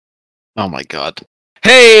Oh my god.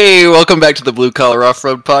 Hey, welcome back to the Blue Collar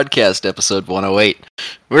Off-Road Podcast, episode 108.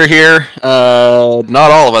 We're here,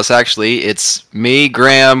 not all of us actually. It's me,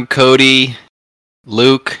 Graham, Cody,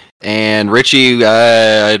 Luke, and Richie.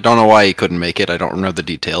 I don't know why he couldn't make it. I don't remember the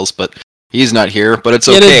details, but he's not here, but it's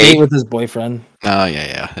okay. He had a date with his boyfriend. Oh,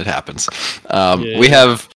 yeah, it happens. We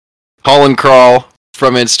have HaulNCrawl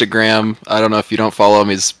from Instagram. I don't know if you don't follow him.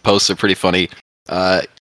 His posts are pretty funny.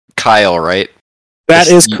 Kyle, right? That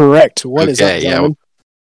is correct. What is up, gentlemen?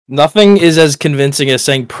 Nothing is as convincing as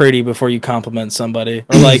saying pretty before you compliment somebody.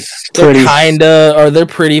 Or like, Pretty. they're kinda, or they're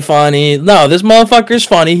pretty funny. No, this motherfucker's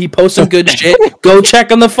funny. He posts some good shit. Go check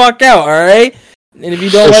him the fuck out, alright? And if you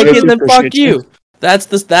don't like it, then fuck you. That's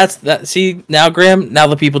that. See, now, Graham, now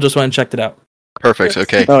the people just went and checked it out. Perfect,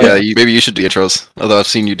 okay. Oh, yeah, yeah. Maybe you should do the intros. Although I've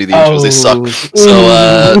seen you do the intros, they suck.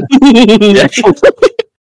 So,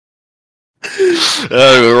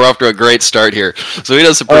 we're off to a great start here. So he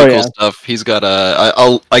does some pretty cool stuff. He's got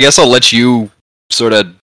I guess I'll let you sort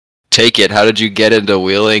of take it. How did you get into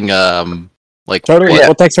wheeling? Totally.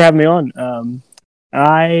 Well, thanks for having me on.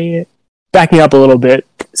 Backing up a little bit.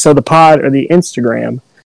 So the pod or the Instagram,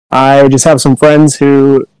 I just have some friends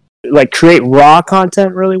who like create raw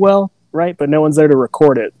content really well, right? But no one's there to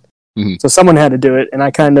record it. Mm-hmm. So someone had to do it, and I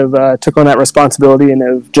kind of took on that responsibility and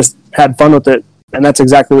have just had fun with it. And that's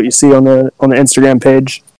exactly what you see on the Instagram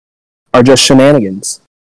page, are just shenanigans.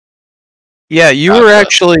 Yeah, you were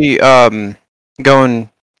actually going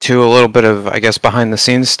to a little bit of, I guess, behind the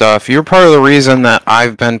scenes stuff. You're part of the reason that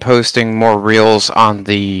I've been posting more reels on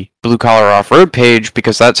the Blue Collar Off-Road page,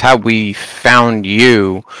 because that's how we found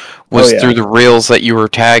you, was through the reels that you were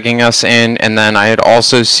tagging us in, and then I had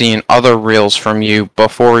also seen other reels from you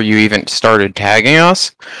before you even started tagging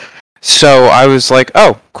us. So I was like,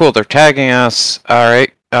 oh, cool, they're tagging us,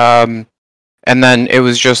 alright. And then it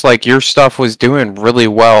was just like, your stuff was doing really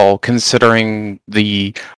well, considering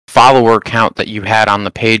the follower count that you had on the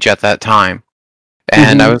page at that time.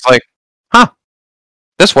 And I was like, huh,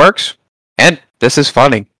 this works, and this is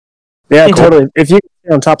funny. Yeah, totally. If you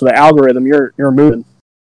get on top of the algorithm, you're moving.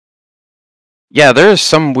 Yeah, there's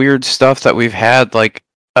some weird stuff that we've had, like,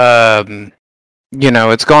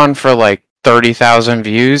 it's gone for like 30,000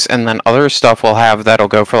 views, and then other stuff we'll have that'll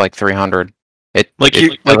go for like 300. It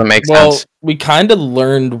doesn't make sense. We kind of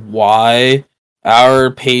learned why our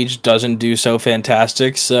page doesn't do so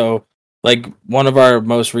fantastic. So, like, one of our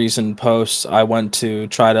most recent posts, I went to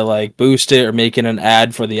try to like boost it or make it an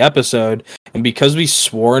ad for the episode, and because we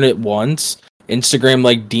swore in it once, Instagram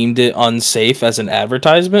like deemed it unsafe as an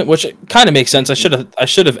advertisement, which kind of makes sense. I should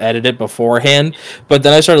have edited it beforehand, but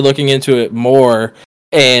then I started looking into it more.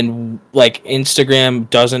 And like Instagram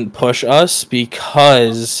doesn't push us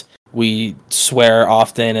because we swear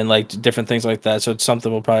often and like different things like that. So it's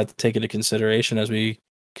something we'll probably have to take into consideration as we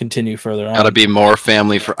continue further on. Gotta be more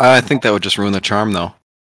family I think that would just ruin the charm, though.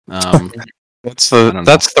 That's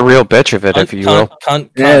the real bitch of it, if you will.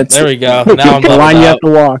 Yeah, there we go. Now I'm the line you have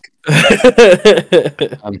to walk.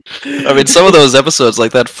 I mean, some of those episodes,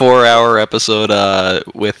 like that 4-hour episode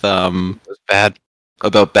with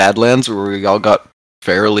about Badlands, where we all got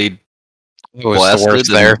fairly blasted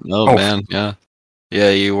there. Man, yeah,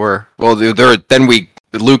 you were. Well, then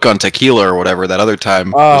Luke on tequila or whatever. That other time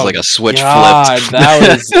was like a switch flipped. That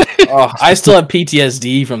was. I still have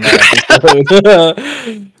PTSD from that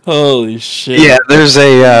episode. Holy shit! Yeah, there's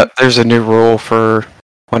a new rule for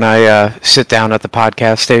when I sit down at the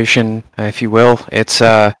podcast station, if you will. It's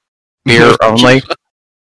beer only.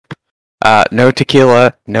 No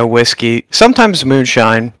tequila, no whiskey. Sometimes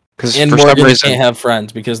moonshine. And Morgan can't have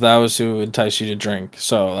friends because that was who enticed you to drink.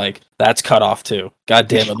 So, like, that's cut off too. God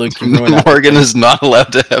damn it, Luke! Morgan is not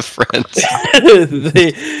allowed to have friends.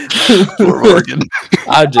 Poor Morgan.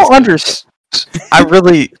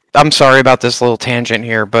 I'm sorry about this little tangent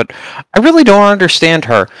here, but I really don't understand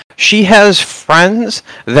her. She has friends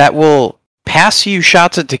that will pass you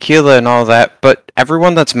shots of tequila and all that, but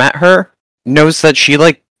everyone that's met her knows that she,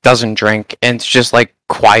 like, doesn't drink, and it's just, like,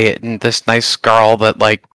 quiet and this nice girl that,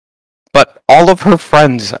 like, but all of her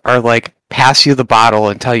friends are like, pass you the bottle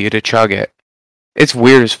and tell you to chug it. It's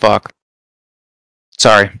weird as fuck.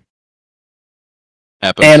 Sorry.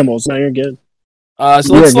 Happens. Animals. No, you're good.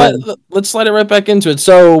 So let's slide it right back into it.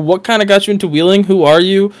 So, what kind of got you into wheeling? Who are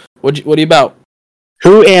you? What are you about?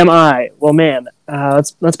 Who am I? Well, man,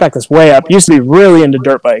 let's back this way up. Used to be really into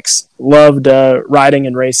dirt bikes. Loved riding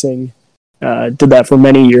and racing. Did that for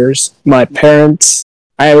many years. My parents.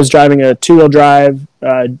 I was driving a 2-wheel drive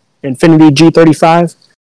Infiniti G35,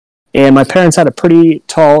 and my parents had a pretty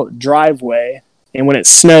tall driveway, and when it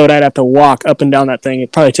snowed, I'd have to walk up and down that thing.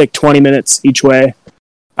 It'd probably take 20 minutes each way.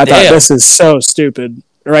 I thought, this is so stupid.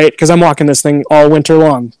 right? Because I'm walking this thing all winter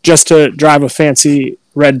long just to drive a fancy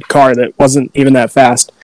red car that wasn't even that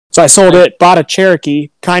fast. So I sold it, bought a Cherokee,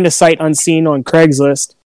 kind of sight unseen on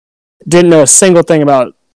Craigslist. Didn't know a single thing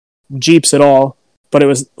about Jeeps at all, but it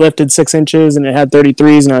was lifted 6 inches and it had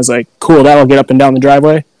 33s, and I was like, cool, that'll get up and down the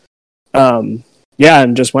driveway. Yeah,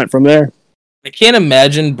 and just went from there. I can't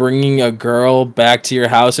imagine bringing a girl back to your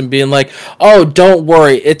house and being like, oh, don't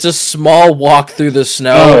worry, it's a small walk through the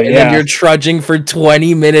snow, and then you're trudging for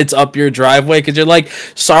 20 minutes up your driveway because you're like,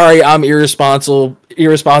 sorry, I'm irresponsible,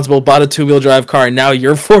 bought a 2-wheel drive car, and now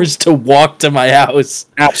you're forced to walk to my house.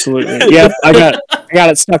 Absolutely. Yeah, I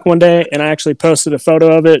got it stuck one day, and I actually posted a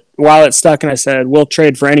photo of it while it's stuck, and I said, we'll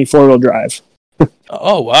trade for any 4-wheel drive.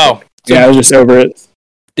 Oh, wow. So, yeah, I was just over it.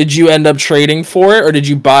 Did you end up trading for it, or did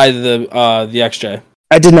you buy the XJ?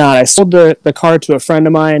 I did not. I sold the car to a friend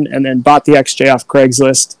of mine and then bought the XJ off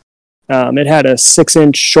Craigslist. It had a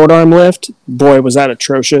 6-inch short arm lift. Boy, was that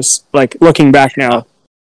atrocious. Like, looking back now,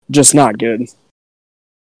 just not good.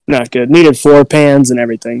 Not good. Needed floor pans and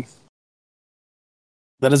everything.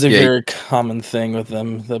 That is a very common thing with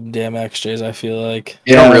them damn XJs, I feel like.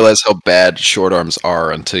 You don't realize how bad short arms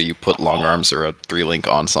are until you put long arms or a 3-link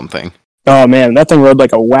on something. Oh, man, that thing rode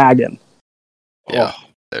like a wagon. Yeah.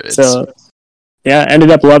 So, yeah,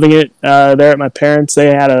 ended up loving it there at my parents'. They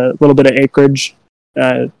had a little bit of acreage.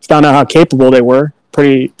 Found out how capable they were.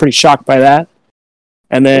 Pretty shocked by that.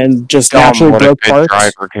 And then just naturally broke parts. What a good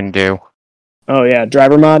driver can do. Oh, yeah,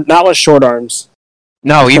 driver mod. Not with short arms.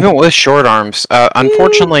 No, even with short arms.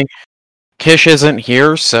 Unfortunately, Kish isn't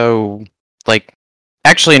here, so, like...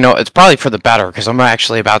 Actually, no, it's probably for the better, because I'm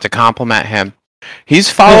actually about to compliment him. He's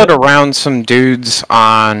followed around some dudes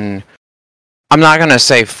on... I'm not going to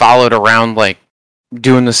say followed around, like,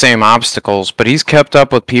 doing the same obstacles, but he's kept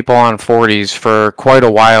up with people on 40s for quite a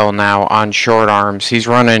while now on short arms. He's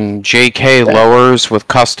running JK lowers with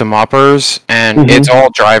custom uppers, and it's all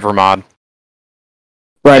driver mod.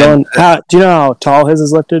 Right on. Do you know how tall his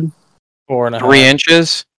is lifted? 4.5. 3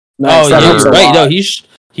 inches? Nice. Oh, yeah, you're right. No,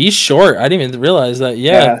 he's short. I didn't even realize that.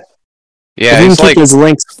 Yeah. Yeah, if you can keep his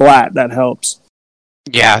links flat, that helps.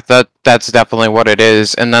 Yeah, that's definitely what it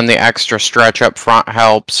is. And then the extra stretch up front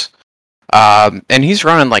helps. And he's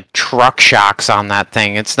running like truck shocks on that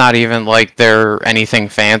thing. It's not even like they're anything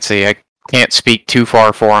fancy. I can't speak too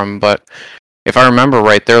far for him, but if I remember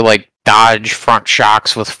right, they're like Dodge front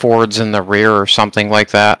shocks with Fords in the rear or something like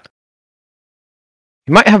that.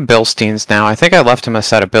 He might have Bilsteins now. I think I left him a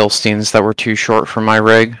set of Bilsteins that were too short for my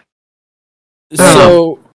rig.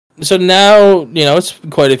 So now, it's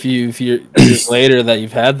quite a few years later that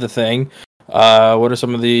you've had the thing. What are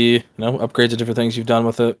some of the upgrades and different things you've done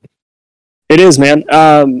with it? It is, man.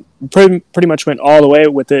 Pretty much went all the way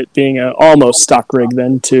with it being an almost stock rig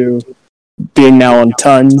then to being now on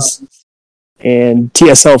tons and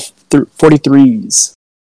TSL 43s.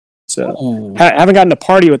 So haven't gotten to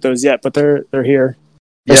party with those yet, but they're here.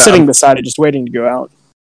 They're sitting beside it, just waiting to go out.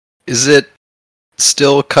 Is it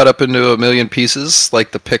still cut up into a million pieces,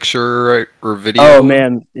 like the picture or video? Oh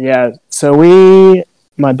man, yeah. So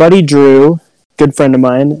my buddy Drew, good friend of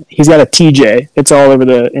mine, he's got a TJ. It's all over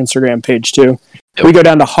the Instagram page too. Yep. We go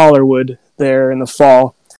down to Hollerwood there in the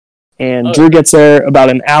fall, and Drew gets there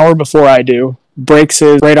about an hour before I do, breaks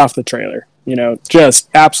his right off the trailer. Just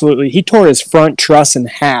absolutely. He tore his front truss in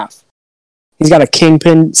half. He's got a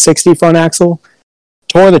Kingpin 60 front axle,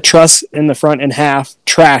 tore the truss in the front in half,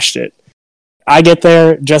 trashed it. I get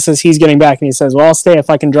there just as he's getting back, and he says, well, I'll stay if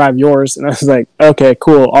I can drive yours. And I was like, okay,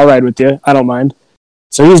 cool, I'll ride with you. I don't mind.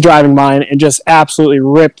 So he's driving mine and just absolutely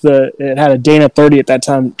ripped it had a Dana 30 at that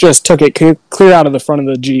time, just took it clear out of the front of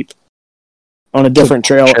the Jeep on a different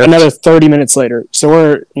trail. Another 30 minutes later. So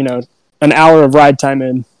we're, an hour of ride time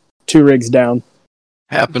in, 2 rigs down.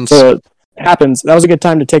 Happens. So it happens. That was a good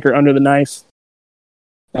time to take her under the knife.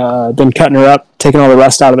 Been cutting her up, taking all the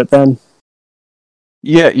rust out of it then.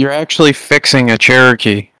 Yeah, you're actually fixing a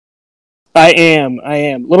Cherokee. I am.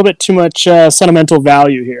 A little bit too much sentimental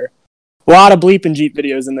value here. A lot of bleeping Jeep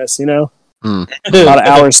videos in this, A lot of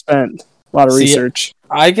hours spent. A lot of research.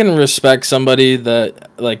 I can respect somebody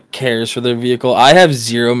that cares for their vehicle. I have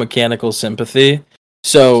zero mechanical sympathy,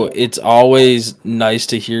 so it's always nice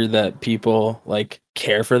to hear that people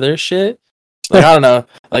care for their shit. I don't know.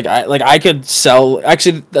 I could sell.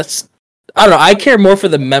 Actually, I don't know. I care more for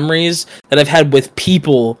the memories that I've had with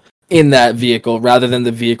people in that vehicle rather than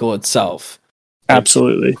the vehicle itself.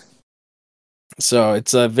 Absolutely. So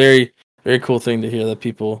it's a very, very cool thing to hear that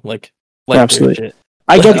people like Absolutely. their shit.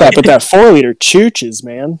 I get that, but that 4-liter chooches,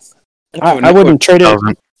 man. I wouldn't trade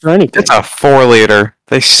it for anything. It's a 4-liter.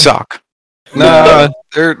 They suck. No,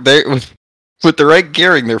 With the right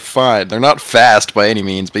gearing, they're fine. They're not fast by any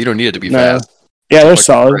means, but you don't need it to be fast. Yeah, they're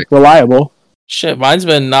solid, reliable. Shit, mine's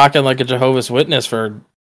been knocking like a Jehovah's Witness for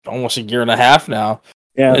almost a year and a half now.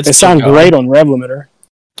 Yeah, they sound great on rev limiter.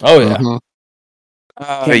 Oh yeah. Mm-hmm.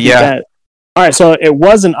 All right, so it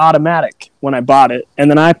was an automatic when I bought it,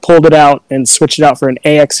 and then I pulled it out and switched it out for an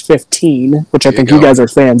AX15, which I think you guys are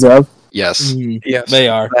fans of. Yes, yes, they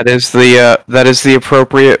are. That is the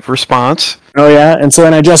appropriate response. Oh yeah, and so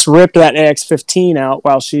then I just ripped that AX15 out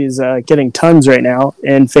while she's getting tons right now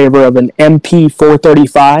in favor of an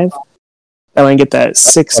MP435. That I can get that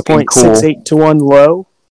 6.68 to 1 low.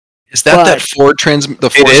 Is that Ford the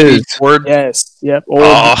 4-speed Ford? Yes. Yep.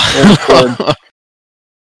 Old Ford.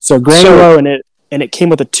 So granny low in it, and it came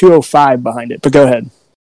with a 205 behind it. But go ahead.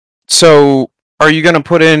 So, are you going to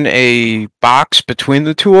put in a box between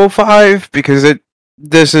the 205? Because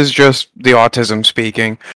this is just the autism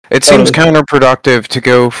speaking. It seems counterproductive to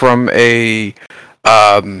go from a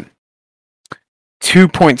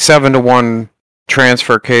 2.7 to 1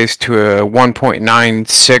 transfer case to a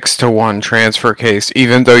 1.96 to 1 transfer case,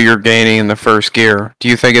 even though you're gaining in the first gear. Do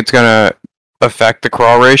you think it's going to affect the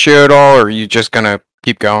crawl ratio at all, or are you just going to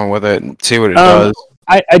keep going with it and see what it does?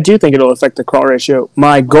 I do think it'll affect the crawl ratio.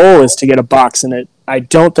 My goal is to get a box in it. I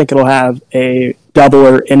don't think it'll have a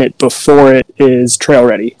doubler in it before it is trail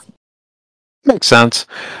ready. Makes sense.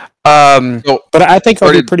 But I think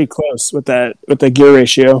I'll be pretty close with the gear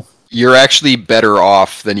ratio. You're actually better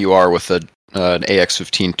off than you are with an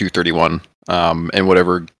AX15 231 and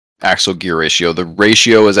whatever axle gear ratio. The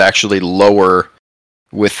ratio is actually lower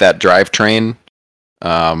with that drivetrain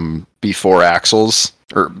before axles,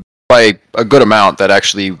 or by a good amount. That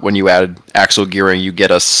actually, when you add axle gearing, you get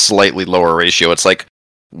a slightly lower ratio. It's like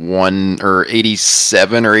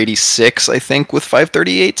 87 or 86, I think, with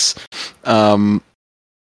 538s,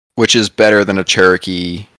 which is better than a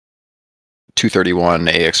Cherokee 231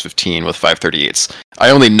 AX15 with 538s. I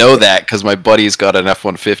only know that because my buddy's got an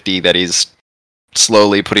F-150 that he's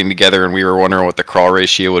slowly putting together, and we were wondering what the crawl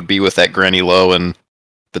ratio would be with that granny low and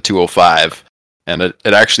the 205, and it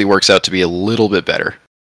actually works out to be a little bit better.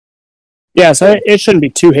 Yeah, so it shouldn't be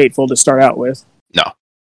too hateful to start out with. No.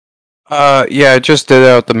 Yeah, I just did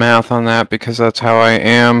out the math on that because that's how I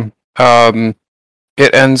am.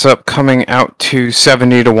 It ends up coming out to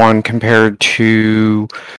 70 to 1 compared to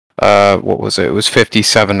what was it? It was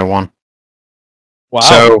 57 to 1. Wow.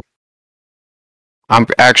 So I'm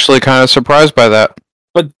actually kind of surprised by that.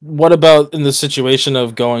 But what about in the situation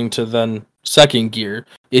of going to then second gear?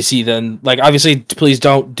 Is he then, like, obviously, please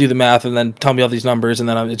don't do the math and then tell me all these numbers and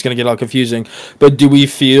then it's going to get all confusing. But do we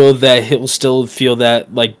feel that he'll still feel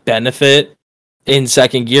that, like, benefit in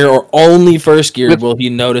second gear, or only first gear will he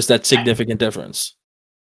notice that significant difference?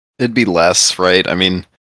 It'd be less, right? I mean,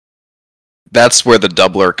 that's where the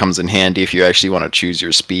doubler comes in handy if you actually want to choose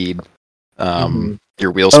your speed,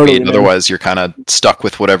 your wheel speed. Otherwise, you're kind of stuck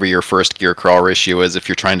with whatever your first gear crawl ratio is if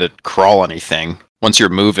you're trying to crawl anything. Once you're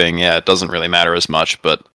moving, it doesn't really matter as much.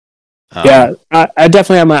 But I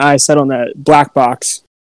definitely have my eyes set on that black box.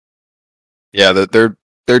 Yeah,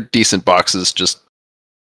 they're decent boxes, just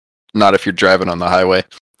not if you're driving on the highway.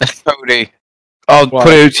 Cody, I'll put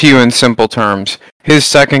it to you in simple terms. His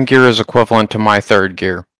second gear is equivalent to my third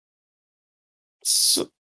gear.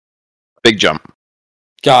 Big jump.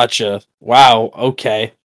 Gotcha. Wow.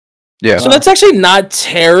 Okay. Yeah. So that's actually not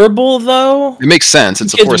terrible, though. It makes sense.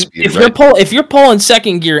 It's a 4-speed. If you're pulling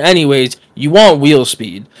second gear, anyways, you want wheel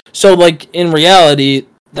speed. So, like, in reality,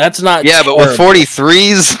 that's not. Yeah, terrible. But with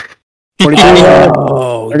 43s, they're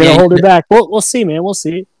gonna hold it back. We'll see, man. We'll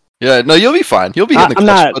see. Yeah. No, you'll be fine. You'll be. I'm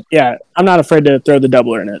not afraid to throw the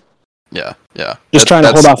doubler in it. Yeah. Just trying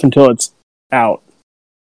to hold off until it's out.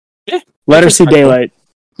 Yeah. Let her see daylight.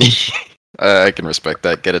 I can respect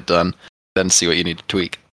that. Get it done, then see what you need to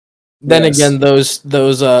tweak. Then again, those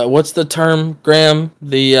what's the term, Graham?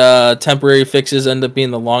 The temporary fixes end up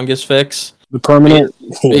being the longest fix. The permanent,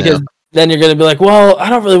 because then you're gonna be like, well, I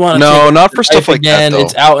don't really want to. No, not for stuff like that. Though.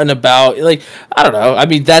 It's out and about. Like, I don't know. I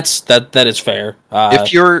mean, that is fair.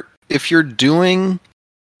 If you're doing,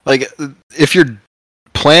 like, if you're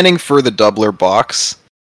planning for the doubler box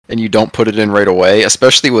and you don't put it in right away,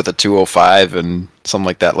 especially with a 205 and something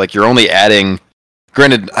like that, like, you're only adding.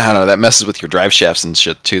 Granted, I don't know, that messes with your drive shafts and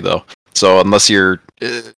shit too, though. So unless you'd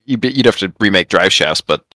have to remake drive shafts,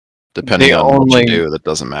 but depending on what you do, that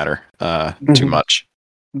doesn't matter too much.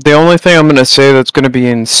 The only thing I'm going to say that's going to be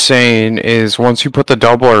insane is once you put the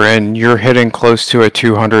doubler in, you're hitting close to a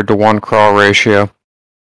 200 to 1 crawl ratio.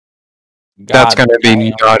 That's going to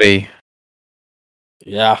be nutty.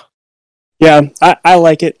 Yeah. Yeah, I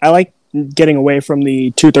like it. I like getting away from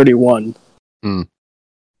the 231. Mm.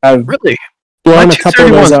 Really? blowing a couple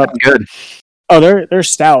of those up. Good. Oh, they're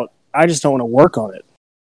stout. I just don't want to work on it.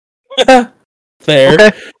 Fair.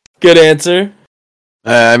 Okay. Good answer.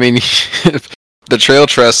 I mean, the Trail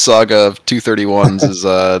Tress saga of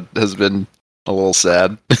 231s has been a little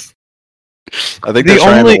sad. I think they're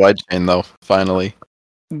trying the wide chain, though, finally.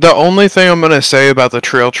 The only thing I'm going to say about the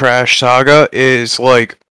Trail Trash saga is,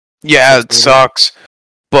 like, yeah, it sucks,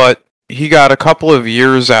 but he got a couple of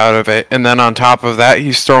years out of it, and then on top of that,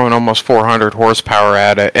 he's throwing almost 400 horsepower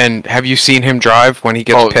at it. And have you seen him drive when he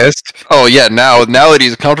gets pissed? Oh, yeah, now that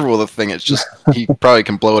he's comfortable with the thing, it's just, he probably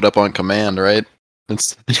can blow it up on command, right?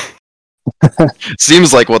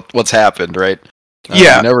 Seems like what's happened, right?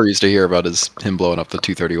 Yeah. I never used to hear about him blowing up the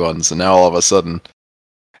 231s, and now all of a sudden.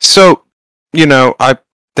 So, I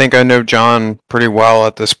think I know John pretty well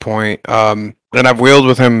at this point, and I've wheeled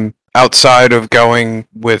with him outside of going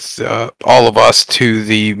with all of us to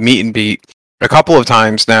the meet and beat a couple of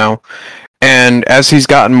times now. And as he's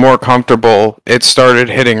gotten more comfortable, it started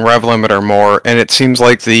hitting rev limiter more, and it seems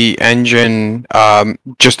like the engine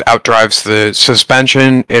just outdrives the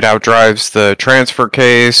suspension, it outdrives the transfer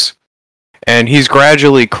case, and he's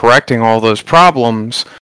gradually correcting all those problems,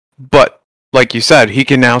 but like you said, he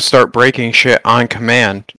can now start breaking shit on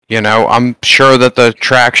command. I'm sure that the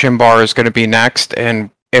traction bar is going to be next, and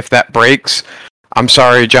if that breaks, I'm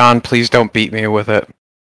sorry, John, please don't beat me with it.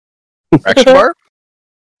 Traction bar?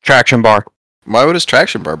 Traction bar. Why would his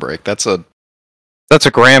traction bar break? That's a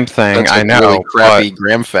Graham thing, I know. Really crappy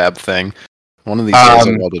Graham fab thing. One of these days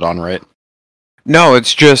I'll weld it on right. No,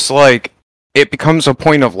 it's just like, it becomes a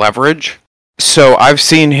point of leverage. So I've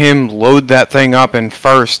seen him load that thing up in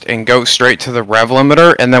first and go straight to the rev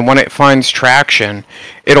limiter, and then when it finds traction,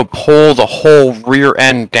 it'll pull the whole rear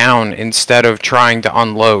end down instead of trying to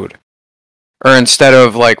unload. Or instead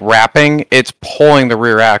of, like, wrapping, it's pulling the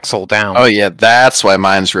rear axle down. Oh yeah, that's why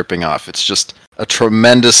mine's ripping off. It's just a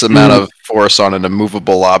tremendous amount of force on an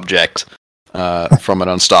immovable object from an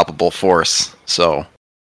unstoppable force. So,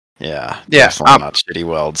 yeah, definitely not shitty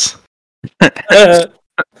welds.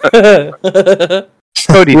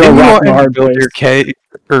 Cody, didn't you want him to build your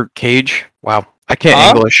cage? Wow, I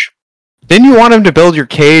can't English. Didn't you want him to build your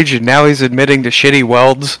cage, and now he's admitting to shitty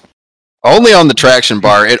welds? Only on the traction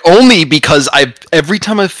bar. Only because every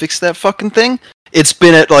time I've fixed that fucking thing, it's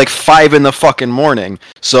been at like 5 in the fucking morning.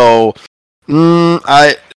 So, and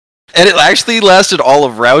it actually lasted all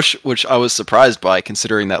of Roush, which I was surprised by,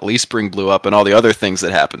 considering that leaf spring blew up and all the other things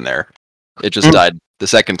that happened there. It just died the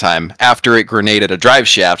second time after it grenaded a drive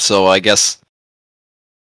shaft. So I guess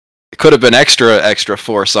it could have been extra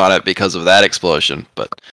force on it because of that explosion.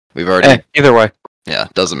 But we've already either way. Yeah,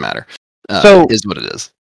 doesn't matter. So it is what it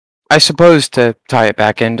is. I suppose to tie it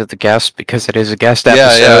back into the guest, because it is a guest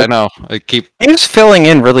episode. Yeah, I know. He's filling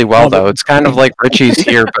in really well, though. It's kind of like Richie's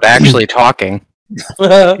here, but actually talking.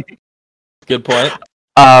 Good point.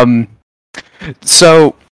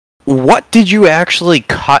 So, what did you actually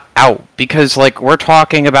cut out? Because, like, we're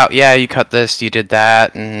talking about, you cut this, you did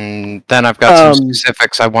that, and then I've got some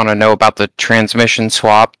specifics I want to know about the transmission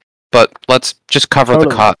swap, but let's just cover the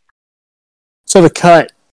cut. So the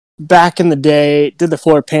cut, back in the day, did the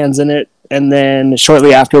floor pans in it, and then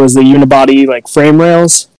shortly after was the unibody like frame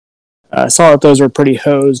rails. I saw that those were pretty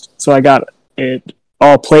hosed, so I got it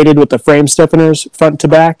all plated with the frame stiffeners front to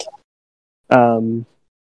back. And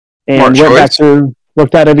went back through,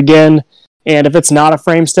 looked at it again, and if it's not a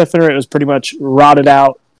frame stiffener, it was pretty much rotted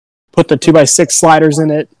out. Put the 2x6 sliders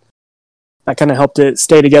in it. That kind of helped it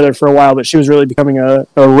stay together for a while, but she was really becoming a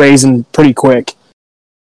raisin pretty quick.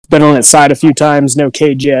 Been on its side a few times, no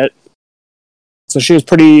cage yet. So she was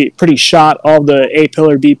pretty shot. All the A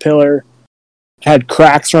pillar, B pillar had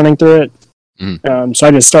cracks running through it. So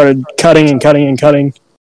I just started cutting.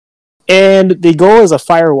 And the goal is a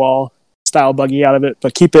firewall style buggy out of it,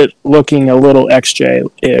 but keep it looking a little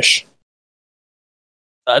XJ-ish.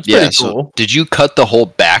 That's pretty cool. So did you cut the whole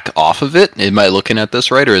back off of it? Am I looking at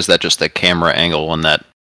this right, or is that just the camera angle on that?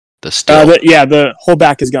 The whole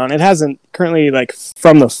back is gone. It hasn't currently, like,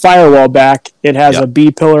 from the firewall back, it has a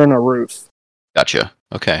B pillar and a roof. Gotcha.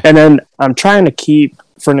 Okay. And then I'm trying to keep,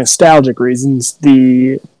 for nostalgic reasons,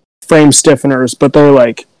 the frame stiffeners, but they're,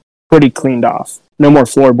 like, pretty cleaned off. No more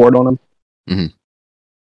floorboard on them. Mm-hmm.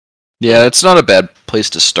 Yeah, it's not a bad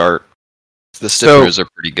place to start. The stiffeners are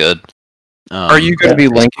pretty good. Are you going to be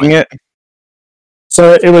linking it?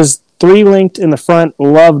 So it was 3 linked in the front.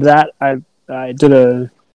 Loved that. I did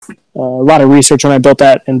a lot of research when I built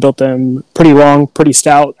that, and built them pretty long, pretty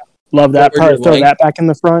stout. Love that part. Throw that back in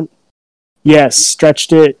the front. Yes,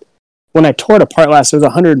 stretched it. When I tore it apart last, it was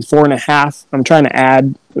 104.5. I'm trying to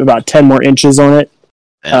add about 10 more inches on it.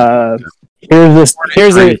 Here's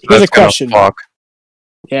a question.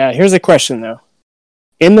 Yeah, here's a question though.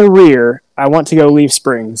 In the rear, I want to go leaf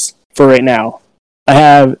springs for right now. I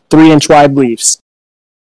have 3-inch wide leaves.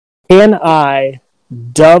 Can I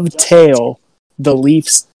dovetail the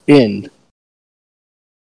leaves in?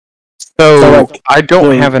 So I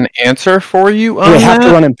don't have an answer for you on that. They have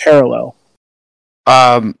to run in parallel.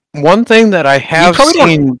 One thing that I have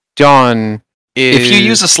seen done is... If you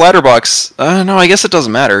use a slider box, no, I guess it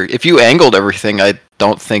doesn't matter. If you angled everything, I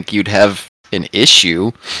don't think you'd have an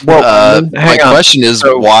issue. Well, my question is,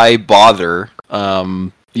 why bother?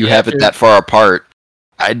 You have it that far apart.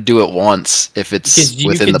 I'd do it once if it's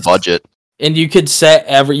within the budget. And you could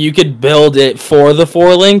you could build it for the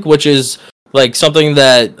 4-link, which is like something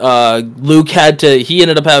that Luke he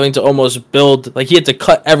ended up having to almost build, like he had to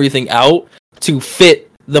cut everything out to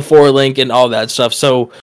fit the 4-link and all that stuff.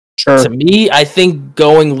 So to me, I think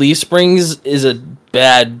going leaf springs is a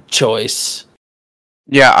bad choice.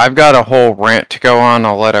 Yeah, I've got a whole rant to go on.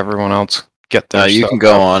 I'll let everyone else get there. You can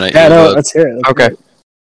go on it. Yeah, no, let's hear it. Okay.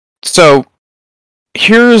 So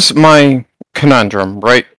here's my conundrum,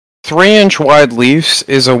 right? 3-inch wide leaves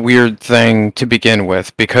is a weird thing to begin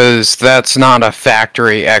with because that's not a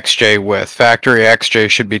factory XJ width. Factory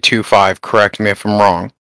XJ should be 2.5. Correct me if I'm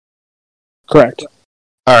wrong. Correct.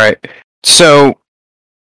 Alright. So,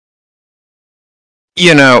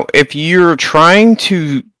 if you're trying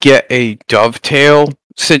to get a dovetail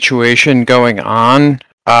situation going on,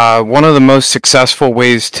 one of the most successful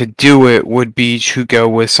ways to do it would be to go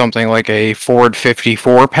with something like a Ford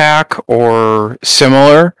 54 pack or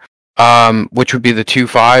similar, which would be the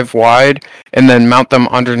 2.5 wide, and then mount them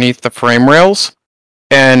underneath the frame rails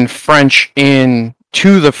and French in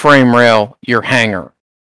to the frame rail your hanger.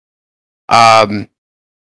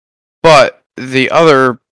 But the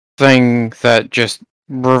other thing that just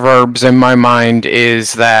reverbs in my mind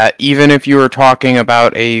is that even if you were talking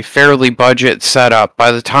about a fairly budget setup,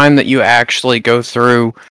 by the time that you actually go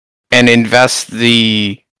through and invest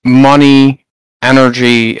the money,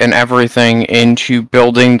 energy, and everything into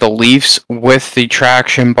building the leafs with the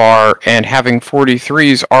traction bar and having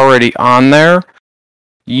 43s already on there,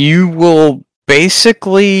 you will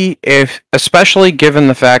basically, especially given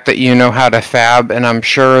the fact that you know how to fab, and I'm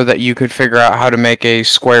sure that you could figure out how to make a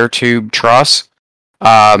square tube truss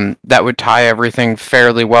that would tie everything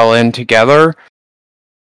fairly well in together,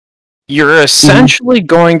 you're essentially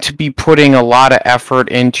going to be putting a lot of effort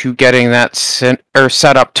into getting that set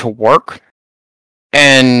up to work,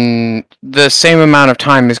 and the same amount of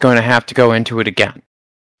time is going to have to go into it again.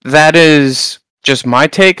 That is just my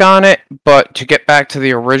take on it, but to get back to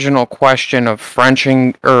the original question of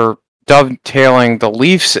Frenching or dovetailing the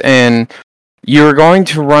leaves in, you're going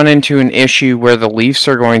to run into an issue where the leaves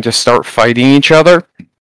are going to start fighting each other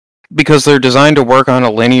because they're designed to work on a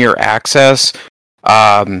linear axis,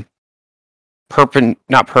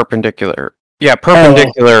 perpendicular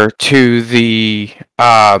to the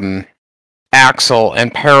axle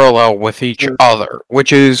and parallel with each other,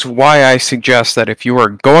 which is why I suggest that if you are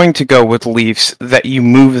going to go with leaves, that you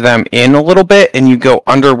move them in a little bit and you go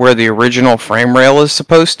under where the original frame rail is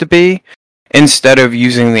supposed to be, instead of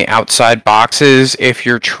using the outside boxes if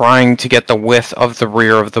you're trying to get the width of the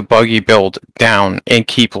rear of the buggy build down and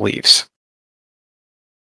keep leaves.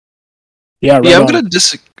 I'm gonna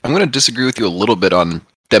disagree with you a little bit on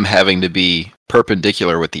them having to be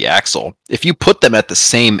perpendicular with the axle. If you put them at the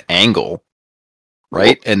same angle,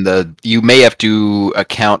 right, and you may have to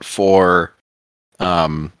account for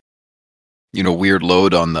weird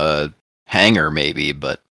load on the hanger maybe,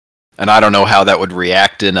 and I don't know how that would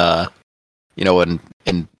react in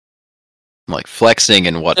in like flexing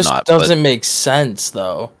and whatnot. This doesn't make sense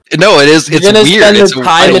though. No, it is. It's weird.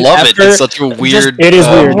 I love it. It's such a weird. It is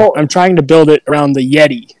weird. I'm trying to build it around the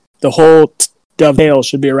Yeti. The whole dovetail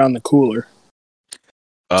should be around the cooler.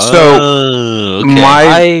 So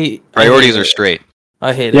my priorities are straight.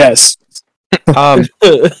 I hate it. Yes.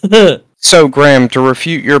 So Graham, to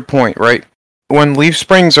refute your point, right? When leaf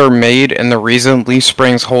springs are made, and the reason leaf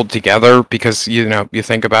springs hold together, because you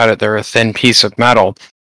think about it, they're a thin piece of metal.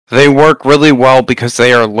 They work really well because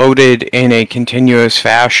they are loaded in a continuous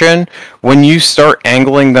fashion. When you start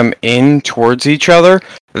angling them in towards each other,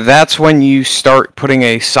 that's when you start putting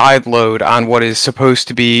a side load on what is supposed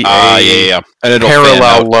to be a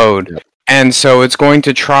parallel load. Yep. And so it's going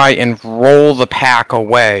to try and roll the pack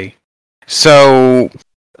away. So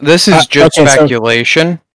this is just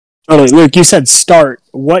speculation. Totally. Luke, you said start.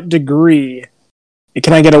 What degree?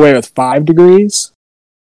 Can I get away with 5 degrees?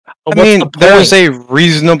 I mean, there's a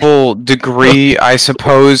reasonable degree, I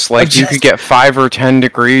suppose. Like, you could get 5 or 10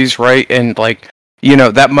 degrees, right? And,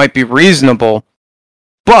 that might be reasonable.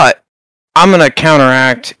 But I'm going to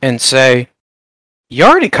counteract and say, you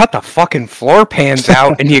already cut the fucking floor pans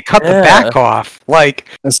out and you cut the back off. Like,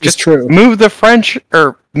 that's just true. Move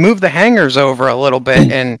the hangers over a little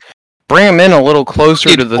bit and bring them in a little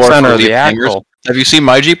closer to the center of the axle. Have you seen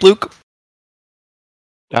my Jeep, Luke?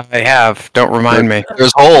 I have. Don't remind me.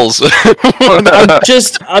 There's holes.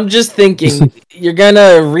 I'm just thinking you're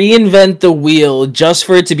gonna reinvent the wheel just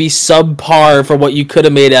for it to be subpar for what you could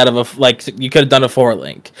have made out of you could have done a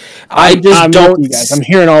 4-link. I'm don't. You guys. I'm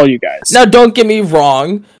hearing all you guys. Now, don't get me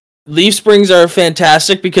wrong. Leaf springs are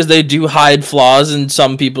fantastic because they do hide flaws in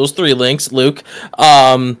some people's 3-links. Luke.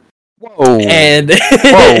 Whoa. And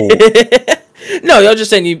Whoa. No, I was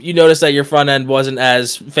just saying you noticed that your front end wasn't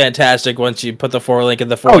as fantastic once you put the 4-link in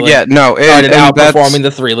the 4-link. Oh yeah, no, started outperforming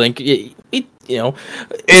the 3-link.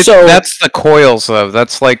 So that's the coils though.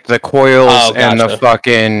 That's like the coils and the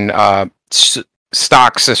fucking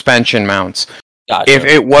stock suspension mounts. Gotcha. If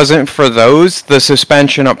it wasn't for those, the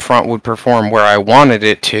suspension up front would perform where I wanted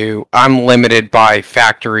it to. I'm limited by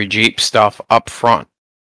factory Jeep stuff up front.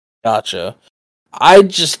 Gotcha. I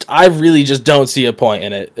really just don't see a point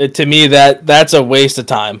in it. To me, that's a waste of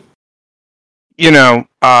time.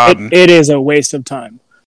 It is a waste of time.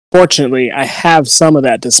 Fortunately, I have some of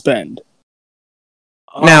that to spend.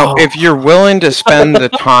 Now, if you're willing to spend the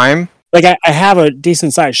time... Like, I have a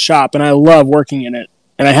decent-sized shop, and I love working in it,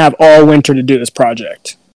 and I have all winter to do this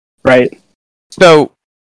project, right? So,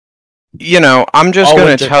 I'm just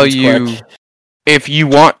going to tell you, quick. If you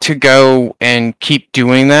want to go and keep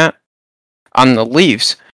doing that, on the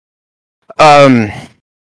Leafs, I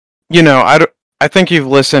think you've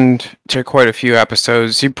listened to quite a few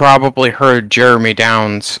episodes. You probably heard Jeremy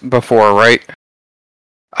Downs before, right?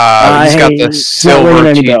 He's got the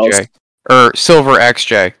silver TJ or silver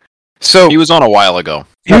XJ. So he was on a while ago.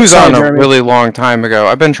 He was on a really long time ago.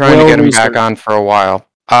 I've been trying to get him back on for a while.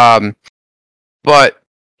 But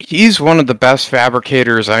he's one of the best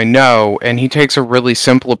fabricators I know, and he takes a really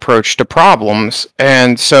simple approach to problems.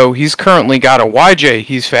 And so he's currently got a YJ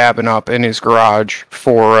he's fabbing up in his garage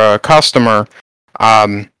for a customer.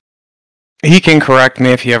 He can correct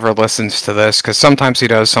me if he ever listens to this, because sometimes he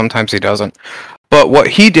does, sometimes he doesn't. But what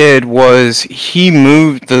he did was he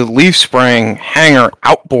moved the leaf spring hanger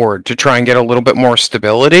outboard to try and get a little bit more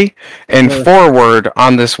stability and forward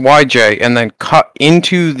on this YJ, and then cut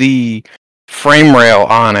into the frame rail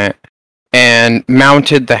on it and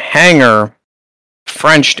mounted the hanger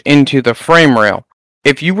Frenched into the frame rail.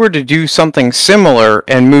 If you were to do something similar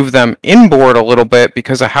and move them inboard a little bit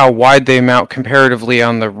because of how wide they mount comparatively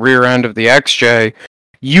on the rear end of the XJ,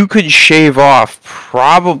 you could shave off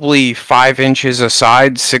probably 5 inches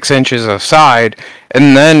aside, 6 inches aside,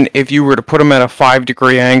 and then if you were to put them at a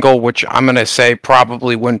 5-degree angle, which I'm going to say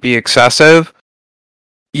probably wouldn't be excessive,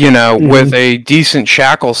 with a decent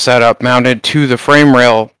shackle setup mounted to the frame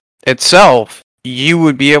rail itself, you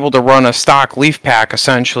would be able to run a stock leaf pack,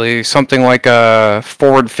 essentially, something like a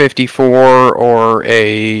Ford 54 or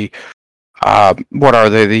a, what are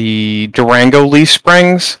they, the Durango leaf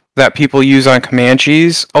springs that people use on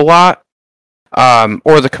Comanches a lot,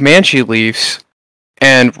 or the Comanche Leafs,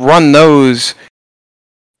 and run those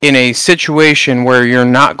in a situation where you're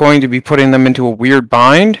not going to be putting them into a weird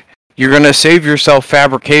bind. You're going to save yourself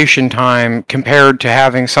fabrication time compared to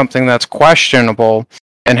having something that's questionable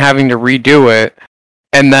and having to redo it,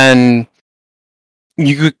 and then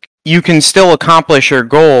you can still accomplish your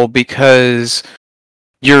goal because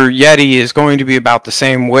your Yeti is going to be about the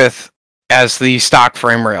same width as the stock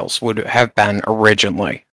frame rails would have been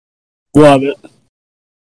originally. Love it.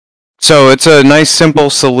 So it's a nice,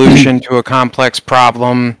 simple solution to a complex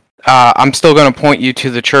problem. I'm still going to point you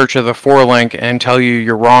to the Church of the 4-Link and tell you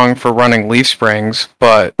you're wrong for running leaf springs,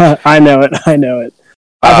 but... I know it.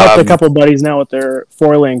 I've helped a couple buddies now with their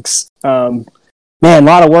 4-links. Man, a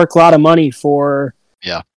lot of work, a lot of money for...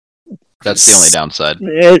 Yeah, that's the only downside.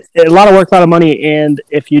 A lot of work, a lot of money, and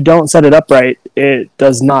if you don't set it up right, it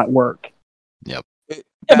does not work. Yep.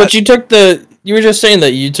 Yeah, but you were just saying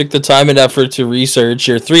that you took the time and effort to research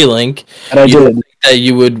your 3-link. And I did. Think that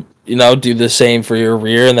you would, do the same for your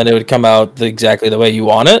rear, and then it would come out exactly the way you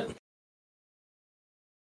want it?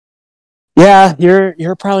 Yeah,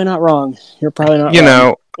 you're probably not wrong. You're probably not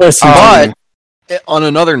wrong. Listen, but on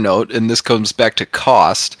another note, and this comes back to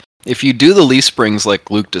cost, if you do the leaf springs like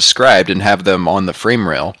Luke described and have them on the frame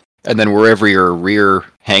rail, and then wherever your rear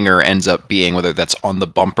hanger ends up being, whether that's on the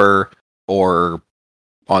bumper or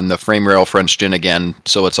on the frame rail Frenched in again,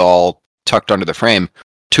 so it's all tucked under the frame,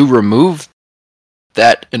 to remove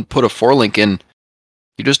that and put a 4-link in,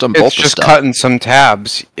 you just unbolt it's just the stuff. Cutting some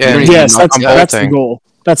tabs. Yes, that's the goal.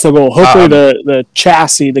 That's the goal. Hopefully the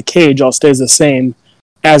chassis, the cage all stays the same,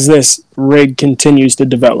 as this rig continues to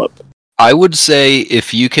develop? I would say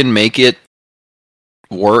if you can make it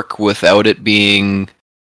work without it being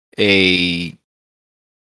an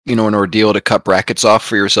ordeal to cut brackets off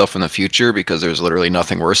for yourself in the future, because there's literally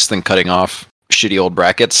nothing worse than cutting off shitty old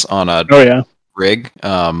brackets on a rig.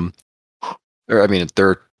 There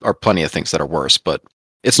are plenty of things that are worse, but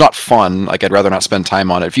it's not fun. Like, I'd rather not spend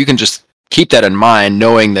time on it. If you can just keep that in mind,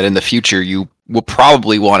 knowing that in the future you will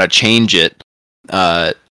probably want to change it,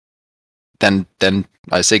 then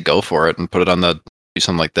I say go for it and put it on do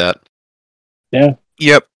something like that. Yeah.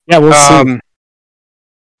 Yep. Yeah, we'll see.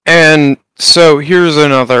 And so here's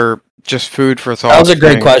another just food for thought. That was a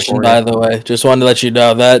great question, by the way. Just wanted to let you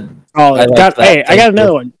know that. I got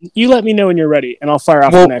another one. You let me know when you're ready, and I'll fire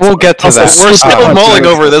off the next one. We'll get to that. We're still mulling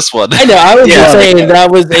over this one. I know. I was just saying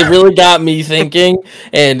it really got me thinking,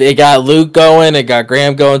 and it got Luke going, it got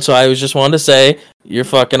Graham going. So I was just wanted to say you're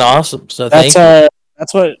fucking awesome. So thank you.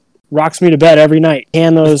 That's what rocks me to bed every night.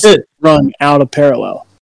 Can those run out of parallel?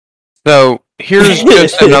 So here's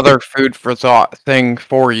just another food for thought thing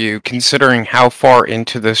for you, considering how far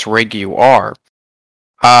into this rig you are.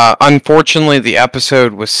 Unfortunately, the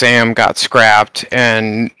episode with Sam got scrapped,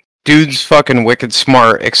 and dude's fucking wicked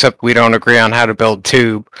smart, except we don't agree on how to build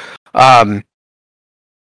tube.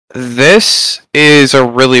 This is a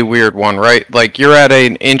really weird one, right? Like, you're at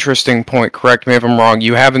an interesting point, correct me if I'm wrong,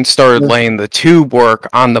 you haven't started laying the tube work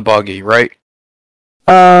on the buggy, right?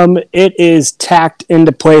 It is tacked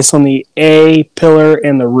into place on the A pillar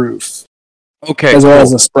and the roof. Okay, as well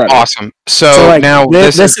as the spreader. Awesome. So now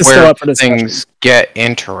this is where things get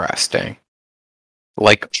interesting.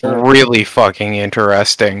 Like, really fucking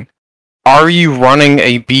interesting. Are you running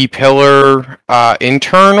a B-pillar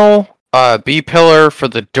internal? B-pillar for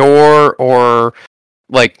the door? Or,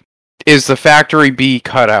 like, is the factory B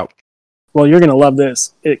cut out? Well, you're going to love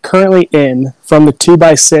this. It currently in from the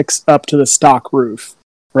 2x6 up to the stock roof,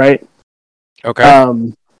 right?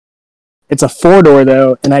 Okay. It's a 4-door,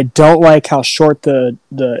 though, and I don't like how short the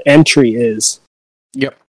entry is.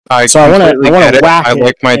 Yep. I want to whack I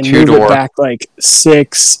like my and 2-door. move it back like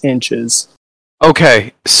 6 inches.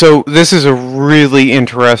 Okay, so this is a really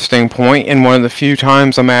interesting point, and one of the few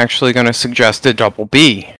times I'm actually going to suggest a double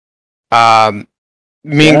B.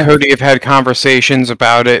 Me and Cody have had conversations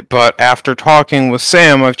about it, but after talking with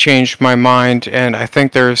Sam, I've changed my mind, and I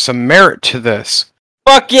think there's some merit to this.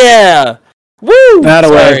 Fuck yeah! Woo!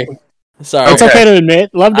 Sorry. It's okay to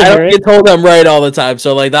admit. Love to hear it. I get told I'm right all the time,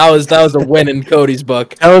 so like that was a win in Cody's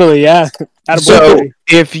book. Totally, yeah. So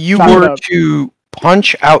if you were to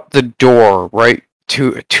punch out the door, right, to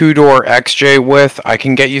a 2-door XJ width, I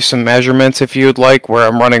can get you some measurements if you'd like, where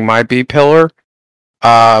I'm running my B pillar.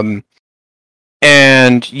 And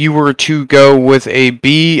you were to go with a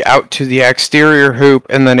B out to the exterior hoop,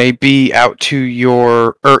 and then a B out to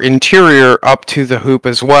your interior up to the hoop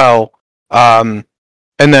as well.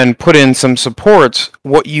 And then put in some supports,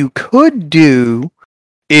 what you could do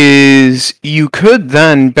is you could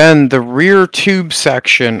then bend the rear tube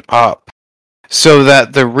section up so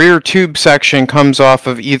that the rear tube section comes off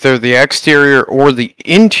of either the exterior or the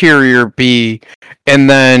interior B, and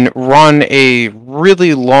then run a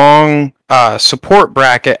really long support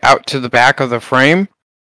bracket out to the back of the frame,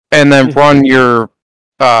 and then run your,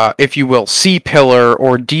 if you will, C pillar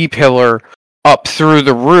or D pillar up through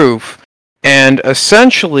the roof, and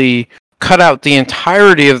essentially cut out the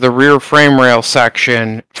entirety of the rear frame rail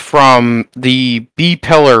section from the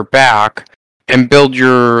B-pillar back and build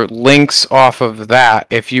your links off of that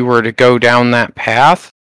if you were to go down that path.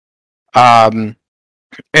 And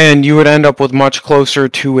you would end up with much closer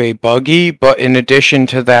to a buggy, but in addition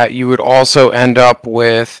to that, you would also end up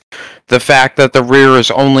with the fact that the rear is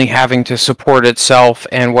only having to support itself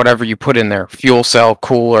and whatever you put in there. Fuel cell,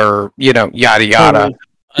 cooler, yada yada.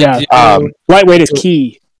 Yeah, lightweight is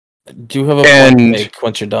key. Do you have a point to make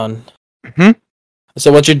once you're done? So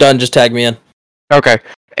once you're done, just tag me in. Okay.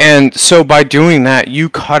 And so by doing that, you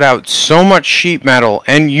cut out so much sheet metal,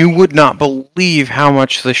 and you would not believe how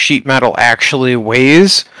much the sheet metal actually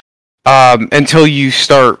weighs until you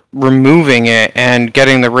start removing it and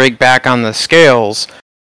getting the rig back on the scales.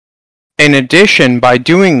 In addition, by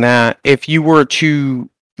doing that, if you were to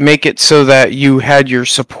make it so that you had your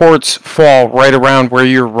supports fall right around where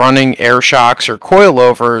you're running air shocks or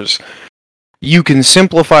coilovers, you can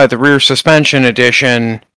simplify the rear suspension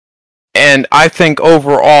addition, and I think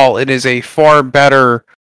overall it is a far better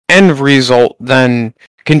end result than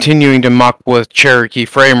continuing to muck with Cherokee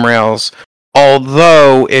frame rails.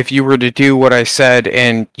 Although, if you were to do what I said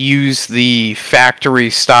and use the factory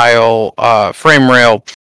style frame rail,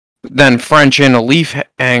 then French in a leaf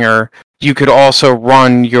hanger, you could also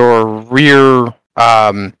run your rear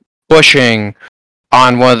bushing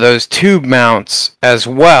on one of those tube mounts as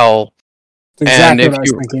well. That's exactly what I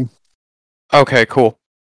was thinking. Okay, cool.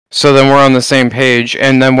 So then we're on the same page,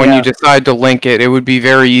 and then when you decide to link it, it would be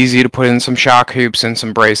very easy to put in some shock hoops and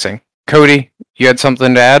some bracing. Cody, you had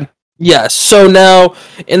something to add? Yes. So now,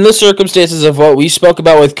 in the circumstances of what we spoke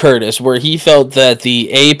about with Curtis, where he felt that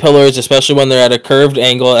the A pillars, especially when they're at a curved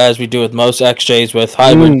angle, as we do with most XJs with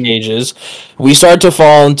hybrid cages, we start to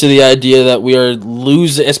fall into the idea that we are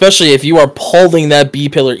losing, especially if you are pulling that B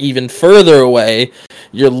pillar even further away,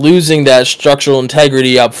 you're losing that structural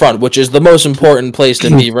integrity up front, which is the most important place to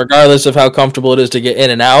be, regardless of how comfortable it is to get in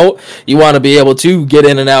and out. You want to be able to get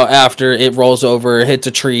in and out after it rolls over, hits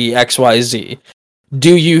a tree, XYZ.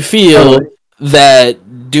 Do you feel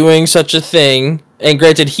that doing such a thing, and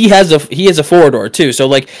granted, he has a 4-door too, so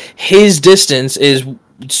like his distance is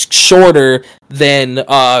shorter than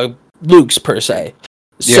Luke's per se.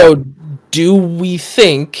 So do we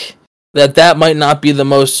think that might not be the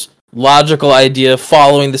most logical idea,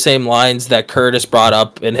 following the same lines that Curtis brought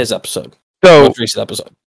up in his episode? So, most recent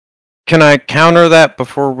episode. Can I counter that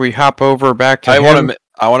before we hop over back to him?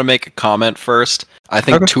 I want to make a comment first. I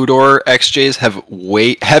think 2-door XJs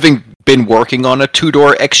having been working on a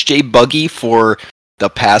 2-door XJ buggy for the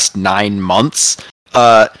past 9 months.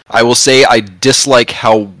 I will say I dislike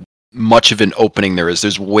how much of an opening there is.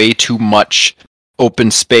 There's way too much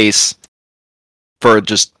open space for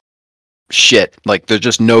just shit. Like, there's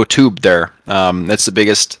just no tube there. That's the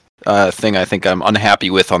biggest thing I think I'm unhappy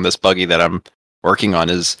with on this buggy that I'm working on,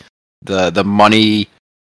 is the money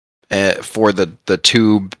for the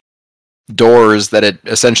tube doors that it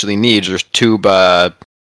essentially needs. There's tube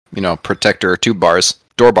protector tube bars,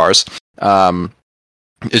 door bars.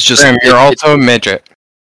 It's just you're also a midget.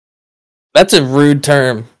 That's a rude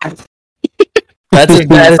term. That's as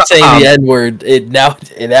bad as saying the N-word. It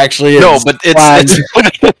actually is. No, but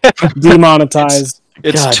it's demonetized.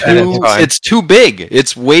 It's too big.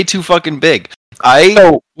 It's way too fucking big.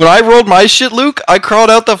 When I rolled my shit, Luke, I crawled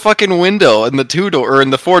out the fucking window in the 2-door or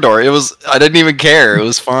in the 4-door. I didn't even care. It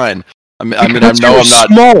was fine. I'm not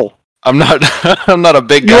small. I'm not a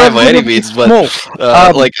big guy by any means, but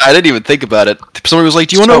I didn't even think about it. Somebody was like,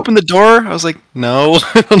 "Do you want to open the door?" I was like, "No,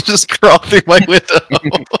 I'll just crawl through my window."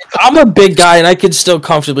 I'm a big guy and I could still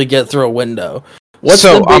comfortably get through a window. This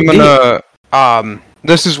is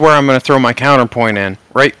where I'm gonna throw my counterpoint in.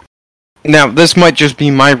 Right now, this might just be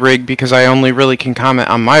my rig because I only really can comment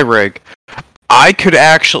on my rig. I could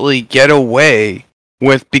actually get away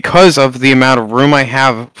with, because of the amount of room I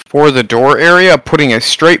have for the door area, putting a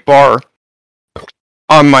straight bar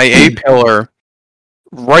on my A-pillar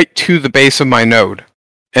right to the base of my node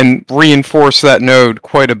and reinforce that node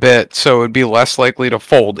quite a bit so it would be less likely to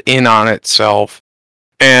fold in on itself.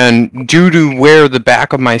 And due to where the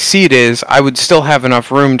back of my seat is, I would still have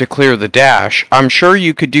enough room to clear the dash. I'm sure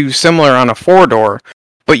you could do similar on a 4-door,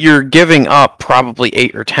 but you're giving up probably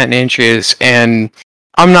 8 or 10 inches, and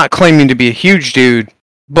I'm not claiming to be a huge dude,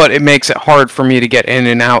 but it makes it hard for me to get in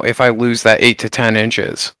and out if I lose that 8 to 10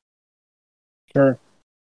 inches. Sure.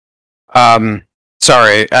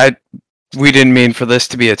 Sorry, we didn't mean for this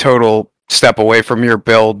to be a total step away from your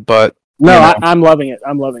build, but... No, I'm loving it.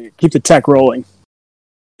 Keep the tech rolling.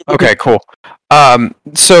 Okay, cool.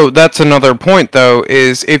 So that's another point, though,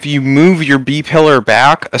 is if you move your B-pillar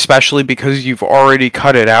back, especially because you've already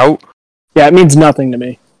cut it out... Yeah, it means nothing to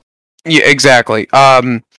me. Yeah, exactly.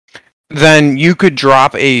 Then you could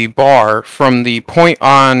drop a bar from the point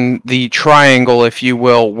on the triangle, if you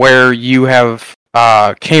will, where you have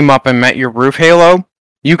came up and met your roof halo.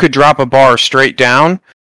 You could drop a bar straight down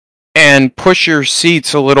and push your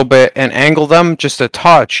seats a little bit and angle them just a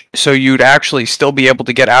touch, so you'd actually still be able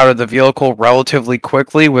to get out of the vehicle relatively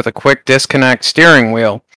quickly with a quick disconnect steering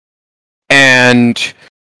wheel. And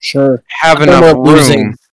have enough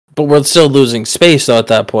room. But we're still losing space, though, at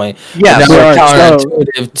that point. Yeah, we're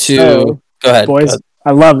counterintuitive to... Go ahead. Boys, go ahead.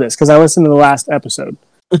 I love this, because I listened to the last episode.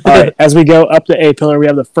 All right, as we go up the A-pillar, we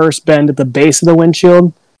have the first bend at the base of the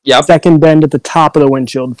windshield. Yep. Second bend at the top of the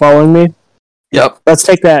windshield. Following me? Yep. Let's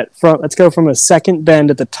take let's go from a second bend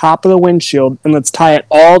at the top of the windshield, and let's tie it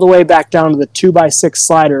all the way back down to the 2x6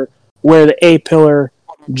 slider where the A-pillar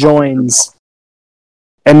joins.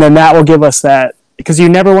 And then that will give us that, because you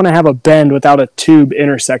never want to have a bend without a tube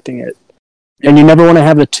intersecting it. And you never want to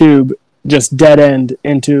have the tube just dead end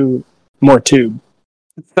into more tube.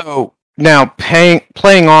 So, now,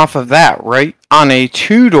 playing off of that, right? On a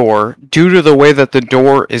 2-door, due to the way that the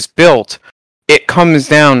door is built, it comes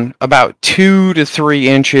down about 2 to 3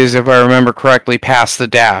 inches, if I remember correctly, past the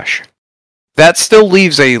dash. That still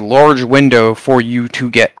leaves a large window for you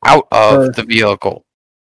to get out of the vehicle.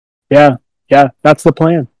 Yeah. Yeah, that's the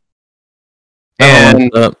plan.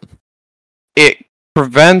 And it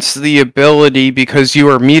prevents the ability, because you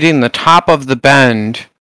are meeting the top of the bend,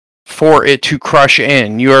 for it to crush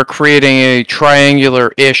in. You are creating a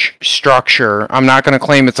triangular-ish structure. I'm not going to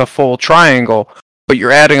claim it's a full triangle, but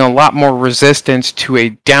you're adding a lot more resistance to a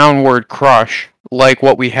downward crush, like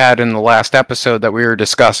what we had in the last episode that we were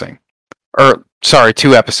discussing. Or, sorry,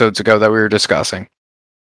 2 episodes ago that we were discussing.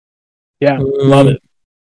 Yeah, love it.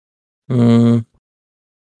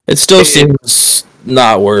 It still seems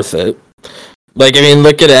not worth it. Like, I mean,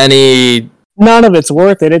 look at any... None of it's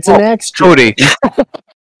worth it. It's an extra.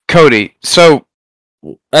 Cody, so...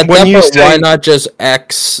 At that point, why not just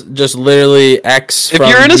X? Just literally X. If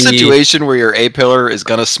you're in a situation where your A-pillar is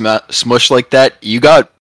gonna smush like that, you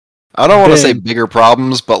got... I don't want to say bigger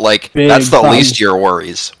problems, but like that's the least of your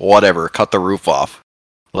worries. Whatever, cut the roof off.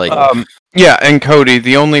 Like, yeah, and Cody,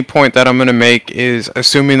 the only point that I'm going to make is,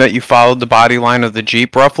 assuming that you followed the body line of the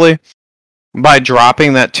Jeep roughly, by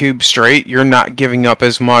dropping that tube straight, you're not giving up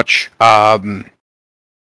as much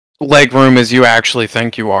leg room as you actually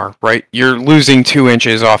think you are. Right? You're losing 2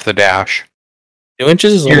 inches off the dash. 2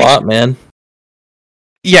 inches is a lot, man.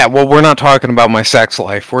 Yeah, well, we're not talking about my sex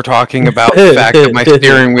life. We're talking about the fact that my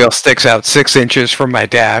steering wheel sticks out 6 inches from my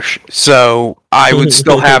dash, so I would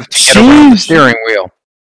still have to get around the steering wheel.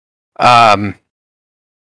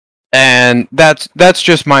 And that's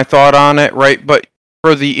just my thought on it, right? But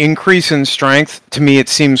for the increase in strength, to me, it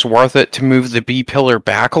seems worth it to move the B pillar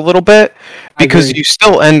back a little bit, because you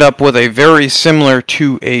still end up with a very similar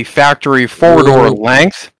to a factory 4-door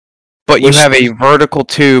length. But you have a vertical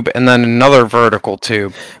tube and then another vertical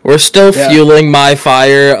tube. We're still fueling my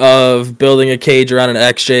fire of building a cage around an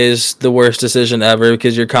XJ is the worst decision ever,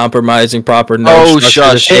 because you're compromising proper nose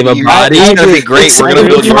structure to save a body. It's gonna be great. We're gonna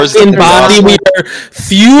build yours in body. We are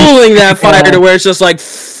fueling that fire to where it's just like,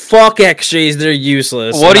 fuck XJs, they're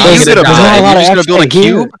useless. What are you gonna build? Are you just gonna build a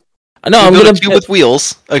cube? No, I'm gonna tube with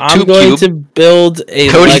wheels. I'm going to build a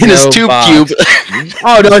Cody Lego and his tube box. cube.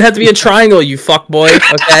 Oh no, it'd have to be a triangle, you fuckboy.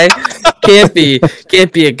 Okay, can't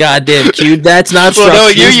be a goddamn cube. That's not. Well, no,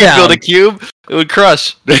 you build a cube, it would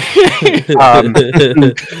crush.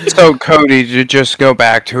 So Cody, to just go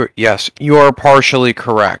back to it, yes, you are partially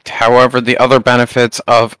correct. However, the other benefits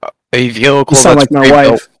of a vehicle that's like my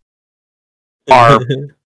wife are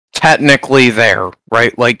technically there,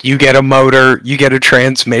 right? Like, you get a motor, you get a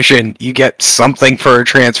transmission, you get something for a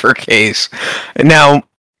transfer case. Now,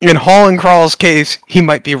 in HaulNCrawl's case, he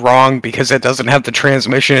might be wrong because it doesn't have the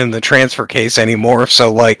transmission in the transfer case anymore,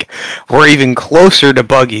 so, like, we're even closer to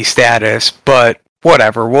buggy status, but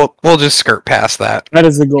whatever, we'll just skirt past that. That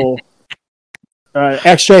is the goal.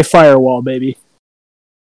 XJ firewall, baby.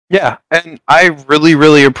 Yeah, and I really,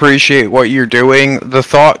 really appreciate what you're doing. The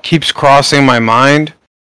thought keeps crossing my mind.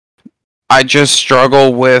 I just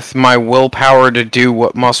struggle with my willpower to do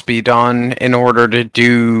what must be done in order to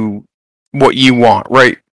do what you want,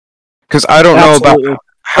 right? Because I don't know about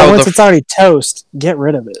how once it's already toast, get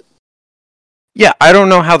rid of it. Yeah, I don't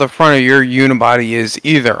know how the front of your unibody is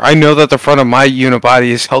either. I know that the front of my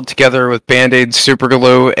unibody is held together with Band-Aids, super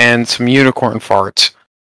glue, and some unicorn farts.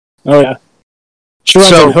 Oh yeah. She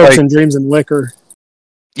runs on hopes and dreams and liquor.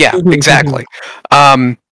 Yeah, exactly.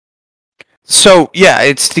 So, yeah,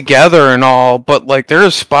 it's together and all, but, like,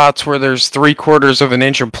 there's spots where there's 3/4 of an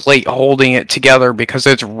inch of plate holding it together because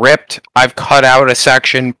it's ripped. I've cut out a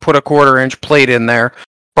section, put a 1/4 inch plate in there,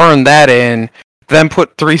 burned that in, then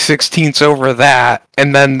put 3/16 over that,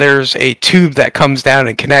 and then there's a tube that comes down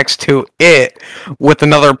and connects to it with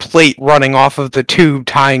another plate running off of the tube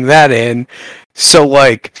tying that in. So,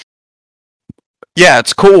 like, yeah,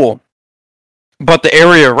 it's cool. But the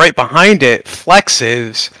area right behind it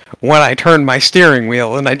flexes when I turn my steering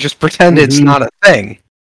wheel, and I just pretend it's not a thing.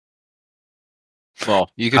 Well,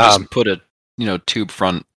 you could just put a tube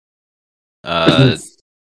front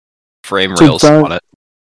frame rails on it.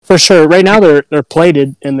 For sure. Right now they're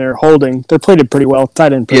plated and they're plated pretty well,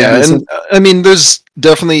 tied in pretty well. And I mean, there's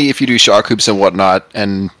definitely, if you do shock hoops and whatnot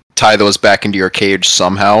and tie those back into your cage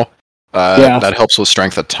somehow, that helps with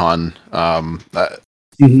strength a ton.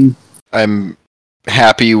 I'm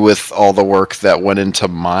happy with all the work that went into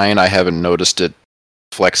mine. I haven't noticed it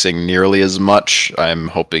flexing nearly as much. I'm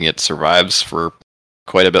hoping it survives for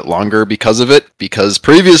quite a bit longer because of it, because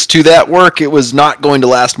previous to that work, it was not going to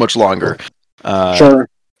last much longer. Sure.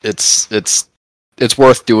 It's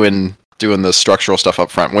worth doing the structural stuff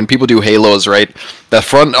up front. When people do halos, right, the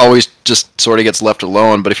front always just sort of gets left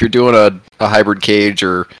alone, but if you're doing a hybrid cage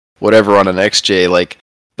or whatever on an XJ, like,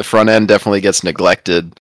 the front end definitely gets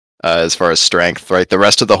neglected. As far as strength, right? The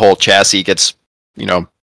rest of the whole chassis gets,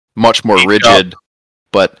 much more rigid,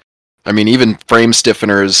 but I mean, even frame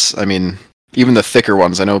stiffeners. I mean, even the thicker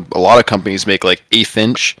ones. I know a lot of companies make like 1/8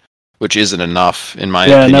 inch, which isn't enough in my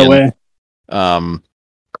opinion. Yeah, no way.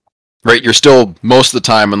 Right, you're still most of the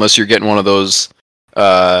time, unless you're getting one of those,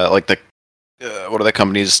 like the what are the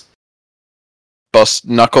companies? Bust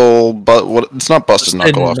knuckle, but what? It's not busted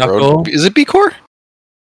knuckle off road. Is it B-Core?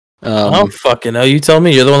 I don't fucking know. You tell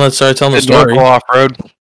me. You're the one that started telling the story. Knuckle off road.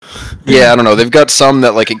 Yeah, I don't know. They've got some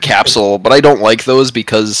that like encapsule, but I don't like those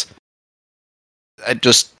because I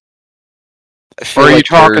just. Or are you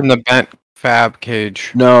talking the bent fab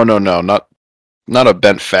cage? No, not a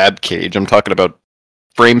bent fab cage. I'm talking about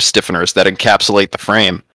frame stiffeners that encapsulate the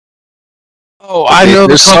frame. Oh, I know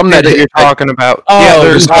there's some that you're talking about. Oh, yeah,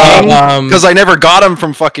 there's King, because I never got them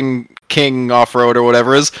from fucking King Off-Road or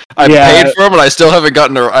whatever it is. I paid for them, and I still haven't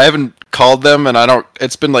I haven't called them, and I don't.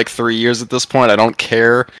 It's been like 3 years at this point. I don't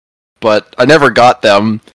care, but I never got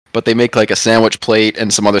them. But they make like a sandwich plate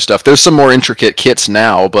and some other stuff. There's some more intricate kits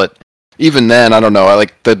now, but even then, I don't know. I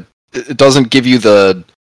like it doesn't give you the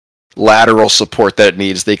lateral support that it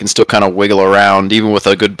needs. They can still kind of wiggle around, even with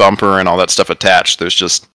a good bumper and all that stuff attached. There's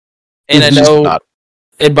just. And I know,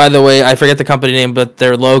 and by the way, I forget the company name, but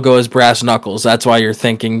their logo is brass knuckles. That's why you're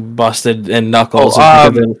thinking busted and knuckles. Yeah.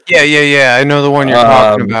 I know the one you're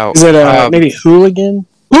talking about. Is it maybe Hooligan?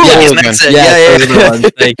 Hooligan, that's it. Yeah.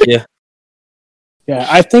 Thank you. Yeah,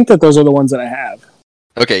 I think that those are the ones that I have.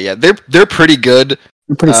 Okay, yeah, they're pretty good.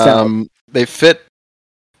 They're pretty stout. They fit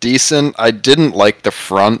decent. I didn't like the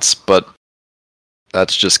fronts, but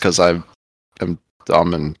that's just because I'm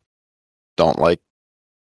dumb and don't like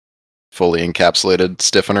fully encapsulated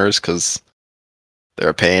stiffeners because they're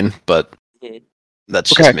a pain, but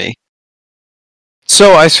that's just me.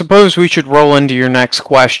 So I suppose we should roll into your next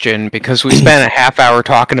question because we spent a half hour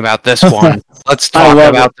talking about this one. Let's talk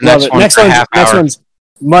about the next one for a half hour. Next one's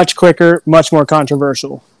much quicker, much more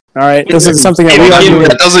controversial. All right, this is something that we argue with.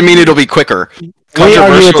 That doesn't mean it'll be quicker. We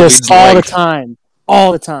argue with this all the time.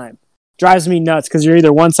 All the time. Drives me nuts because you're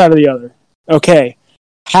either one side or the other. Okay,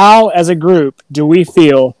 how as a group do we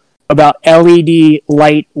feel about LED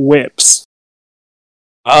light whips?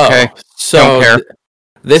 Oh, okay. So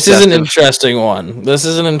this is an interesting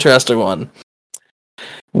one.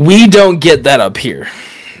 We don't get that up here.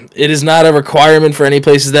 It is not a requirement for any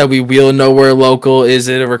places that we wheel nowhere local. Is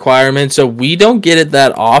it a requirement? So we don't get it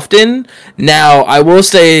that often. Now, I will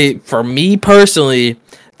say, for me personally,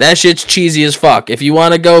 that shit's cheesy as fuck. If you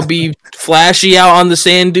want to go be flashy out on the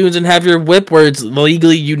sand dunes and have your whip where it's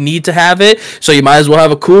legally you need to have it, so you might as well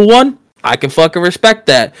have a cool one, I can fucking respect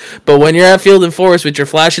that. But when you're at Field and Forest with your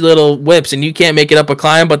flashy little whips and you can't make it up a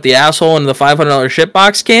climb, but the asshole in the $500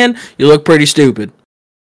 shitbox can, you look pretty stupid.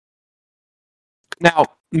 Now,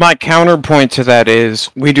 my counterpoint to that is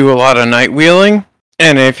we do a lot of night wheeling,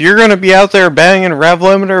 and if you're going to be out there banging a rev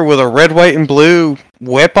limiter with a red, white, and blue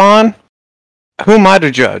whip on, who am I to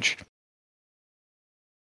judge?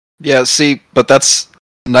 Yeah, see, but that's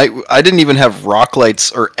night. I didn't even have rock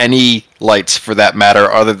lights or any lights for that matter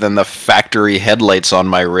other than the factory headlights on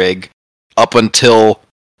my rig up until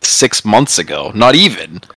 6 months ago. Not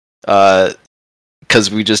even. Because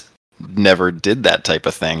we just never did that type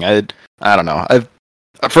of thing. I don't know.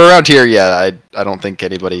 For around here, yeah, I don't think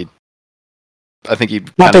anybody. I think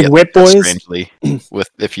you'd not big whip boys. Strangely, with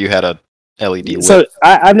if you had a LED whip. So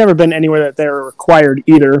I've never been anywhere that they're required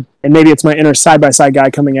either, and maybe it's my inner side-by-side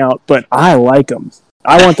guy coming out, but I like them.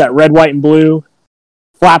 I want that red, white, and blue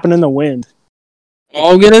flapping in the wind.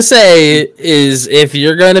 All I'm gonna say is if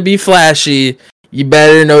you're gonna be flashy, you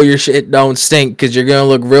better know your shit don't stink because you're gonna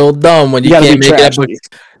look real dumb when you can't make it up.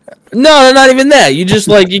 No, not even that. You just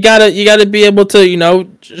you gotta be able to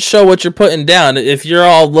show what you're putting down. If you're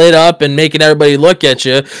all lit up and making everybody look at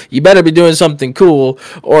you, you better be doing something cool,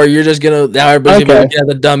 or you're just gonna everybody's gonna look at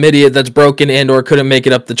the dumb idiot that's broken and or couldn't make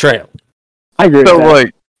it up the trail. I agree. So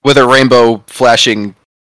like with a rainbow flashing.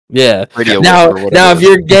 Yeah. Radio now if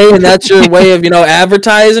you're gay and that's your way of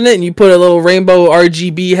advertising it, and you put a little rainbow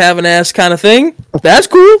RGB having ass kind of thing, that's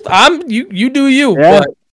cool. You do you. Yeah. But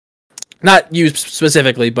not you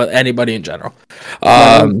specifically, but anybody in general.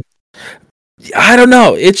 I don't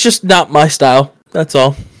know. It's just not my style. That's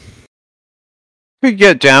all. Could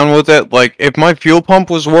get down with it. Like if my fuel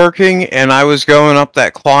pump was working and I was going up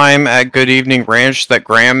that climb at Good Evening Ranch that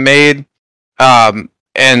Graham made, and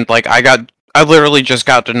I literally just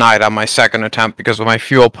got denied on my second attempt because of my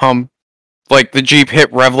fuel pump. Like the Jeep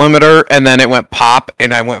hit rev limiter and then it went pop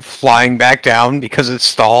and I went flying back down because it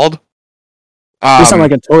stalled. You sound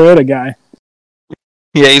like a Toyota guy.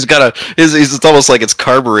 Yeah, he's got it's almost like it's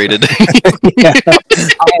carbureted. Yeah.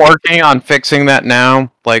 I'm working on fixing that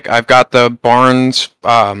now. Like I've got the Barnes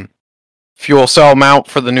fuel cell mount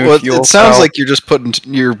for the new fuel cell. It sounds like you're just putting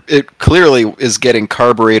it clearly is getting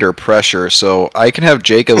carburetor pressure, so I can have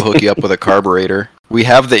Jacob hook you up with a carburetor. We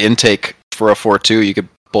have the intake for a 4.2. You could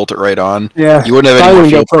bolt it right on. Yeah, you wouldn't have any more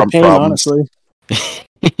fuel pump problems. Honestly.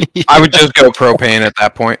 I would just go propane at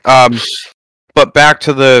that point. But back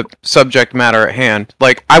to the subject matter at hand.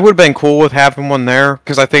 Like, I would have been cool with having one there,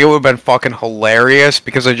 because I think it would have been fucking hilarious,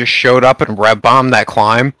 because I just showed up and rev bombed that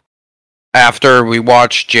climb. After we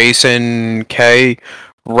watched Jason K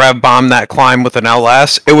rev bomb that climb with an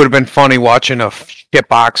LS, it would have been funny watching a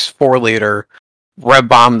shitbox 4-liter rev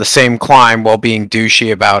bomb the same climb while being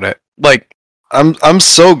douchey about it. Like, I'm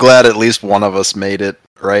so glad at least one of us made it,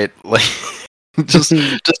 right? Like, just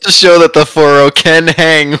to show that the 4.0 can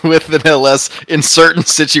hang with an LS in certain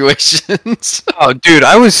situations. Oh, dude,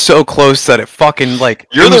 I was so close that it fucking, like,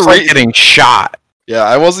 you're like getting shot. Yeah,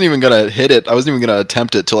 I wasn't even gonna hit it. I wasn't even gonna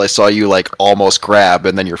attempt it till I saw you, like, almost grab,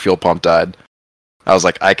 and then your fuel pump died. I was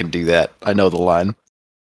like, I can do that. I know the line.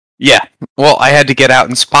 Yeah, well, I had to get out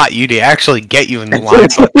and spot you to actually get you in the line,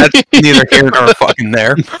 but that's neither here nor fucking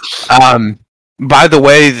there. By the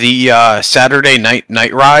way, the Saturday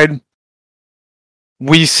night ride,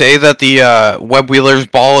 we say that the Web Wheeler's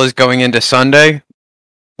ball is going into Sunday.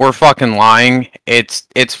 We're fucking lying. It's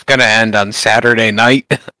gonna end on Saturday night.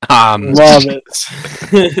 Love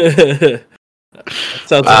it.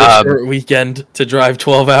 Sounds like a short weekend to drive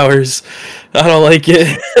 12 hours. I don't like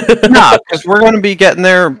it. Nah, because we're gonna be getting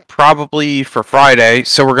there probably for Friday.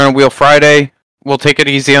 So we're gonna wheel Friday. We'll take it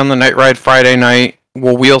easy on the night ride Friday night.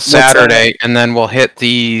 We'll wheel Saturday, and then we'll hit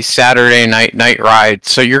the Saturday night ride.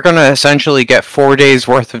 So you're gonna essentially get 4 days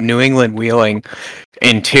worth of New England wheeling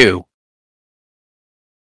in 2.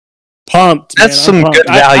 Pumped. That's some good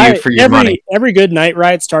value for your money. Every good night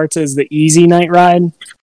ride starts as the easy night ride,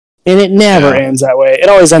 and it never ends that way. It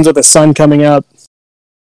always ends with the sun coming up.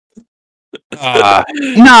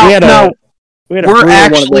 No. We're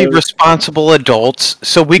actually responsible adults,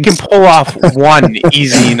 so we can pull off one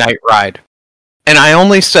easy night ride. And I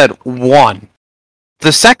only said one.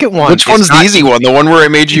 The second one. Which one's the easy one? The one where I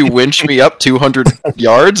made you winch me up 200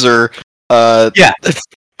 yards, or yeah.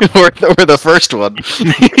 Or the first one.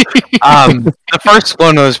 The first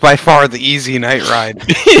one was by far the easy night ride.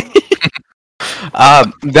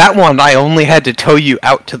 That one I only had to tow you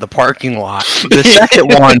out to the parking lot. The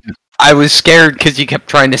second one, I was scared because you kept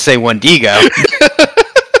trying to say Wendigo.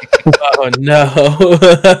 Oh no!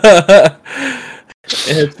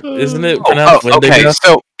 Isn't it pronounced Wendigo? Okay,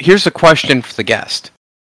 so here's a question for the guest: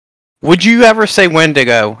 would you ever say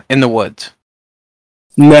Wendigo in the woods?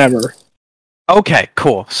 Never. Okay,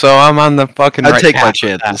 cool. So I'm on the fucking. I'd take my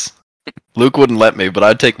chances. Luke wouldn't let me, but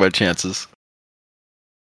I'd take my chances.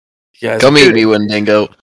 Come meet me, Wendigo.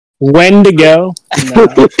 Wendigo. No.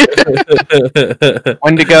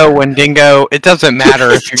 Wendigo. It doesn't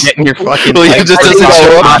matter if you're getting your fucking. Well, it just doesn't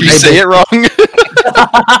show up if you say it wrong.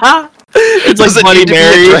 It's like Bloody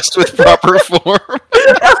Mary dressed with proper form.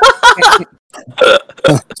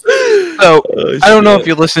 So I don't know if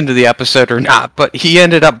you listened to the episode or not, but he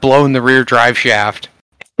ended up blowing the rear drive shaft.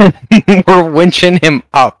 We're winching him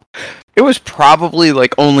up. It was probably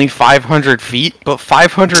like only 500 feet, but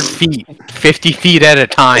 500 feet, 50 feet at a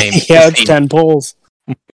time. Yeah, it's 10 pulls.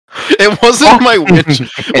 It wasn't my winch.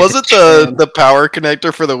 Was it the power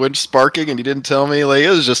connector for the winch sparking, and you didn't tell me? Like, it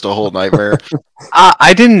was just a whole nightmare.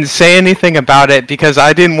 I didn't say anything about it because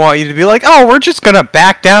I didn't want you to be like, oh, we're just going to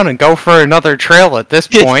back down and go for another trail at this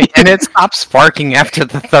point, and it stopped sparking after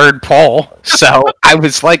the third pull. So I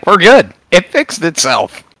was like, we're good. It fixed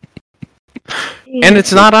itself. And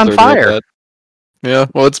it's not on fire. Yeah,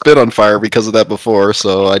 well, it's been on fire because of that before,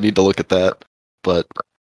 so I need to look at that. But,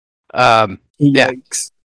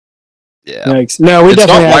 Yikes. Yeah. Yikes. No, it's not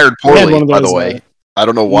wired poorly, by the way. I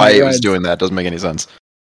don't know why it was doing that. It doesn't make any sense.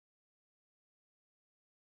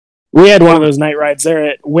 We had one of those night rides there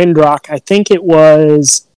at Windrock. I think it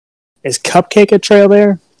was... Is Cupcake a trail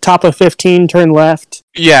there? Top of 15, turn left.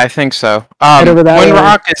 Yeah, I think so. Right over that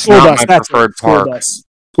Windrock is not my preferred park.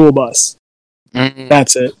 School bus. Mm-hmm.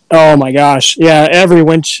 That's it. Oh my gosh. Yeah, every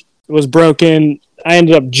winch was broken. I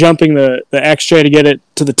ended up jumping the X-Tray to get it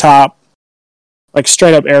to the top. Like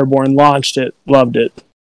straight up airborne, launched it, loved it.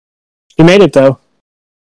 You made it though.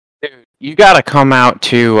 Dude, you gotta come out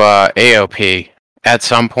to AOP at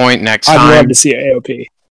some point next time. I'd love to see AOP.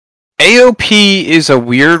 AOP is a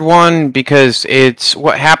weird one because it's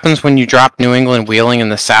what happens when you drop New England wheeling in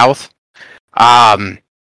the south.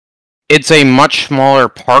 It's a much smaller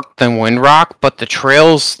park than Windrock, but the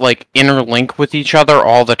trails like interlink with each other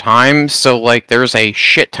all the time. So like there's a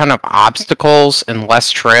shit ton of obstacles and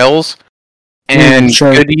less trails. And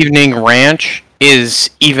sure. Good Evening Ranch is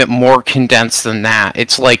even more condensed than that.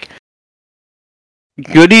 It's like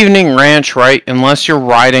Good Evening Ranch, right? Unless you're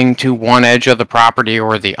riding to one edge of the property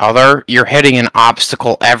or the other, you're hitting an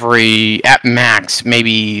obstacle at max,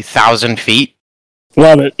 maybe 1,000 feet.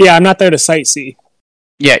 Love it. Yeah, I'm not there to sightsee.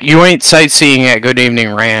 Yeah, you ain't sightseeing at Good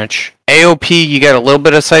Evening Ranch. AOP, you get a little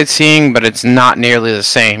bit of sightseeing, but it's not nearly the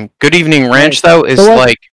same. Good Evening Ranch, though, is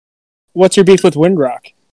like... What's your beef with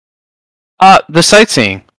Windrock? The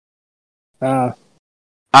sightseeing. He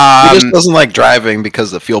just doesn't like driving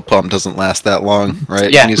because the fuel pump doesn't last that long,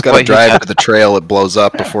 right? Yeah, and he's got to drive to the trail, it blows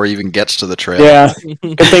up before he even gets to the trail. Yeah,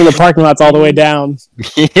 good thing the parking lot's all the way down.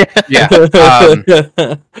 Yeah.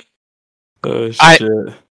 Oh,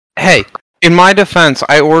 shit. Hey, in my defense,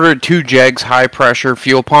 I ordered 2 Jegs high-pressure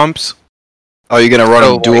fuel pumps. Oh, you're going to run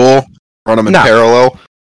them dual? Run them in parallel?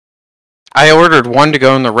 I ordered one to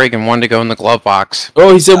go in the rig and one to go in the glove box.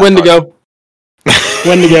 Oh, he said when to go.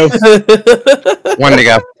 When to go. One to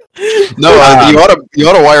go. No, you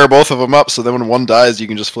ought to wire both of them up so then when one dies, you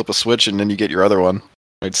can just flip a switch and then you get your other one.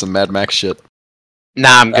 Like some Mad Max shit.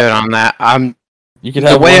 Nah, I'm good on that. You can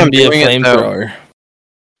have the way one be a flamethrower.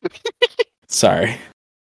 Sorry.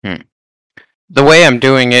 The way I'm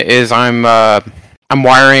doing it is I'm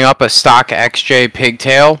wiring up a stock XJ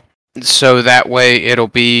pigtail, so that way it'll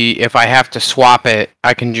be, if I have to swap it,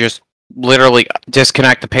 I can just literally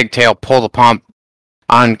disconnect the pigtail, pull the pump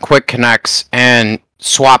on quick connects, and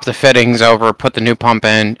swap the fittings over, put the new pump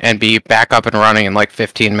in, and be back up and running in like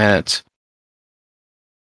 15 minutes.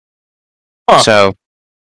 Huh. So,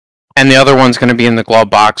 and the other one's going to be in the glove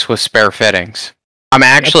box with spare fittings. I'm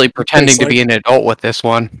actually pretending to be an adult with this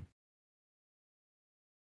one.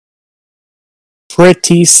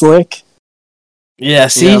 Pretty slick. Yeah,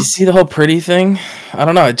 see the whole pretty thing? I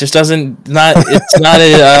don't know, it just doesn't, it's not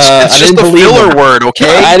a, it's just a filler word,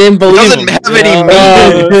 okay? I didn't believe it. Doesn't have any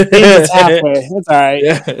meaning. It's halfway. It's alright.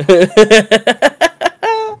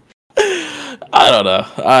 I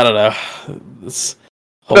don't know. This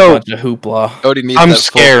whole bunch of hoopla. Cody needs I'm that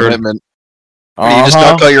scared. Full commitment. You just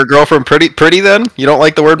don't call your girlfriend pretty then? You don't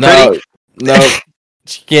like the word pretty? No.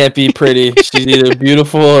 She can't be pretty. She's either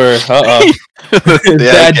beautiful or bad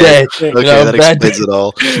day. Okay, that explains it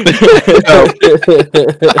all.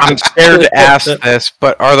 I'm scared to ask this,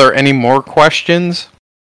 but are there any more questions?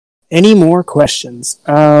 Any more questions?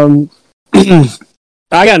 I got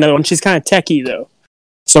another one. She's kind of techie though.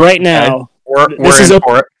 So right now, this is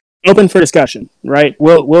open for discussion. Right?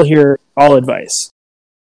 We'll hear all advice.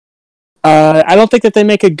 I don't think that they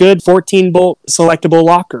make a good 14-bolt selectable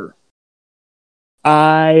locker.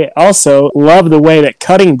 I also love the way that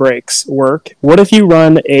cutting brakes work. What if you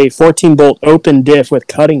run a 14-bolt open diff with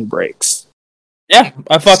cutting brakes? Yeah,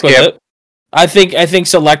 I fuck with it. I think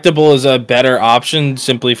selectable is a better option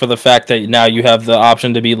simply for the fact that now you have the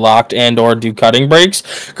option to be locked and or do cutting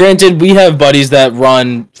brakes. Granted, we have buddies that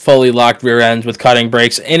run fully locked rear ends with cutting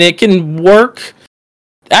brakes, and it can work.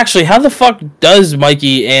 Actually, how the fuck does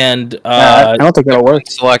Mikey and I don't think that'll work.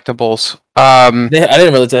 Selectables. I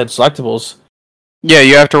didn't realize they had selectables. Yeah,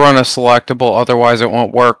 you have to run a selectable, otherwise it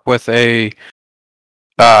won't work with a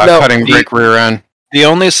cutting brake rear end. The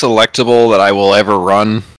only selectable that I will ever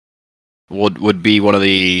run would be one of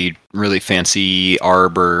the really fancy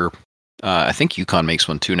Arbor. I think Yukon makes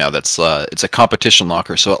one too now. That's it's a competition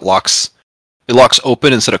locker, so it locks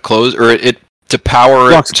open instead of closed, or to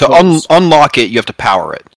power it to unlock it. You have to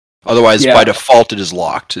power it. Otherwise, by default, it is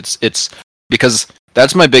locked. It's because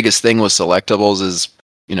that's my biggest thing with selectables is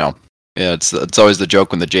it's always the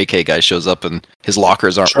joke when the JK guy shows up and his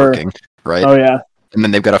lockers aren't working, right? Oh yeah. And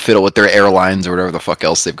then they've got to fiddle with their airlines or whatever the fuck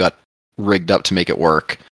else they've got rigged up to make it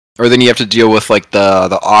work. Or then you have to deal with like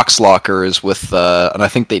the aux lockers with and I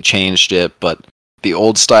think they changed it, but the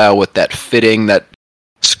old style with that fitting that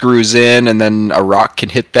screws in and then a rock can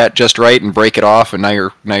hit that just right and break it off and now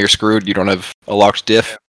you're screwed. You don't have a locked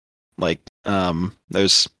diff. Like I'd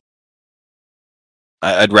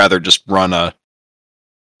rather just run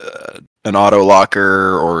an auto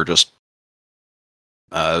locker or just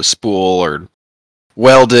spool or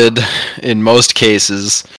welded in most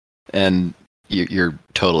cases, and you're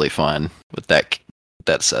totally fine with that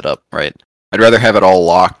setup, right? I'd rather have it all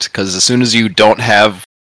locked because as soon as you don't have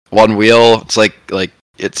one wheel, it's like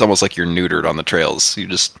it's almost like you're neutered on the trails. You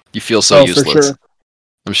feel so useless. For sure.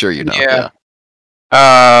 I'm sure you know. Yeah.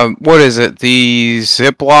 What is it? The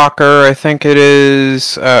zip locker, I think it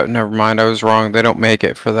is. Never mind, I was wrong. They don't make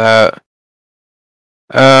it for that.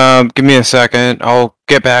 Give me a second. I'll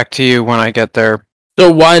get back to you when I get there. So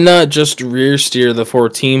why not just rear steer the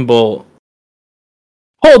 14 bolt?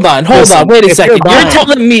 Hold on. Wait a second. You're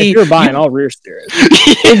telling me if you're buying all rear steer it.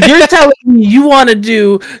 If you're telling me you want to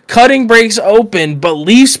do cutting brakes open, but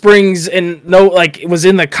leaf springs and it was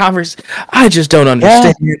in the converse, I just don't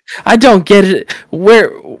understand. Yeah. I don't get it.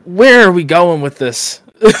 Where are we going with this?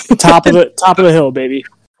 top of the hill, baby.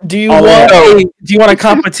 Do you want a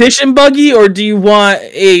competition buggy, or do you want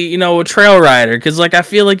a trail rider? Because I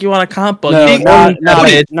feel like you want a comp buggy. No, not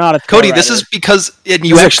a Cody. rider. This is because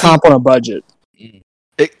you actually comp on a budget.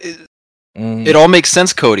 It all makes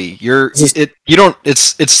sense, Cody.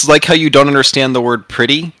 It's like how you don't understand the word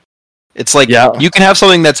pretty. It's like you can have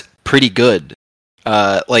something that's pretty good,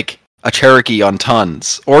 like a Cherokee on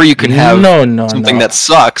tons, or you can have something that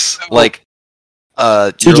sucks, like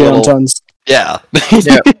TJ on tons. Yeah.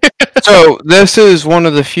 Yeah. So this is one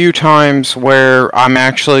of the few times where I'm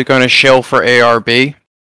actually going to shill for ARB.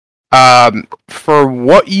 For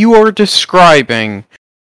what you are describing,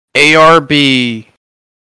 ARB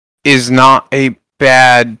is not a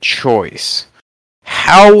bad choice.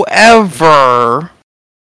 However,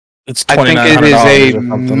 I think it is a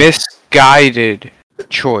misguided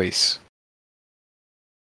choice.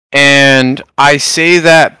 And I say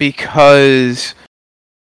that because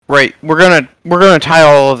we're gonna tie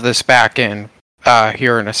all of this back in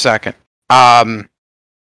here in a second.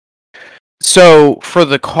 So for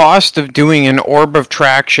the cost of doing an orb of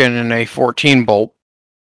traction in a 14 bolt,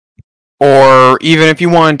 or even if you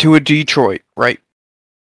wanted to a Detroit, right?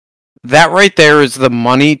 That right there is the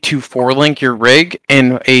money to 4-link your rig,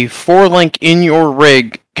 and a 4-link in your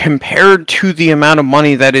rig compared to the amount of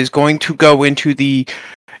money that is going to go into the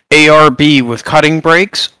ARB with cutting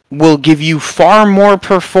brakes will give you far more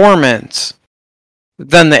performance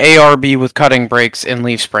than the ARB with cutting brakes and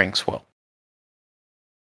leaf springs will.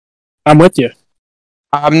 I'm with you.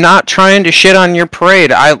 I'm not trying to shit on your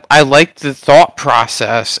parade. I like the thought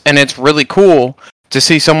process, and it's really cool to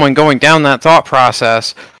see someone going down that thought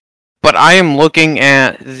process, but I am looking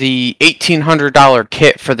at the $1,800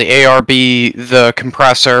 kit for the ARB, the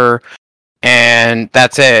compressor, and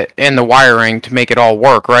that's it, and the wiring to make it all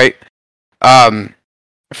work, right?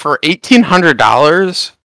 For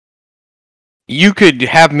 $1,800, you could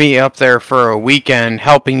have me up there for a weekend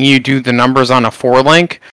helping you do the numbers on a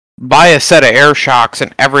 4-link, buy a set of air shocks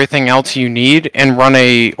and everything else you need, and run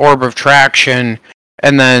a orb of traction,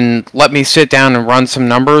 and then let me sit down and run some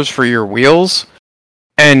numbers for your wheels,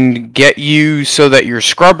 and get you so that your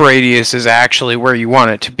scrub radius is actually where you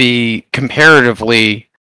want it to be comparatively,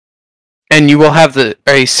 and you will have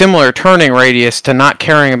a similar turning radius to not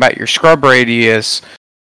caring about your scrub radius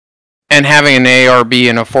and having an ARB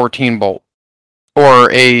in a 14 bolt.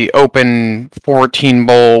 Or a open 14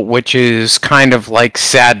 bolt, which is kind of like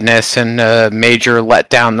sadness and a major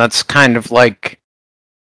letdown. That's kind of like,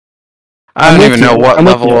 I don't even know what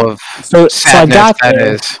level of sadness that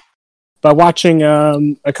is. By watching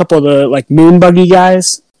a couple of the moon buggy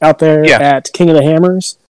guys out there at King of the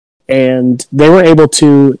Hammers, and they were able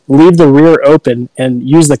to leave the rear open and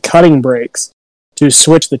use the cutting brakes to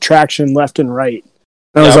switch the traction left and right.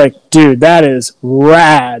 And I was like, dude, that is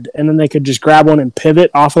rad. And then they could just grab one and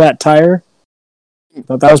pivot off of that tire.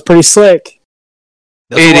 Thought that was pretty slick.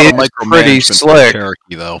 It is pretty slick,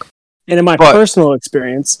 Cherokee, though. And in my personal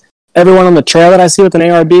experience, everyone on the trail that I see with an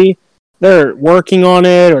ARB, they're working on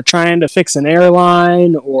it or trying to fix an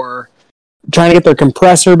airline or trying to get their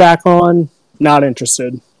compressor back on. Not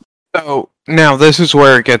interested. So now this is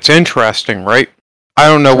where it gets interesting, right? I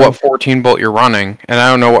don't know what 14 bolt you're running, and I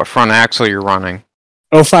don't know what front axle you're running.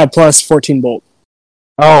 05 plus 14 bolt.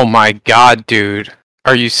 Oh my god, dude.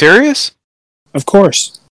 Are you serious? Of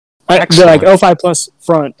course. They're 05 plus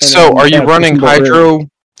front. So are you running hydro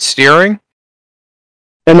steering?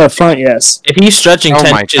 In the front, yes. If he's stretching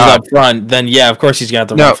 10 inches up front, then yeah, of course he's got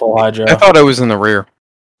to run full hydro. I thought it was in the rear.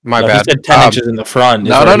 My bad. He said 10 inches in the front.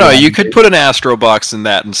 No. You could put an Astro box in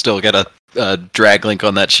that and still get a drag link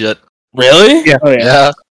on that shit. Really? Yeah. Oh,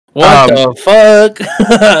 yeah. What the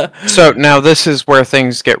fuck? So now this is where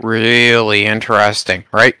things get really interesting,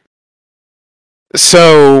 right?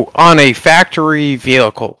 So on a factory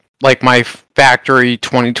vehicle, like my factory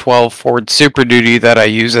 2012 Ford Super Duty that I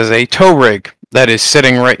use as a tow rig that is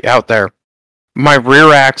sitting right out there, my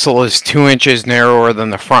rear axle is 2 inches narrower than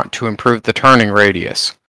the front to improve the turning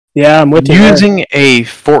radius. Yeah, I'm with you. Using a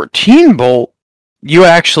 14 bolt, you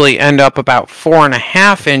actually end up about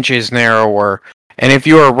 4.5 inches narrower. And if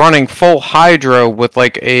you are running full hydro with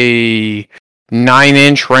a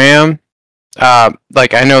 9-inch ram, I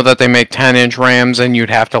know that they make 10-inch rams and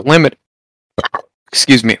you'd have to limit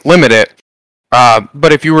it.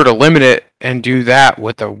 But if you were to limit it and do that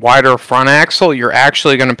with a wider front axle, you're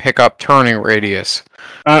actually going to pick up turning radius.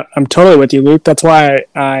 I'm totally with you, Luke. That's why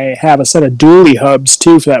I have a set of dually hubs,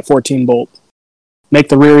 too, for that 14 bolt. Make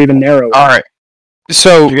the rear even narrower. All right.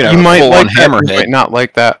 So you might like that, you might not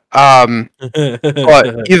like that.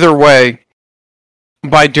 But either way,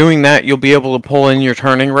 by doing that, you'll be able to pull in your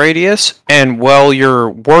turning radius, and while you're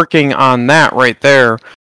working on that right there,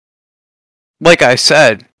 like I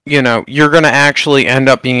said, you know, you're going to actually end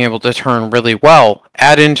up being able to turn really well.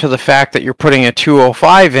 Add into the fact that you're putting a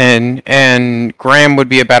 205 in, and Graham would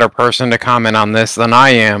be a better person to comment on this than I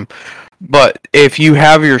am, but if you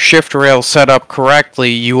have your shift rail set up correctly,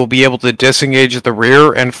 you will be able to disengage the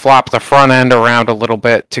rear and flop the front end around a little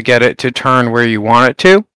bit to get it to turn where you want it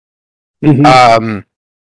to. Mm-hmm.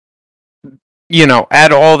 You know,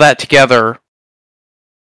 add all that together,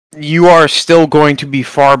 you are still going to be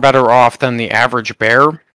far better off than the average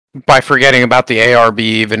bear by forgetting about the ARB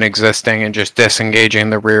even existing and just disengaging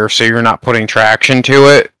the rear, so you're not putting traction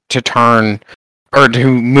to it to turn or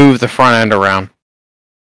to move the front end around.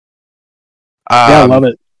 Yeah, I love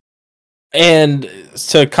it. And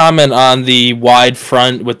to comment on the wide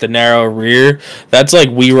front with the narrow rear, that's like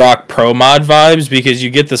WeRock Pro Mod vibes, because you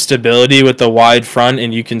get the stability with the wide front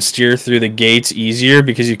and you can steer through the gates easier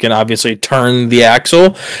because you can obviously turn the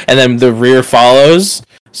axle and then the rear follows.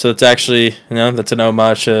 So it's actually, you know, that's an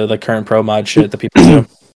homage to the current Pro Mod shit that people do.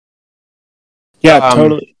 Yeah,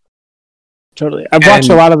 totally. Totally. I've watched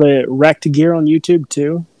a lot of the wrecked gear on YouTube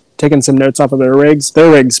too, taking some notes off of their rigs.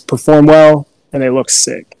 Their rigs perform well and they look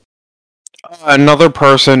sick. Another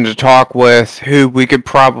person to talk with who we could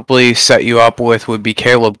probably set you up with would be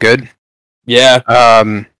Caleb Good. Yeah.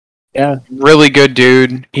 Yeah. Really good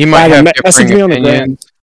dude. He might have differing opinions.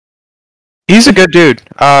 He's a good dude.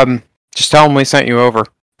 Just tell him we sent you over.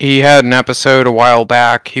 He had an episode a while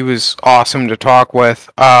back. He was awesome to talk with.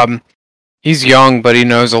 He's young, but he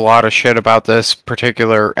knows a lot of shit about this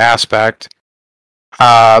particular aspect.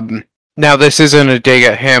 Now, this isn't a dig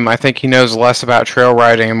at him. I think he knows less about trail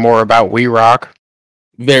riding and more about WeRock.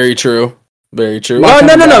 Very true. Very true. Well,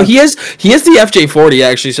 no. He has the FJ40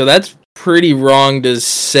 actually, so that's pretty wrong to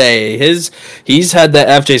say. He's had the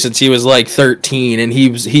FJ since he was like 13, and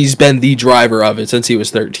he's been the driver of it since he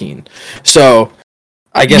was 13. So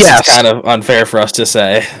I guess it's kind of unfair for us to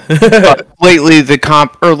say.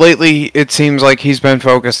 Lately, it seems like he's been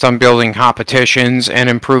focused on building competitions and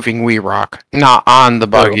improving WeRock, not on the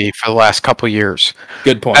buggy for the last couple years.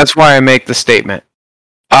 Good point. That's why I make the statement.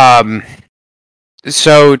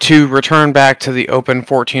 So to return back to the open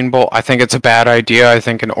 14 bolt, I think it's a bad idea. I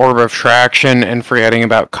think an orb of traction and forgetting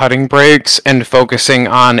about cutting brakes and focusing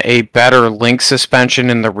on a better link suspension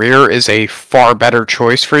in the rear is a far better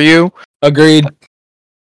choice for you. Agreed.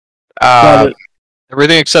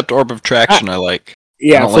 Everything except orb of traction I like.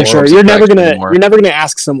 Yeah, for sure. You're never gonna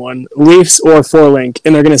ask someone Leafs or 4-link,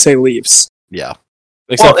 and they're gonna say Leafs. Yeah.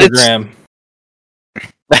 Except for Graham.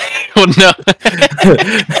 Well, no.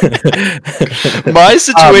 My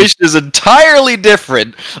situation is entirely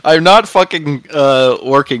different. I'm not fucking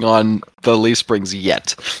working on the leaf springs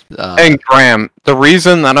yet. And Graham, the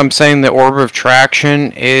reason that I'm saying the orb of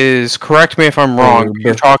traction is, correct me if I'm wrong,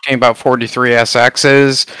 you're talking about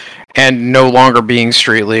 43SXs and no longer being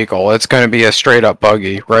street legal. It's going to be a straight up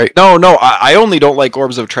buggy, right? No, I only don't like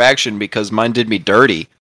orbs of traction because mine did me dirty.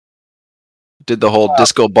 Did the whole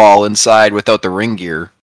disco ball inside without the ring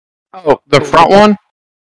gear. Oh, the front one?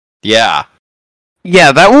 Yeah.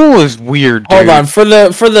 Yeah, that one was weird, dude. Hold on, for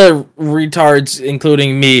the retards,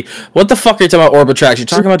 including me, what the fuck are you talking about orb of traction? You're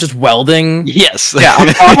talking about just welding? Yes. Yeah,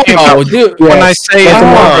 I'm talking about, dude. When I say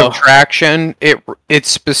orb of traction, it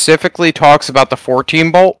specifically talks about the 14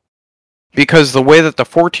 bolt, because the way that the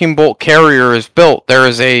 14 bolt carrier is built, there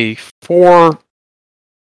is a four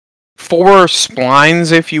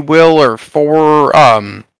splines, if you will, or four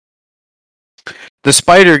the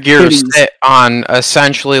spider gears sit on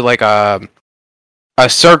essentially like a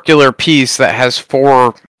circular piece that has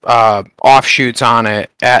four offshoots on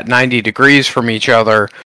it at 90 degrees from each other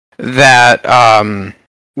that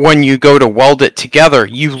when you go to weld it together,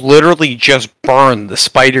 you literally just burn the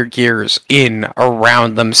spider gears in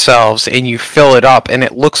around themselves and you fill it up and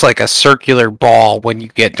it looks like a circular ball when you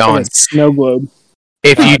get done. Like a snow globe.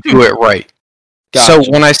 If you do it right. Gotcha.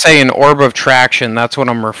 So when I say an orb of traction, that's what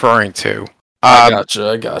I'm referring to. I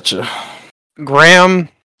gotcha. Graham,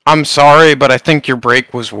 I'm sorry, but I think your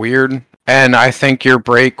break was weird, and I think your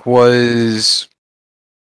break was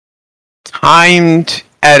timed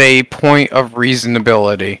at a point of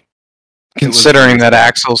reasonability, considering that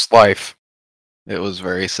Axel's life. It was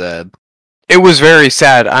very sad. It was very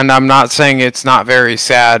sad, and I'm not saying it's not very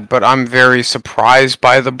sad, but I'm very surprised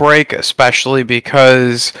by the break, especially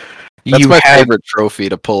because that's my favorite trophy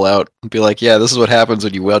to pull out and be like, yeah, this is what happens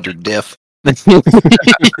when you weld your diff.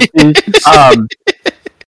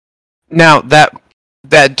 Now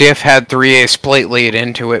that diff had 3/8 plate lead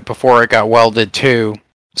into it before it got welded too.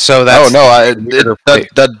 So that's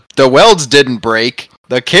the welds didn't break.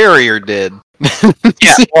 The carrier did.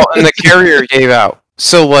 Yeah, well, and the carrier gave out.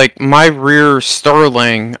 So like my rear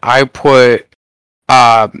Sterling, I put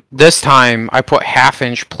this time I put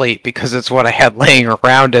 1/2-inch plate because it's what I had laying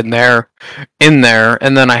around in there, and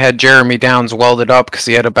then I had Jeremy Downs welded up because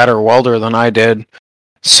he had a better welder than I did.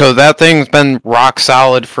 So that thing's been rock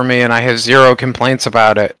solid for me, and I have zero complaints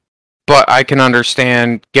about it. But I can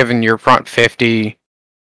understand, given your front 50.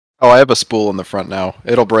 Oh, I have a spool in the front now.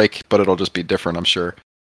 It'll break, but it'll just be different, I'm sure.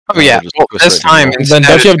 Oh yeah, well, this time. Then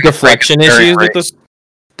don't you have deflection issues with this?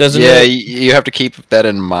 Doesn't it? You have to keep that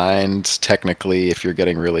in mind. Technically, if you're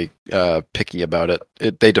getting really picky about it,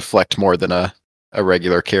 they deflect more than a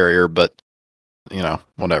regular carrier, but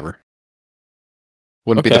whatever.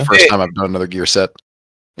 Wouldn't be the first time I've done another gear set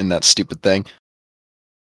in that stupid thing.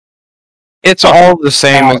 It's all the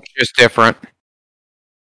same, it's just different.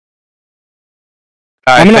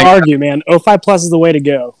 I'm going to argue, man. 05 Plus is the way to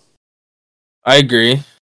go. I agree.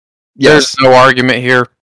 Yes. There's no argument here.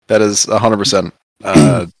 That is 100%.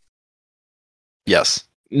 Yes.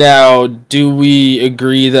 Now, do we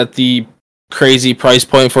agree that the crazy price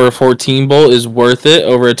point for a 14 bolt is worth it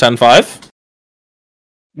over a 10.5?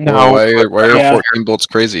 No. Why are 14 bolts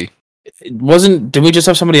crazy? Did we just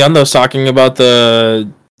have somebody on those talking about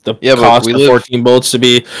the cost of 14 bolts to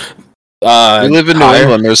be we live in New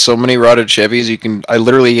England. There's so many rotted Chevys. I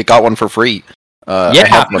literally got one for free. From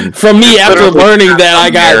me after learning that I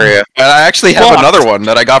got. And I actually have another one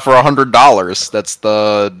that I got for $100. That's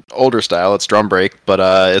the older style. It's drum brake, but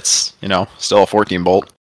it's still a 14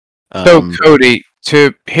 bolt. So Cody,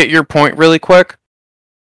 to hit your point really quick,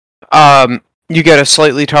 you get a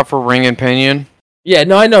slightly tougher ring and pinion. Yeah,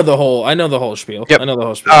 no, I know the whole spiel. Yep. I know the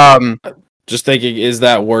whole spiel. Just thinking, is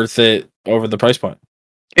that worth it over the price point?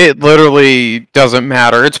 It literally doesn't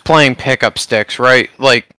matter. It's playing pickup sticks, right?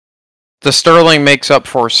 Like, the Sterling makes up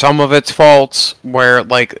for some of its faults, where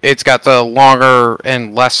like it's got the longer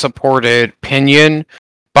and less supported pinion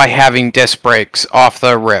by having disc brakes off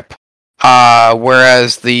the rip.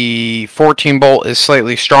 Whereas the 14 bolt is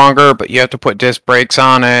slightly stronger, but you have to put disc brakes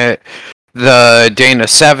on it. The Dana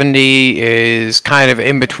 70 is kind of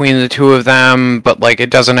in between the two of them, but like it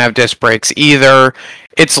doesn't have disc brakes either.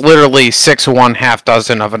 It's literally 6 of one, half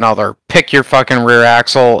dozen of another. Pick your fucking rear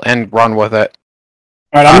axle and run with it.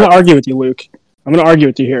 All right, I'm going to argue with you, Luke. I'm going to argue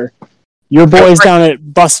with you here. Your boys down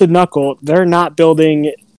at Busted Knuckle, they're not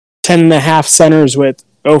building 10.5 centers with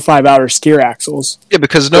 05 outer steer axles. Yeah,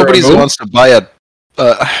 because nobody wants to buy a...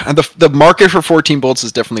 the market for 14 bolts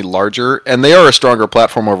is definitely larger, and they are a stronger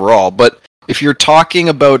platform overall, but if you're talking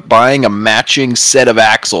about buying a matching set of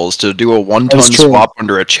axles to do a 1-ton swap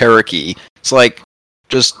under a Cherokee, it's like,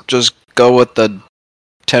 just go with the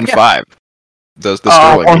 10.5. Yeah. The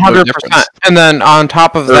Sterling. 100%. And then on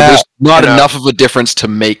top of that... There's not enough of a difference to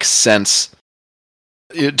make sense,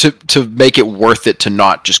 to make it worth it to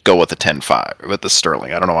not just go with the 10.5, with the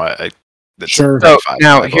Sterling. I don't know why Sure. So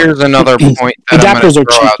now here's another point that adapters I'm are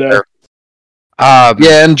cheap there.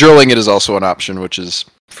 Yeah, and drilling it is also an option, which is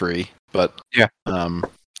free, but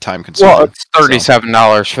time consuming. Well, it's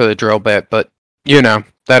 $37 for the drill bit, but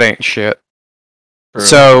that ain't shit. True.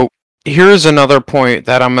 So here's another point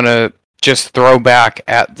that I'm gonna just throw back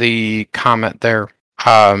at the comment there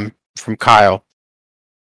from Kyle.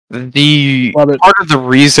 Part of the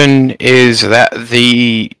reason is that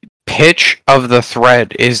the pitch of the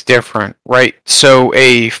thread is different, right? So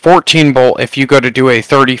a 14 bolt, if you go to do a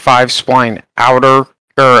 35 spline outer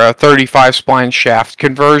or a 35 spline shaft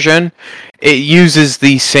conversion, it uses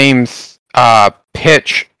the same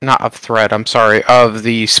pitch, not of thread, I'm sorry, of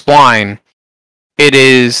the spline. It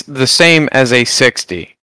is the same as a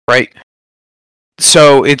 60, right?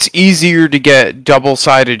 So it's easier to get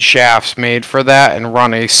double-sided shafts made for that and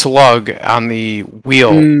run a slug on the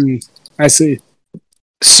wheel. I see.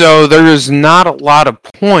 So there is not a lot of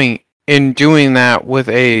point in doing that with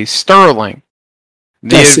a Sterling.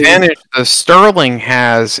 The advantage the Sterling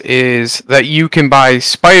has is that you can buy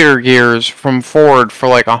spider gears from Ford for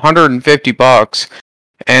like $150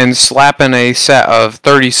 and slap in a set of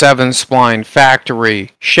 37 spline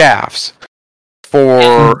factory shafts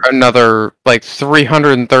for another like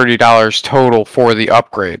 $330 total for the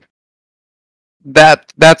upgrade.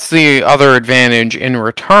 that's the other advantage in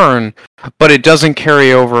return, but it doesn't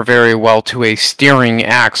carry over very well to a steering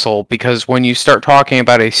axle, because when you start talking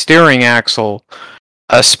about a steering axle,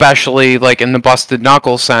 especially like in the busted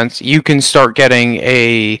knuckle sense, you can start getting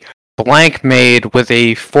a blank made with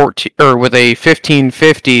a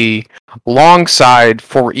 1550 long side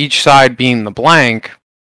for each side being the blank.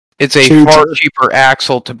 It's a far cheaper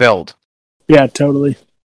axle to build. Yeah, totally.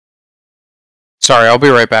 Sorry, I'll be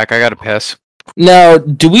right back. I gotta piss. Now,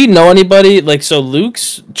 do we know anybody, like, so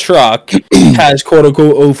Luke's truck has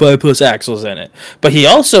quote-unquote 05 plus axles in it, but he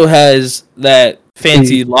also has that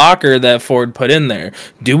fancy locker that Ford put in there.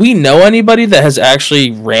 Do we know anybody that has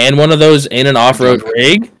actually ran one of those in an off-road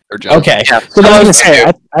rig? Okay. Yeah. So I was gonna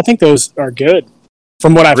say, I think those are good,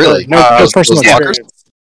 from what I've heard. No personal experience.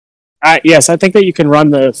 Yes, I think that you can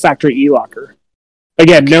run the factory e-locker.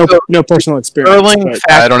 Again, no personal experience.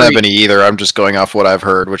 I don't have any either. I'm just going off what I've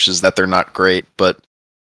heard, which is that they're not great. But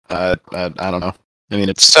I don't know. I mean,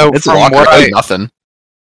 it's nothing.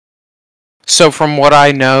 So from what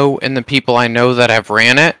I know and the people I know that have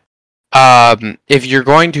ran it, if you're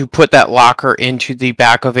going to put that locker into the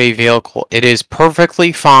back of a vehicle, it is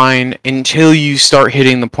perfectly fine until you start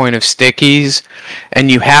hitting the point of stickies, and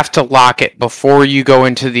you have to lock it before you go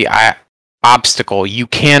into the obstacle. You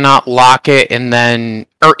cannot lock it and then,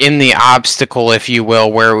 or in the obstacle, if you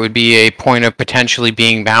will, where it would be a point of potentially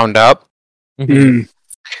being bound up. Mm-hmm.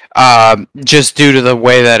 Just due to the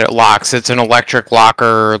way that it locks. It's an electric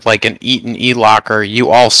locker, like an Eaton e-locker. You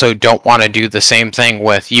also don't want to do the same thing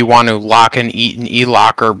with. You want to lock an Eaton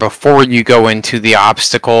e-locker before you go into the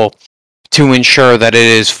obstacle to ensure that it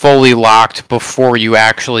is fully locked before you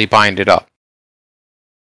actually bind it up.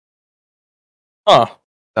 Huh.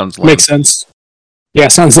 Sounds lame. Makes sense. Yeah,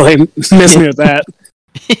 sounds lame. Miss me with that.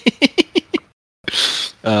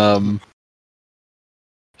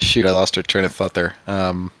 Shoot, I lost our train of thought there.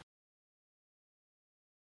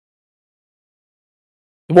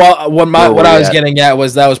 Well, what I was getting at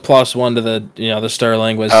was that was +1 to the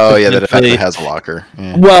Sterling was. Oh yeah, that it has a locker.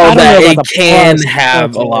 Yeah. Well, that it can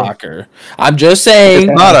have a locker. I'm just saying.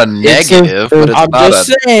 It's not a negative, but it's I'm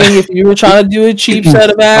just saying, if you were trying to do a cheap set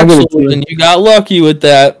of axles and you got lucky with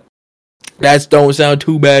that don't sound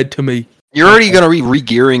too bad to me. You're already gonna be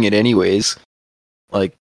re-gearing it anyways.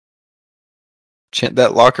 Like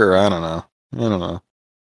that locker, I don't know.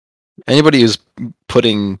 Anybody who's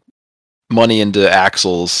putting money into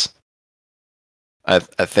axles, I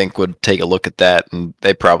think would take a look at that, and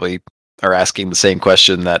they probably are asking the same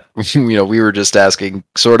question that we were just asking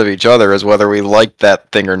sort of each other, as whether we liked that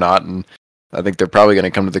thing or not. And I think they're probably going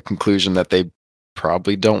to come to the conclusion that they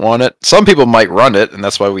probably don't want it. Some people might run it, and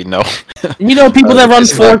that's why we know. People that run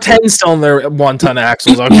 410s on their 1-ton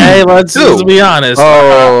axles. Okay, let's be honest.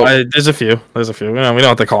 There's a few. We don't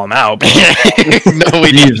have to call them out. No,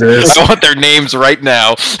 we need this. I want their names right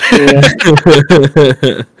now. Yeah.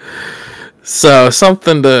 So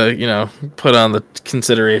something to put on the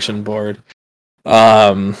consideration board.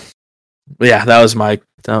 Yeah, that was my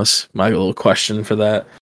little question for that.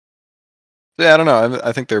 Yeah, I don't know.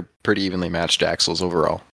 I think they're pretty evenly matched axles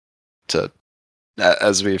overall.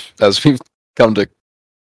 As we've come to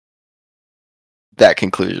that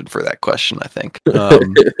conclusion for that question, I think they're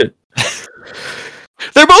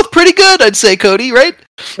both pretty good. I'd say, Cody, right?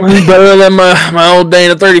 Better than my old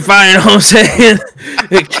Dana 35. You know what I'm saying?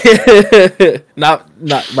 not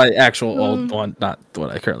my actual old one, not the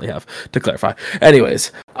one I currently have. To clarify.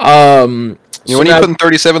 Anyways, when are you putting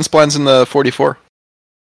 37 splines in the 44?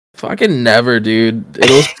 Fucking never, dude.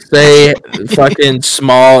 It'll say fucking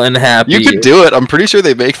small and happy. You could do it. I'm pretty sure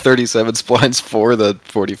they make 37 splines for the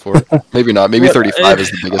 44. Maybe not. Maybe 35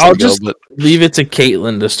 is the biggest. I'll just leave it to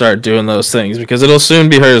Caitlin to start doing those things, because it'll soon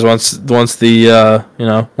be hers once once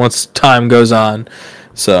time goes on.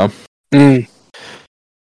 So.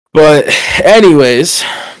 But anyways,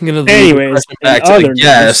 I'm gonna back to the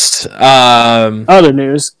guest. Other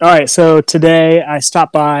news. All right, so today I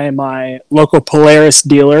stopped by my local Polaris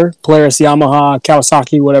dealer, Polaris, Yamaha,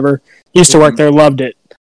 Kawasaki, whatever. Used to work there, loved it.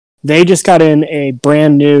 They just got in a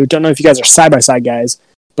brand new. Don't know if you guys are side-by-side guys,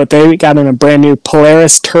 but they got in a brand new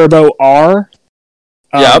Polaris Turbo R.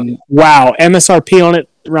 Wow, MSRP on it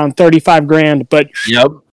around $35,000, but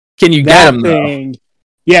can you get them though?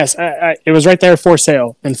 Yes, it was right there for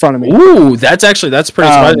sale in front of me. Ooh, that's pretty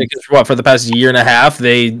surprising. Because for the past year and a half,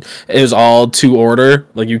 it was all to order.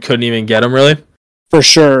 Like, you couldn't even get them, really? For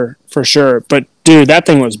sure. But, dude, that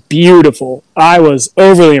thing was beautiful. I was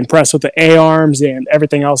overly impressed with the A-arms and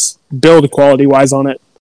everything else, build quality-wise on it.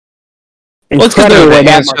 Incredible. Well, to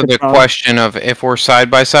answer the question of if we're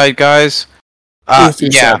side-by-side guys, yeah.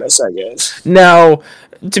 Side-by-side guys. Now,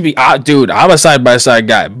 dude, I'm a side-by-side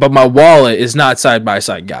guy, but my wallet is not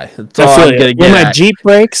side-by-side guy. That's all I'm gonna get when my at. Jeep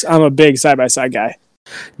breaks, I'm a big side-by-side guy.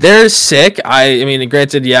 They're sick. I mean,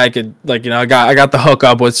 granted, yeah, I could I got the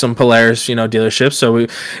hookup with some Polaris, dealerships, so we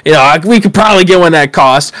could probably get one that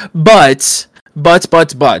cost, but.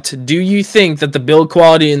 Do you think that the build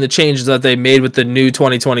quality and the changes that they made with the new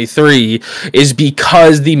 2023 is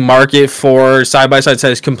because the market for side-by-sides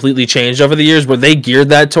has completely changed over the years, where they geared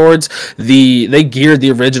that towards they geared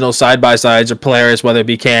the original side-by-sides or Polaris, whether it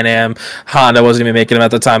be Can-Am, Honda wasn't even making them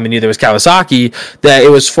at the time, and neither was Kawasaki, that it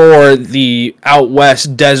was for the out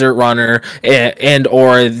west desert runner and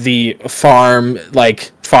or the farm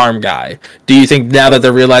guy? Do you think now that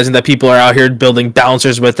they're realizing that people are out here building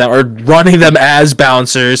bouncers with them or running them as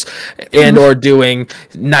bouncers and or doing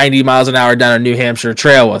 90 miles an hour down a New Hampshire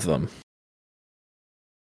trail with them?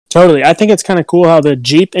 Totally. I think it's kind of cool how the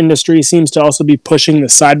Jeep industry seems to also be pushing the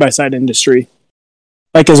side-by-side industry.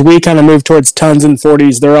 Like as we kind of move towards tons and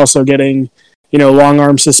 40s, they're also getting, long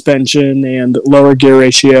arm suspension and lower gear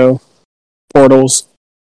ratio portals.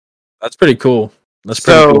 That's pretty cool. That's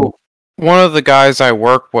pretty cool. One of the guys I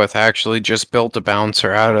work with actually just built a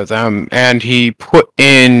bouncer out of them, and he put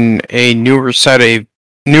in a newer set of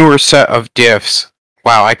diffs.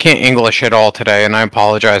 Wow, I can't English at all today, and I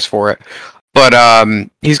apologize for it. But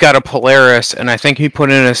he's got a Polaris, and I think he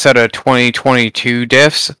put in a set of 2022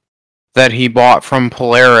 diffs that he bought from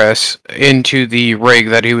Polaris into the rig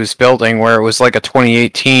that he was building, where it was like a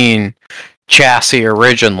 2018 chassis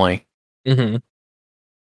originally. Mm-hmm.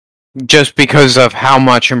 Just because of how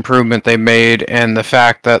much improvement they made and the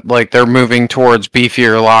fact that they're moving towards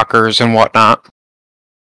beefier lockers and whatnot.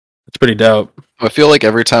 It's pretty dope. I feel like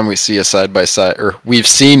every time we see a side-by-side, or we've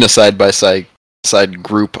seen a side-by-side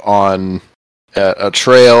group on a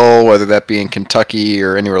trail, whether that be in Kentucky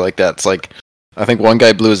or anywhere like that, it's like, I think one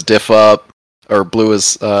guy blew his diff up, or blew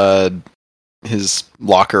his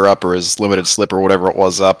locker up, or his limited slip, or whatever it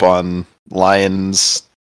was, up on Lion's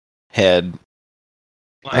Head.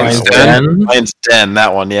 Lion's Den,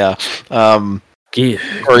 that one, yeah. Or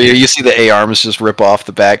you see the A-arms just rip off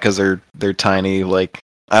the back because they're tiny. I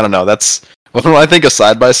don't know. That's when I think of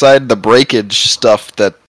side-by-side, the breakage stuff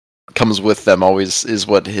that comes with them always is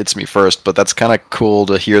what hits me first. But that's kind of cool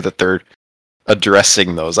to hear that they're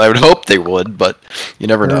addressing those. I would hope they would, but you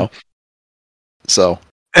never know. So.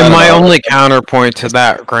 And my only counterpoint to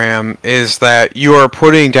that, Graham, is that you are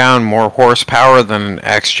putting down more horsepower than an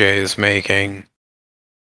XJ is making.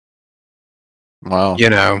 Wow.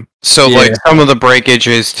 So some of the breakage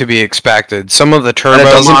is to be expected. Some of the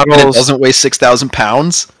turbo models doesn't weigh 6,000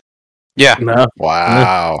 pounds. Yeah. No.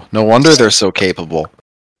 Wow. No wonder they're so capable.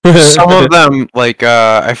 Some of them,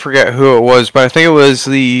 I forget who it was, but I think it was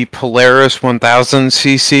the Polaris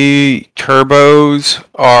 1000cc turbos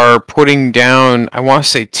are putting down, I want to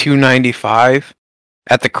say 295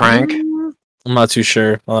 at the crank. I'm not too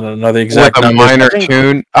sure. I don't know the exact with a number. minor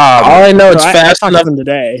tune. All I know, it's fast enough.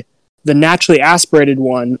 Today. The naturally aspirated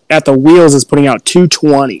one at the wheels is putting out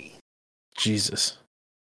 220. Jesus.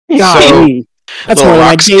 Golly. That's more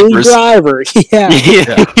like my daily driver.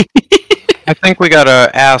 Yeah. I think we gotta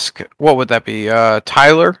ask, what would that be?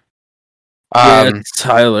 Tyler? It's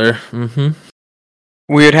Tyler. Mm-hmm.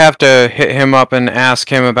 We would have to hit him up and ask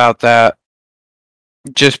him about that.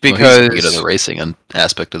 Just because... he's the racing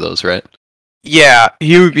aspect of those, right? Yeah,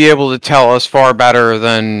 he would be able to tell us far better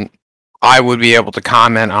than I would be able to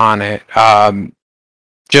comment on it,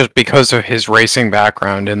 just because of his racing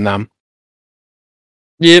background in them.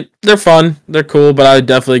 Yep, they're fun. They're cool, but I would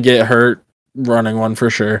definitely get hurt running one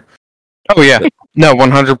for sure. Oh, yeah. No,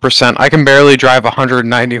 100%. I can barely drive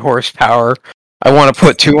 190 horsepower. I want to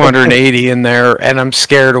put 280 in there, and I'm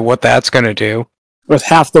scared of what that's going to do. With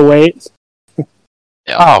half the weight?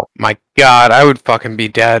 Yeah. Oh, my God. I would fucking be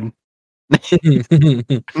dead.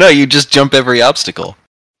 No, you just jump every obstacle.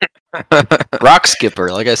 Rock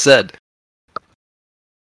skipper, like I said.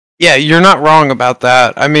 Yeah, you're not wrong about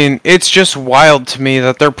that. I mean, it's just wild to me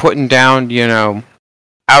that they're putting down,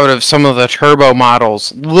 out of some of the turbo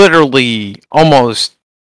models, literally almost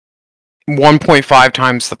 1.5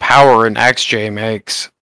 times the power an XJ makes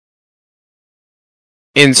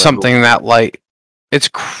in something that light. It's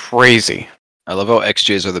crazy. I love how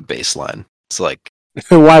XJs are the baseline. It's like,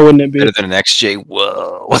 why wouldn't it be better than an XJ?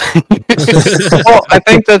 Whoa. Well, I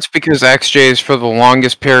think that's because XJs for the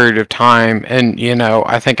longest period of time, and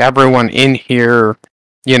I think everyone in here,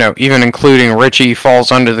 even including Richie, falls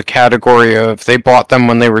under the category of they bought them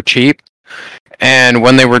when they were cheap, and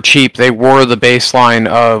when they were cheap, they were the baseline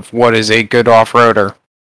of what is a good off-roader.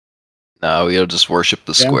 No, you'll just worship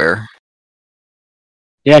the square.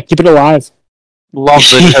 Yeah, keep it alive. Love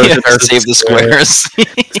the yeah, save the squares.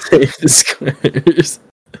 Save the squares.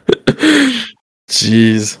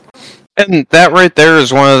 Jeez. And that right there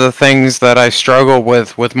is one of the things that I struggle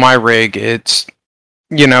with my rig. It's,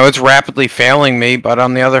 it's rapidly failing me, but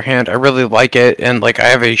on the other hand, I really like it, and like I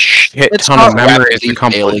have a shit ton of memories to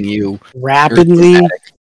come failing you. Rapidly?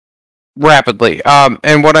 Rapidly.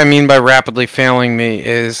 And what I mean by rapidly failing me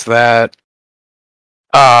is that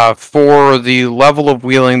for the level of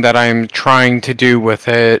wheeling that I'm trying to do with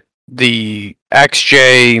it, the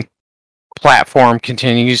XJ platform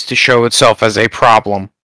continues to show itself as a problem.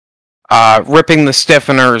 Ripping the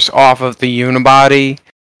stiffeners off of the unibody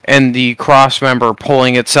and the crossmember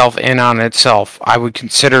pulling itself in on itself, I would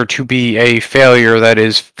consider to be a failure that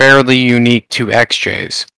is fairly unique to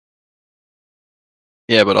XJs.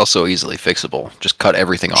 Yeah, but also easily fixable. Just cut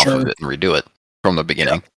everything off of it and redo it from the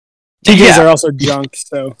beginning. TJs are also junk,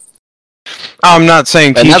 so... I'm not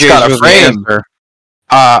saying and TJs got a frame. Answer.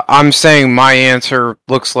 I'm saying my answer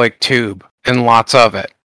looks like tube, and lots of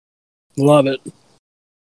it. Love it.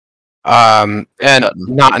 And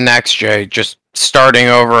not an XJ, just starting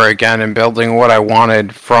over again and building what I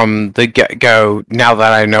wanted from the get-go now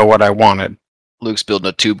that I know what I wanted. Luke's building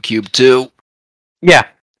a tube cube too. Yeah,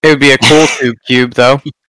 it would be a cool tube cube though.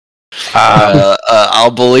 I'll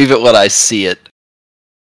believe it when I see it.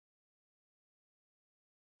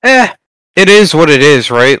 It is what it is,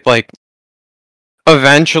 right? Like,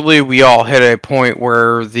 eventually we all hit a point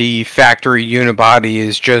where the factory unibody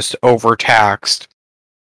is just overtaxed.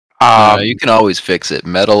 You can always fix it.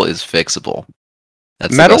 Metal is fixable.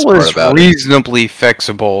 That's metal the best part is about reasonably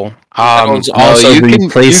fixable. It's also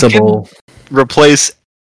replaceable. You can replace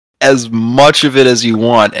as much of it as you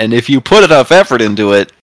want, and if you put enough effort into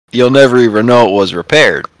it, you'll never even know it was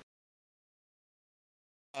repaired.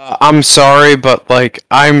 I'm sorry, but like,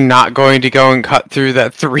 I'm not going to go and cut through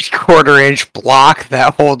that 3/4 inch block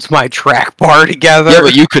that holds my track bar together. Yeah,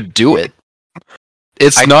 but you could do it.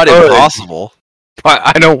 It's not impossible. But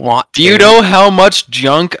I don't want to. Do you know how much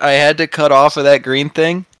junk I had to cut off of that green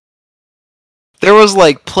thing? There was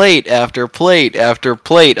like plate after plate after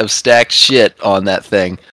plate of stacked shit on that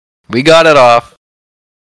thing. We got it off.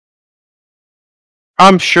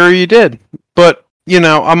 I'm sure you did, but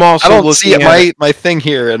I'm also I don't looking see at my thing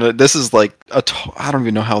here, and this is like I don't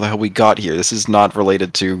even know how the hell we got here. This is not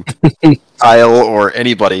related to Kyle or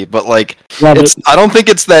anybody, but like I don't think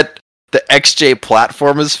it's that the XJ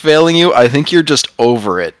platform is failing you. I think you're just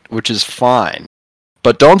over it, which is fine.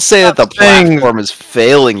 But don't say that the platform is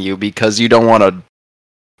failing you because you don't want to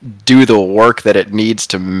do the work that it needs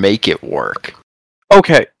to make it work.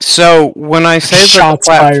 Okay, so when I say the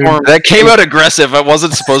platform... That came out aggressive. I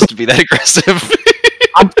wasn't supposed to be that aggressive.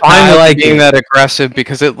 I'm fine with being that aggressive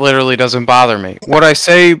because it literally doesn't bother me. What I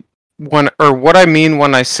mean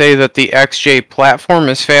when I say that the XJ platform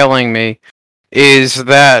is failing me is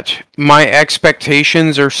that my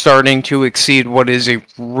expectations are starting to exceed what is a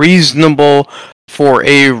reasonable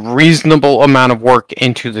amount of work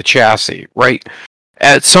into the chassis, right?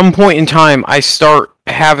 At some point in time, I start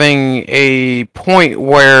having a point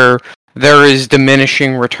where there is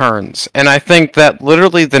diminishing returns. And I think that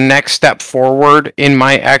literally the next step forward in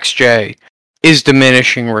my XJ is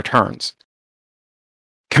diminishing returns.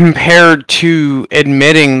 Compared to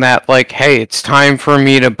admitting that, like, hey, it's time for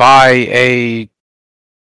me to buy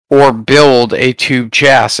or build a tube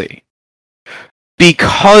chassis.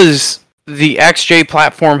 Because the XJ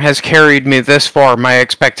platform has carried me this far, my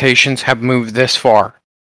expectations have moved this far.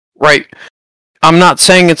 Right? I'm not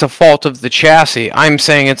saying it's a fault of the chassis, I'm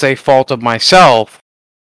saying it's a fault of myself,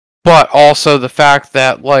 but also the fact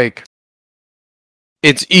that, like,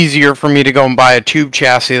 it's easier for me to go and buy a tube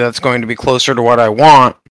chassis that's going to be closer to what I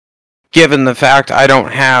want, given the fact I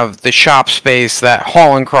don't have the shop space that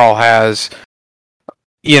HaulNCrawl has.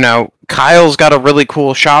 Kyle's got a really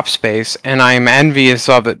cool shop space, and I'm envious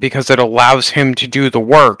of it because it allows him to do the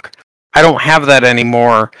work. I don't have that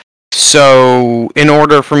anymore, so in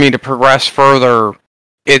order for me to progress further,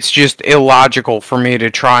 it's just illogical for me to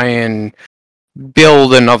try and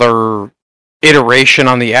build another iteration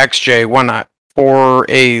on the XJ when for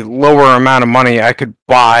a lower amount of money I could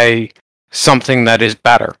buy something that is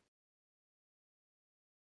better.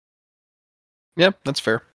 Yep, that's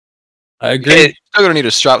fair. I agree. You're still gonna need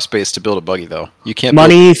a shop space to build a buggy, though. You can't.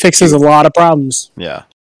 Money fixes a lot of problems. Yeah,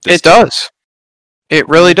 it does. It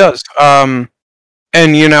really does. And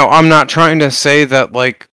I'm not trying to say that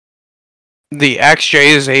like the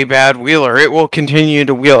XJ is a bad wheeler. It will continue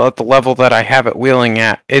to wheel at the level that I have it wheeling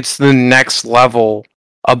at. It's the next level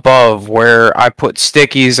above where I put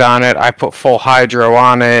stickies on it. I put full hydro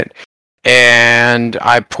on it. and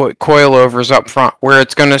I put coilovers up front where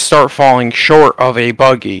it's going to start falling short of a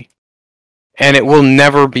buggy. And it will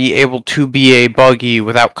never be able to be a buggy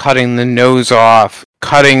without cutting the nose off,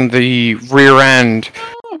 cutting the rear end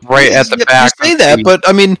right at the back. You say that, but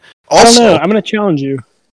I mean, also, I don't know. I'm going to challenge you.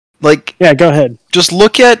 Like, yeah, go ahead. Just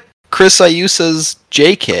look at Chris Ayusa's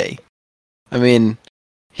JK. I mean,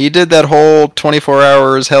 he did that whole 24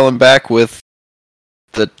 hours hell and back with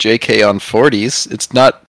the JK on 40s. It's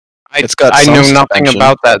not. It's got. I know nothing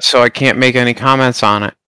about that, so I can't make any comments on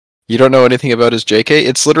it. You don't know anything about his JK?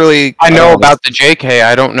 It's literally... I know about the JK.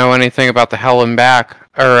 I don't know anything about the Hell and Back,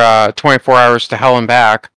 or 24 Hours to Hell and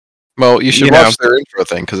Back. Well, you should watch their intro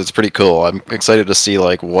thing, because it's pretty cool. I'm excited to see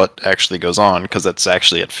like what actually goes on, because it's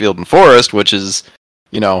actually at Field and Forest, which is,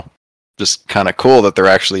 just kind of cool that they're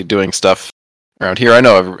actually doing stuff around here. I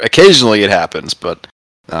know occasionally it happens, but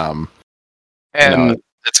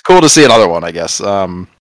it's cool to see another one, I guess. So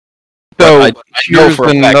I know for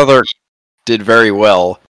a fact he did very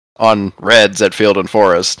well on Reds at Field and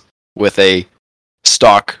Forest with a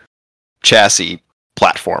stock chassis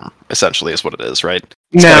platform, essentially, is what it is, right?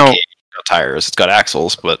 It's got tires, it's got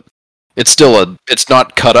axles, but it's still it's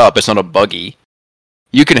not cut up, it's not a buggy.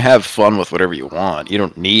 You can have fun with whatever you want. You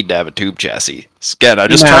don't need to have a tube chassis. Again, I'm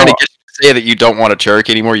just trying to get you to say that you don't want a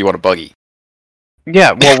Cherokee anymore, you want a buggy.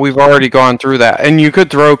 Yeah, well, we've already gone through that. And you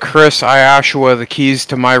could throw Chris Iashua the keys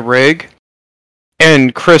to my rig,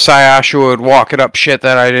 and Chris Iashua would walk it up shit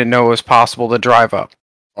that I didn't know was possible to drive up.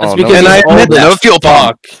 That's because he's old as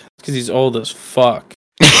fuck. Because he's old as fuck.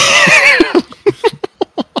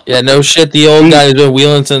 Yeah, no shit. The old guy's been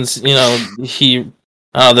wheeling since, the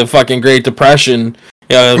fucking Great Depression.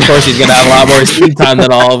 Of course he's gonna have a lot more speed time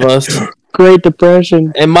than all of us. Great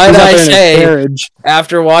Depression. And might I say,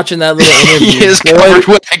 after watching that little interview, his covered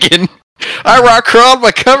wagon. I rock crawled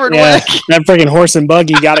my covered wagon. That freaking horse and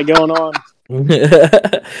buggy got it going on.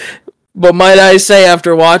 But might I say,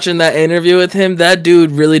 after watching that interview with him, that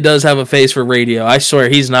dude really does have a face for radio. I swear,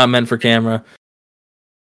 he's not meant for camera.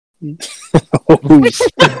 I'm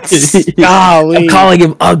calling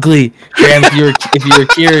him ugly, Graham, if you're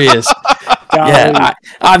curious. Yeah,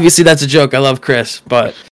 obviously that's a joke. I love Chris,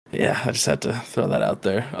 but yeah, I just had to throw that out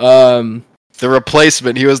there. The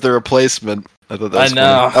replacement. He was the replacement. I thought that was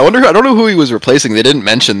know. Funny. I don't know who he was replacing. They didn't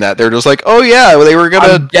mention that. They were just like, oh yeah, they were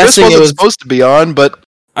gonna. Chris wasn't supposed to be on, but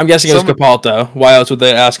I'm guessing it was Capalto. Why else would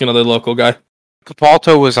they ask another local guy?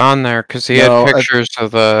 Capalto was on there because he had pictures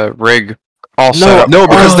of the rig. No,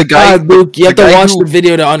 because the guy, Luke, you have to watch the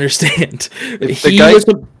video to understand.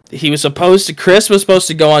 Chris was supposed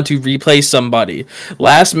to go on to replace somebody.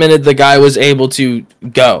 Last minute, the guy was able to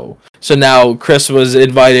go. So now Chris was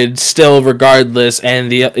invited still regardless,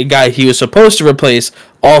 and the guy he was supposed to replace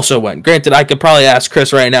also went. Granted, I could probably ask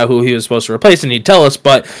Chris right now who he was supposed to replace, and he'd tell us,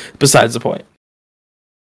 but besides the point.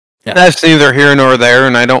 Yeah. That's neither here nor there,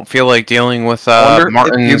 and I don't feel like dealing with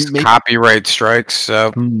Martin's copyright strikes,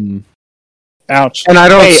 so... Ouch. And I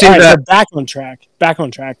don't see that... So back on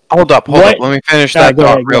track. Hold up. Let me finish that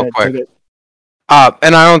thought real quick.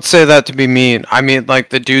 And I don't say that to be mean. I mean, like,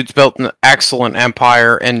 the dude's built an excellent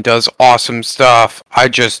empire and does awesome stuff. I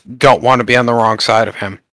just don't want to be on the wrong side of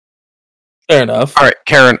him. Fair enough. All right,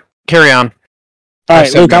 Karen, carry on. All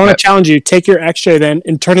right, Luke, I want to challenge you. Take your XJ then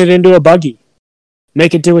and turn it into a buggy.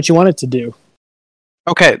 Make it do what you want it to do.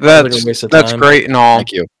 Okay, that's great and all.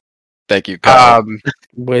 Thank you, Kyle.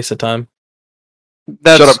 Waste of time.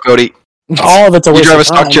 Shut up, Cody. All of it's a waste You drive of a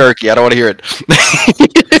stock time. Cherokee. I don't want to hear it.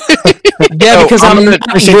 Yeah, because I'm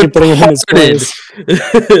putting him in his place.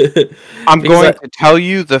 I'm going to tell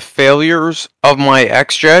you the failures of my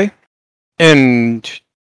XJ, and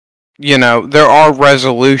there are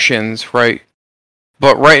resolutions, right?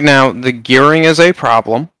 But right now, the gearing is a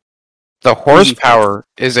problem. The horsepower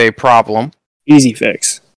is a problem. Easy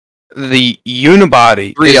fix. The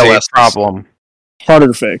unibody is a problem.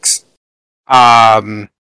 Harder fix. And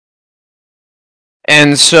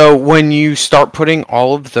so when you start putting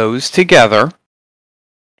all of those together,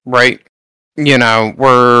 right,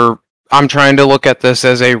 I'm trying to look at this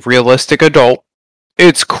as a realistic adult.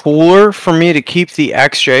 It's cooler for me to keep the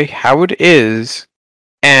XJ how it is,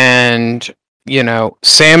 and,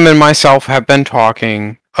 Sam and myself have been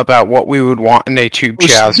talking about what we would want in a tube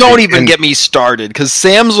chassis. Don't even get me started, because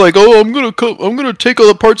Sam's like, "Oh, I'm gonna take all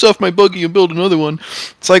the parts off my buggy and build another one."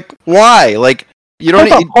 It's like, why? Like, you don't.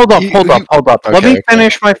 Hold up. Let me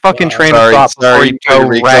finish my fucking train of thought before you go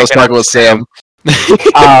ragging on with Sam.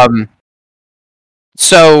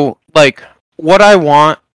 So, like, what I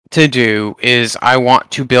want to do is I want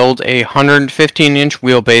to build a 115-inch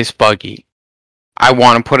wheelbase buggy. I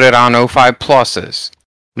want to put it on 05 pluses.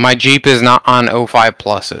 My Jeep is not on 05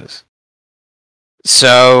 pluses.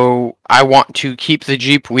 So I want to keep the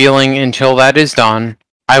Jeep wheeling until that is done.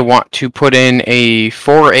 I want to put in a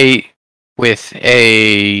 4.8 with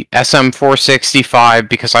a SM465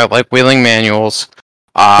 because I like wheeling manuals.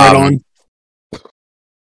 Right on.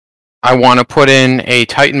 I want to put in a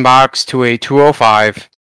Titan box to a 205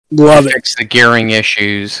 to fix the gearing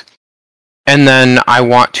issues. And then I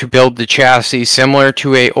want to build the chassis similar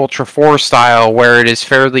to a Ultra 4 style where it is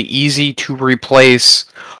fairly easy to replace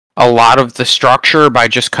a lot of the structure by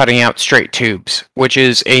just cutting out straight tubes, which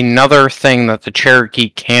is another thing that the Cherokee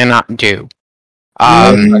cannot do.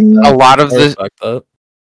 A lot of the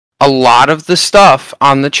stuff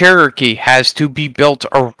on the Cherokee has to be built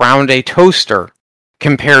around a toaster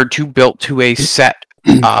compared to built to a set.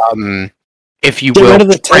 If you Get will, rid of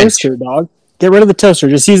the toaster, dog. Get rid of the toaster.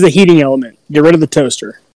 Just use the heating element. Get rid of the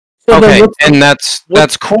toaster. Okay, and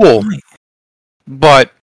that's cool.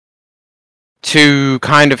 But to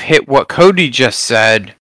kind of hit what Cody just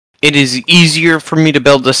said, it is easier for me to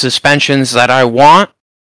build the suspensions that I want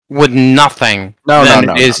with nothing than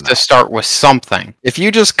it is to start with something. If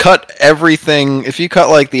you just cut everything, if you cut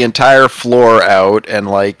like the entire floor out and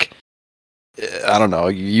like, I don't know,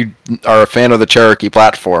 you are a fan of the Cherokee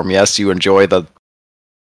platform, yes, you enjoy the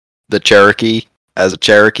Cherokee as a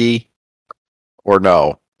Cherokee, or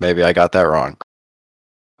no? Maybe I got that wrong.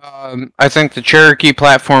 I think the Cherokee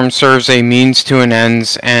platform serves a means to an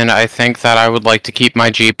ends, and I think that I would like to keep my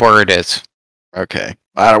Jeep where it is. Okay.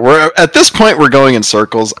 We're at this point. We're going in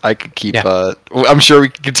circles. I could keep. Yeah. I'm sure we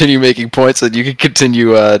can continue making points, and you can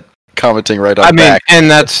continue commenting right on. And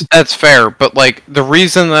that's fair. But like the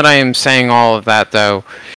reason that I am saying all of that though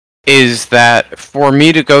is that for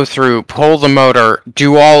me to go through, pull the motor,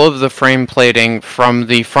 do all of the frame plating from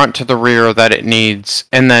the front to the rear that it needs,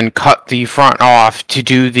 and then cut the front off to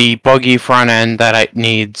do the buggy front end that it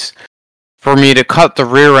needs. For me to cut the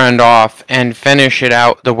rear end off and finish it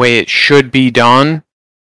out the way it should be done,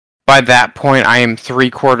 by that point I am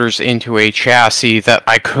 3/4 into a chassis that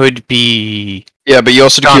I could be... Yeah, but you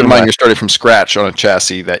also keep in mind you're starting from scratch on a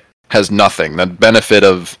chassis that has nothing. The benefit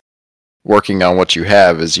of working on what you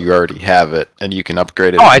have is you already have it, and you can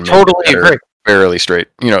upgrade it. Oh, I totally agree. Fairly straight.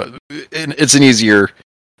 It's an easier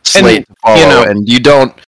slate to follow, and you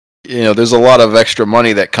don't... there's a lot of extra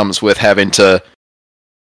money that comes with having to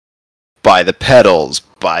buy the pedals,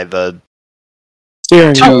 buy the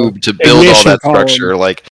steering tube to build all that structure.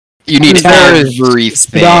 Like, you need everything.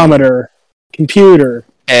 Speedometer, computer.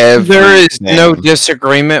 Everything. There is no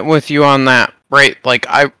disagreement with you on that, right? Like,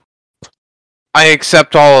 I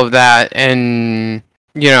accept all of that, and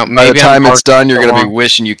maybe by the time it's done, you're gonna be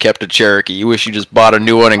wishing you kept a Cherokee. You wish you just bought a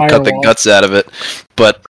new one and cut the guts out of it.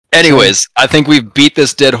 But anyways, I think we've beat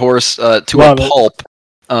this dead horse to a pulp.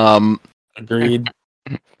 Agreed.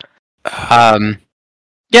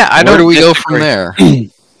 Yeah, where do we go from there?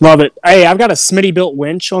 Love it. Hey, I've got a Smitty built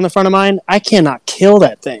winch on the front of mine. I cannot kill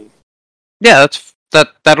that thing. Yeah,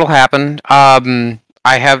 that'll happen.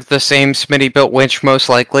 I have the same Smitty built winch most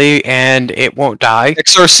likely, and it won't die.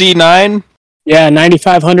 XRC 9? Yeah,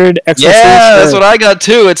 9500 XRC. Yeah, that's what I got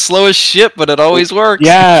too. It's slow as shit, but it always works.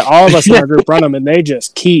 Yeah, all of us in our group run them, and they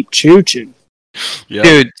just keep chooching. Yep.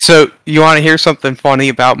 Dude, so you want to hear something funny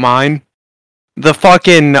about mine? The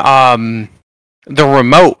fucking the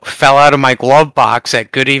remote fell out of my glove box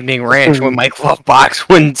at Good Evening Ranch when my glove box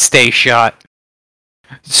wouldn't stay shut.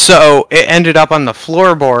 So it ended up on the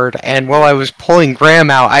floorboard, and while I was pulling Graham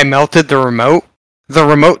out, I melted the remote. The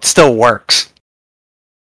remote still works.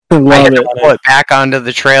 I had to pull it back onto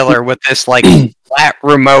the trailer with this like flat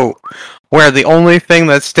remote, where the only thing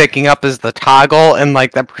that's sticking up is the toggle and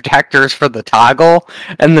like the protectors for the toggle,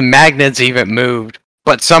 and the magnets even moved,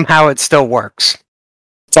 but somehow it still works.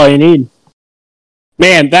 That's all you need.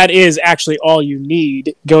 Man, that is actually all you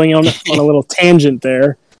need. Going on a little tangent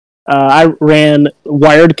there. I ran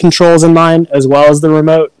wired controls in mine as well as the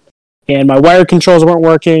remote, and my wired controls weren't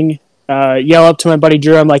working. Yell up to my buddy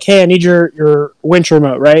Drew. I'm like, hey, I need your winch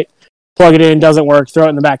remote, right? Plug it in, doesn't work, throw it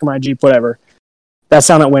in the back of my Jeep, whatever. That's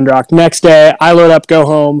down at Windrock. Next day, I load up, go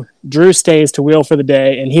home. Drew stays to wheel for the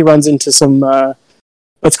day, and he runs into some,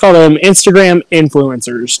 let's call them Instagram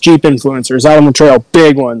influencers, Jeep influencers out on the trail,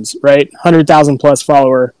 big ones, right? 100,000 plus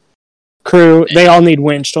follower crew. They all need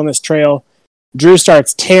winched on this trail. Drew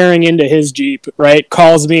starts tearing into his Jeep, right?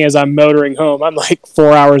 Calls me as I'm motoring home. I'm like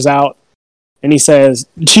 4 hours out. And he says,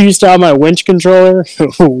 "Do you still have my winch controller?"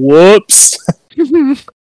 Whoops.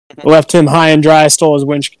 Left him high and dry, stole his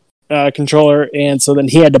winch controller, and so then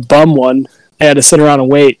he had to bum one. I had to sit around and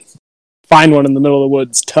wait. Find one in the middle of the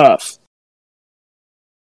woods. Tough.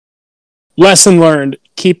 Lesson learned,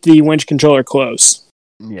 keep the winch controller close.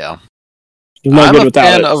 Yeah. I'm a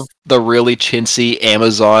fan of the really chintzy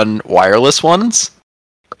Amazon wireless ones.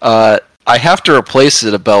 I have to replace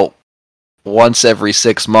it about once every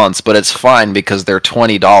 6 months, but it's fine because they're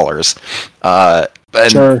 $20.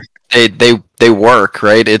 And Sure. they work,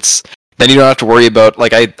 right? Then you don't have to worry about,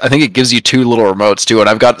 like, I think it gives you 2 little remotes too, and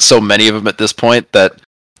I've got so many of them at this point that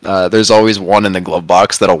there's always one in the glove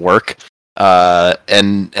box that'll work.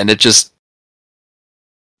 And it just,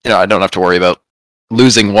 I don't have to worry about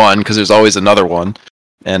losing one because there's always another one,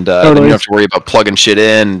 and then you don't have to worry about plugging shit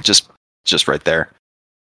in, just right there.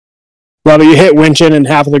 Well, you hit winch in and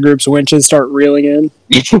half of the group's winches start reeling in.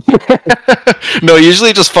 No,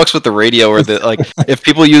 usually it just fucks with the radio, or if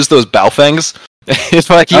people use those Baofangs,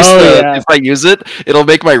 if I use it, it'll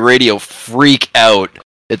make my radio freak out.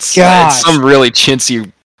 It's some really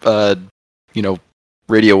chintzy,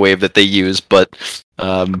 radio wave that they use, but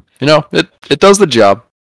it does the job.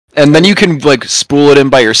 And then you can spool it in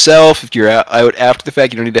by yourself if you're out after the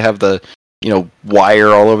fact. You don't need to have the wire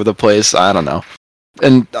all over the place. I don't know.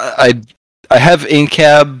 And I have in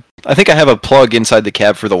cab. I think I have a plug inside the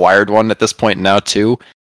cab for the wired one at this point now too.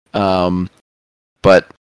 But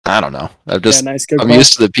I don't know. I'm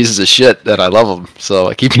used to the pieces of shit that I love them, so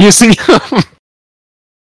I keep using them.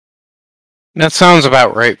 That sounds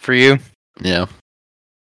about right for you. Yeah.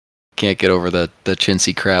 Can't get over the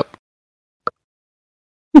chintzy crap.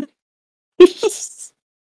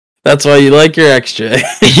 That's why you like your extra.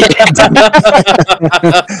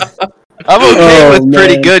 I'm okay with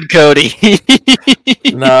pretty good, Cody.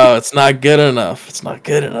 No, it's not good enough. It's not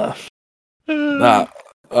good enough. Nah,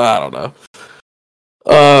 I don't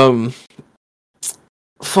know.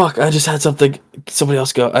 Fuck, I just had something. Somebody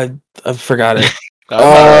else go. I forgot it.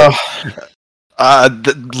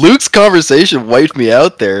 Luke's conversation wiped me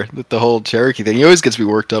out there with the whole Cherokee thing. He always gets me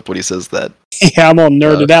worked up when he says that. Yeah, I'm all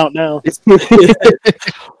nerded out now.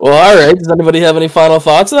 Well, alright. Does anybody have any final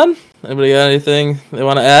thoughts then? Anybody got anything they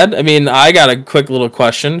want to add? I mean, I got a quick little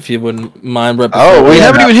question, if you wouldn't mind. We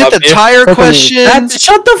haven't even hit the tire question.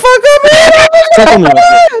 Shut the fuck up,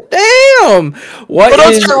 man! Damn!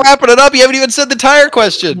 Don't start wrapping it up. You haven't even said the tire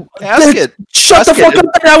question. Ask it. Shut the fuck up!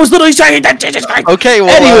 I was literally saying that. Jesus Christ. Okay,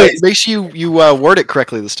 well, make sure you word it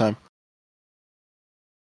correctly this time.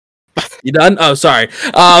 You done? Oh, sorry.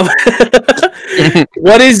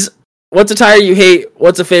 What's a tire you hate?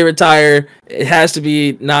 What's a favorite tire? It has to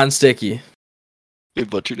be non-sticky. We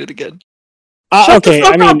butchered it again. Okay,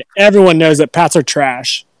 I mean, everyone knows that Pats are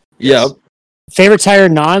trash. Yep. Favorite tire,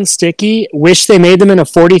 non-sticky. Wish they made them in a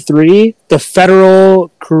 43. The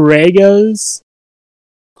Federal Corugas.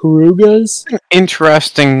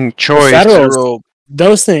 Interesting choice. Federals,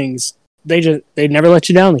 those things, they never let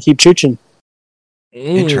you down. They keep chooching.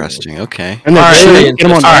 Interesting. Okay. And they're get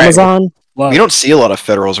them on Amazon. We don't see a lot of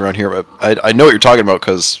Federals around here, but I know what you're talking about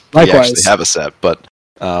because we actually have a set. But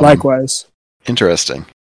likewise, interesting.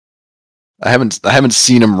 I haven't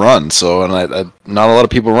seen them run, so and not a lot of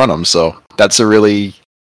people run them, so that's a really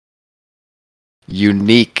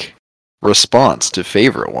unique response to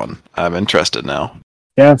favorite one. I'm interested now.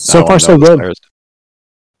 Yeah, so far so good. Tires.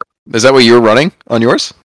 Is that what you were running on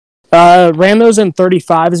yours? Ran those in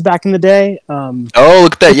 35s back in the day. Oh,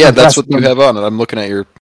 look at that! Yeah, that's what you have on, and I'm looking at your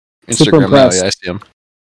Instagram now. Yeah, I see them.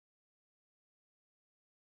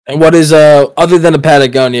 And what is other than a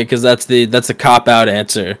Patagonia? Because that's a cop out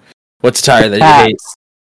answer. What's a tire that you hate?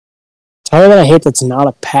 Tire that I hate that's not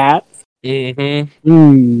a Pat.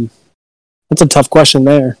 Mm-hmm. That's a tough question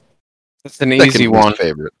there. That's an easy one.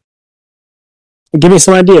 Favorite. Give me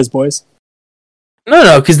some ideas, boys.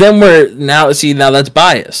 No, because then now that's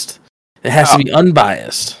biased. It has to be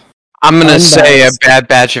unbiased. I'm gonna say a bad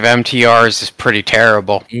batch of MTRs is pretty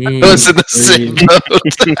terrible. Those in the same boat.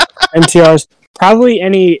 MTRs, probably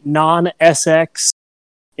any non-SX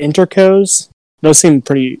Intercos. Those seem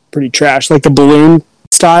pretty trash, like the balloon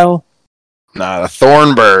style. Nah, the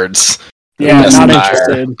Thornbirds. Yeah, not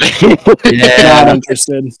interested. Not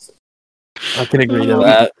interested. I can agree to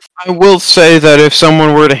that. I will say that if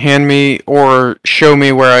someone were to hand me or show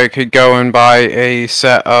me where I could go and buy a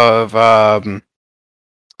set of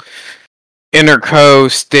Interco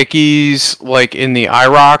stickies, like in the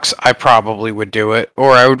IROX, I probably would do it.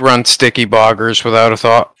 Or I would run sticky boggers without a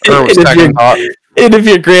thought. Or second thought. And if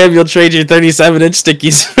you're Graham, you'll trade your 37-inch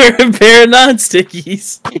stickies for a pair of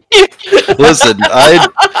non-stickies. Listen,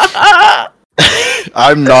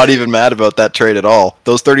 I'm not even mad about that trade at all.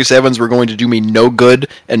 Those 37s were going to do me no good,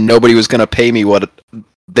 and nobody was going to pay me what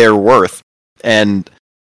they're worth. And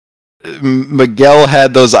Miguel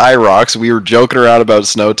had those IROX. We were joking around about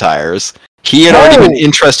snow tires. He had already been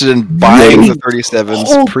interested in buying the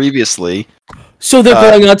 37s previously. So they're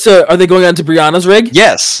going on to? Are they going on to Brianna's rig?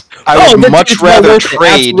 Yes, I would much rather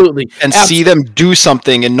trade and see them do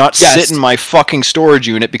something and not sit in my fucking storage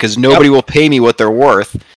unit because nobody will pay me what they're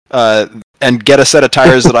worth. And get a set of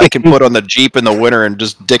tires that I can put on the Jeep in the winter and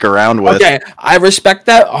just dick around with. Okay, I respect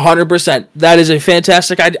that 100%. That is a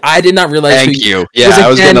fantastic idea. I did not realize. Thank you. Yeah, I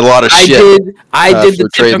was getting a lot of shit. I did the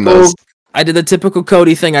typical. I did the typical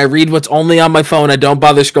Cody thing. I read what's only on my phone. I don't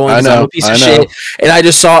bother scrolling because I'm a piece of shit. And I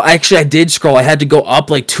just saw. Actually, I did scroll. I had to go up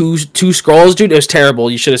like two scrolls, dude. It was terrible.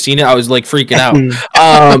 You should have seen it. I was like freaking out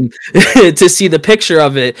to see the picture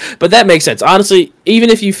of it. But that makes sense. Honestly, even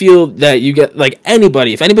if you feel that you get like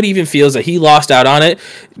anybody, if anybody even feels that he lost out on it,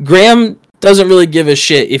 Graham doesn't really give a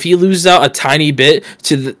shit if he loses out a tiny bit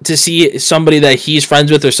to see somebody that he's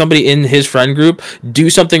friends with or somebody in his friend group do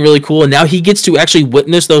something really cool, and now he gets to actually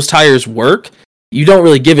witness those tires work. You don't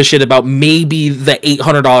really give a shit about maybe the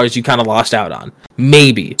 $800 you kind of lost out on.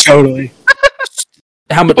 Maybe. Totally.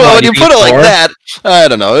 How much? Well, when you put it like that, I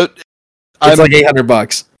don't know. It's like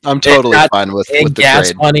 $800. I'm totally fine with the gas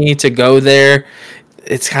trade. Money to go there.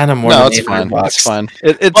 It's kind of more. No, it's fine. It's fine.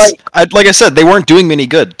 It's like I said, they weren't doing me any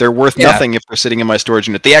good. They're worth nothing if they're sitting in my storage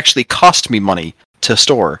unit. They actually cost me money to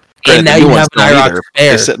store. And now you have an IROC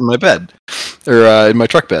spare. They sit in my bed or in my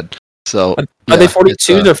truck bed. So are they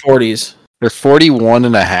 42s or 40s? They're 41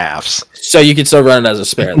 and a halves. So you can still run it as a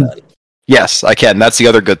spare then. Yes, I can. That's the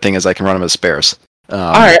other good thing is I can run them as spares.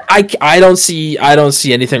 All right, I don't see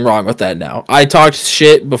anything wrong with that now. I talked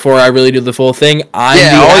shit before I really do the full thing.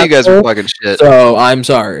 All you guys are fucking shit. So I'm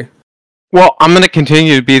sorry. Well, I'm gonna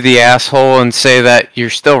continue to be the asshole and say that you're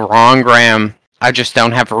still wrong, Graham. I just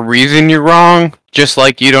don't have a reason you're wrong. Just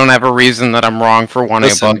like you don't have a reason that I'm wrong for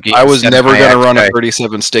wanting a buggy. I was never gonna run a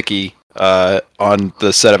 37 sticky on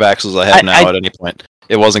the set of axles I have now at any point.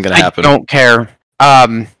 It wasn't gonna happen. I don't care.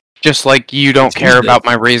 Just like you don't care about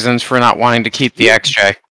my reasons for not wanting to keep the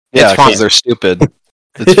XJ. Yeah, because they're stupid.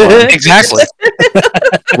 It's fine. Exactly.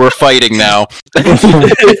 We're fighting now. It's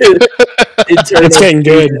getting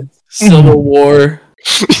good. Civil War.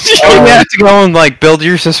 You have to go and like build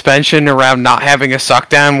your suspension around not having a suck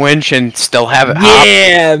down winch and still have it.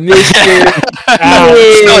 Yeah, Mister.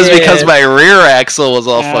 That was because my rear axle was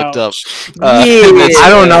all fucked up. I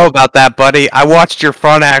don't know about that, buddy. I watched your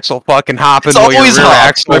front axle fucking hopping while your rear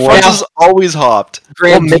axle. My front is always hopped.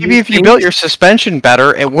 Well, maybe if you built your suspension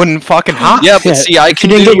better, it wouldn't fucking hop. Yeah, but see, I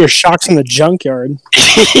didn't get your shocks in the junkyard.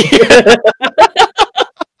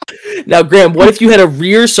 Now, Graham, what if you had a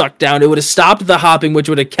rear suck down? It would have stopped the hopping, which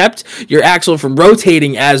would have kept your axle from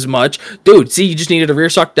rotating as much. Dude, see, you just needed a rear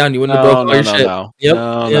suck down. You wouldn't have broke all your shit. No.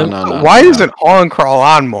 Why isn't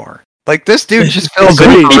HaulNCrawl on more? Like, this dude just fills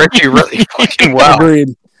in for Richie really fucking well. Agreed.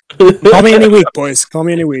 Call me any week, boys. Call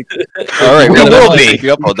me any week. All right, we'll definitely take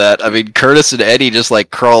you up on that. I mean, Curtis and Eddie just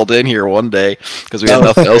like crawled in here one day because we had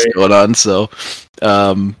nothing else going on. So,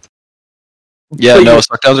 yeah, no,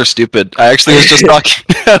 suckdowns are stupid. I actually was just talking.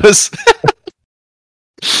 I was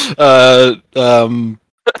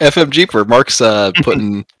FMG for Mark's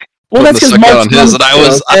putting. Well, that's because Mark's on his, and I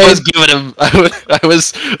was giving him. I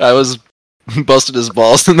was busted his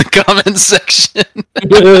balls in the comments section.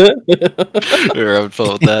 We were having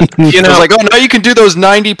fun with that. You know, I was like, oh, now you can do those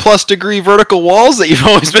 90+ degree vertical walls that you've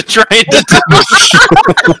always been trying to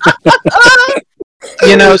do.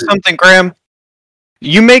 You know something, Graham?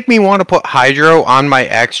 You make me want to put hydro on my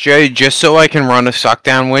XJ just so I can run a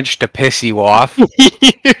suckdown winch to piss you off.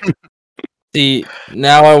 See,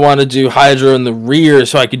 now I want to do hydro in the rear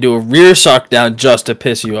so I can do a rear suckdown just to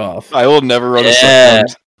piss you off. I will never run a suckdown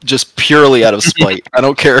just purely out of spite. I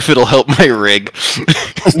don't care if it'll help my rig.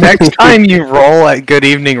 Next time you roll at Good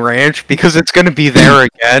Evening Ranch, because it's going to be there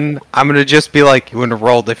again, I'm going to just be like, you wouldn't have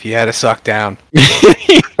rolled if you had a suck down.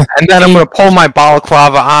 And then I'm going to pull my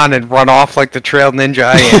balaclava on and run off like the trail ninja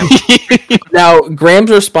I am. Now,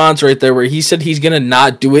 Graham's response right there, where he said he's going to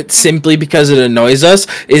not do it simply because it annoys us,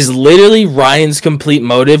 is literally Ryan's complete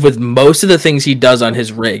motive with most of the things he does on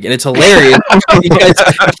his rig. And it's hilarious because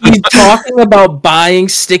he's talking about buying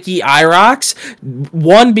sticky IROCs.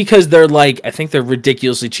 One, because they're like, I think they're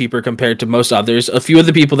ridiculously cheaper compared to most others. A few of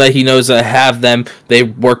the people that he knows that have them, they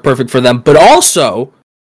work perfect for them. But also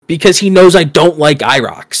because he knows I don't like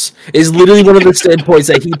IROCs, is literally one of the standpoints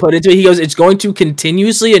that he put into it. He goes, it's going to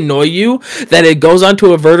continuously annoy you that it goes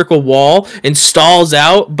onto a vertical wall and stalls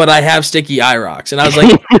out, but I have sticky IROCs. And I was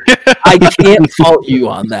like, I can't fault you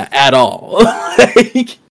on that at all.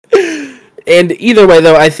 And either way,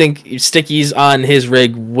 though, I think stickies on his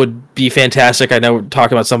rig would be fantastic. I know we're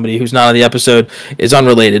talking about somebody who's not on the episode, is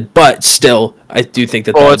unrelated, but still, I do think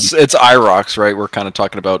that. Well, it's IROCs, right? We're kind of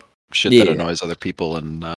talking about shit that annoys other people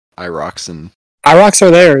and IROCs and IROCs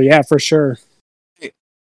are there, yeah, for sure.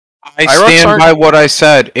 I stand by what I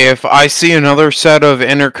said. If I see another set of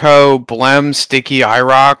Interco Blem sticky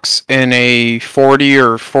IROCs in a 40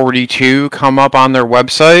 or 42 come up on their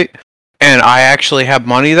website, and I actually have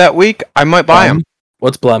money that week, I might buy them.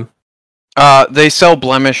 What's Blem? They sell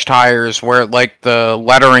blemish tires where like the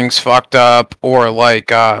lettering's fucked up, or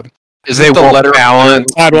like is it the letter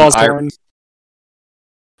balance? Sidewalls torn.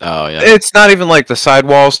 Oh yeah. It's not even like the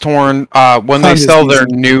sidewalls torn. When they sell their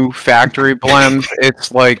new factory blems,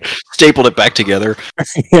 it's like stapled it back together.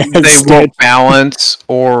 They won't balance,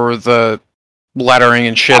 or the lettering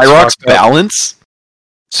and shit. IROC's balance?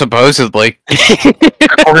 Supposedly.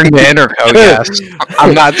 According to Interco, yes.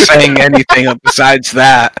 I'm not saying anything besides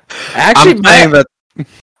that. Actually,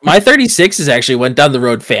 my 36s actually went down the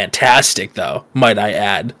road fantastic, though, might I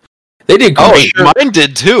add. They did great. Oh, sure. Mine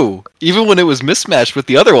did too. Even when it was mismatched with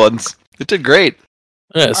the other ones, it did great.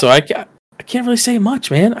 Yeah, so I can't really say much,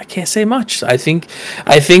 man. I can't say much. I think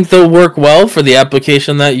they'll work well for the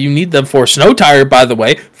application that you need them for. Snow tire, by the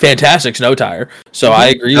way, fantastic snow tire. So I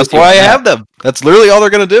agree. That's why I have them. That's literally all they're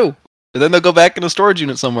gonna do. And then they'll go back in a storage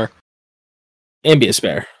unit somewhere. And be a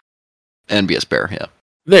spare. Yeah.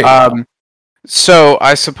 There you go. So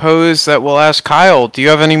I suppose that we'll ask Kyle. Do you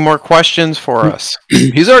have any more questions for us?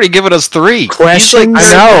 He's already given us 3 questions.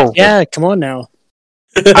 I know. Yeah, come on now.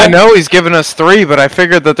 I know he's given us 3, but I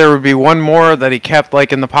figured that there would be one more that he kept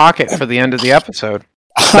like in the pocket for the end of the episode.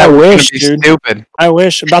 I wish, dude. Stupid. I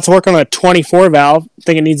wish. About to work on a 24 valve.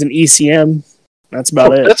 think it needs an ECM. That's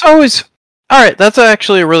about it. That's always all right. That's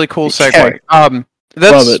actually a really cool segue. Love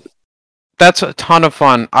it. That's a ton of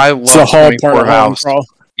fun. I love the whole 24 part valves.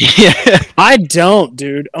 Yeah. I don't,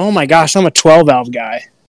 dude. Oh my gosh, I'm a 12 valve guy.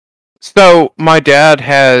 So my dad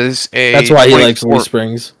has a. That's why he likes leaf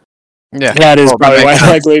springs. Yeah, that is probably why I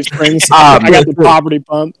like leaf springs. I got the poverty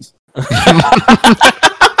pump.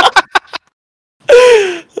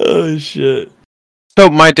 Oh shit! So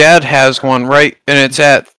my dad has one, right, and it's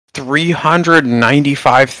at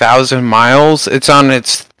 395,000 miles. It's on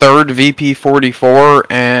its 3rd VP44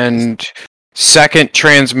 and 2nd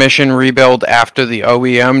transmission rebuild after the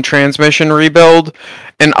OEM transmission rebuild.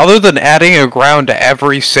 And other than adding a ground to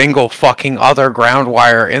every single fucking other ground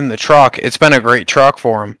wire in the truck, it's been a great truck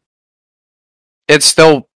for him. It's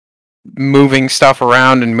still moving stuff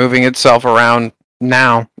around and moving itself around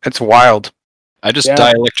now. It's wild. I just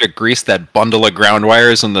dielectric grease that bundle of ground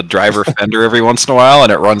wires in the driver fender every once in a while,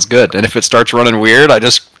 and it runs good. And if it starts running weird, I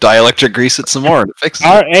just dielectric grease it some more and it fixes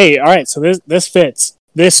it. All right. So this fits.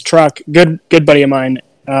 This truck, good buddy of mine,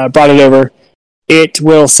 brought it over. It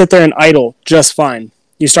will sit there and idle just fine.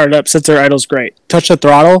 You start it up, sits there, idles great. Touch the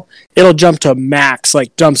throttle, it'll jump to max,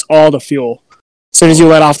 like dumps all the fuel. As soon as you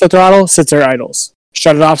let off the throttle, sits there, idles.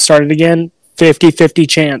 Shut it off, start it again, 50-50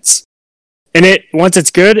 chance. And once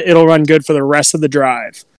it's good, it'll run good for the rest of the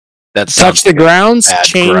drive. Touch the grounds,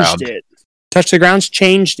 changed it. Touch the grounds,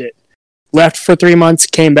 changed it. Left for 3 months,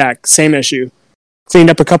 came back, same issue. Cleaned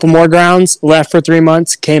up a couple more grounds, left for 3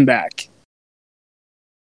 months, came back.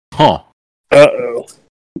 Huh. Uh-oh.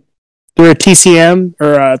 Threw a TCM,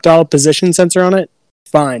 or a throttle position sensor on it,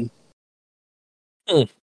 fine.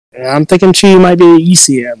 I'm thinking she might be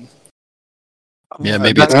ECM. Yeah,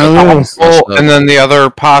 maybe it's possible. And then the other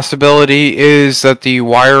possibility is that the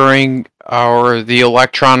wiring or the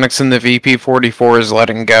electronics in the VP44 is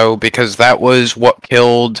letting go, because that was what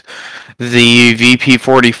killed the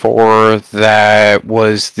VP44 that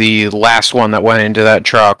was the last one that went into that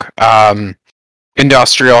truck.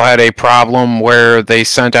 Industrial had a problem where they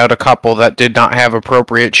sent out a couple that did not have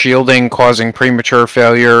appropriate shielding, causing premature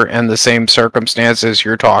failure, and the same circumstances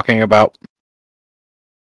you're talking about.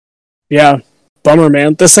 Yeah. Bummer,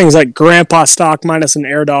 man. This thing's like grandpa stock minus an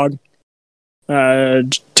air dog.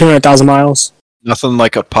 200,000 miles. Nothing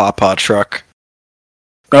like a pawpaw truck.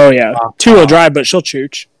 Oh, yeah. 2-wheel drive, but she'll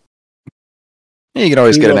chooch. Yeah, you can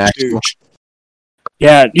always get an axle.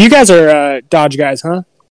 Yeah, you guys are Dodge guys, huh?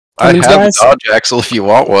 I have a Dodge axle if you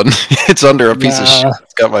want one. It's under a piece of shit.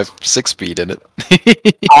 It's got my 6-speed in it.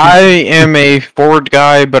 I am a Ford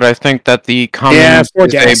guy, but I think that the Cummins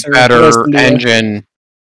is a better engine.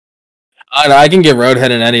 I can get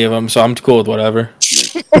roadhead in any of them, so I'm cool with whatever.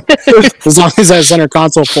 As long as that center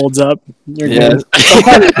console folds up, you're good.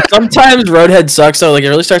 Sometimes roadhead sucks, though. Like, it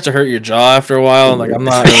really starts to hurt your jaw after a while. Like, I'm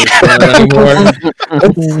not really feeling it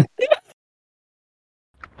anymore.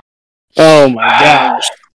 Oh my gosh.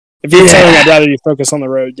 If you're saying I'd rather you focus on the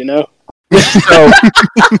road, you know? So,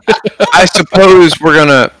 I suppose we're going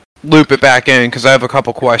to loop it back in, because I have a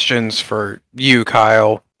couple questions for you,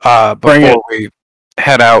 Kyle, before we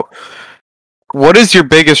head out. What is your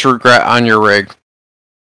biggest regret on your rig?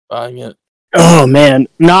 Buying it. Oh, man.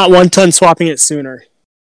 Not 1 ton swapping it sooner.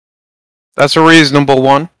 That's a reasonable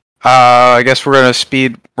one. I guess we're gonna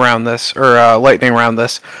speed round this or lightning round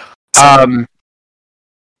this.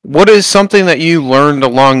 What is something that you learned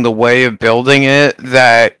along the way of building it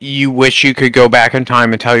that you wish you could go back in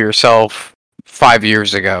time and tell yourself 5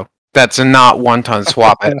 years ago? That's not 1-ton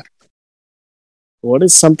swap it. What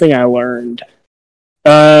is something I learned?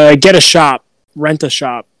 Get a shop, rent a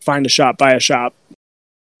shop, find a shop, buy a shop,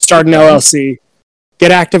 start an LLC, get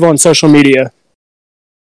active on social media.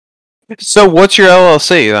 So what's your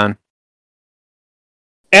LLC then?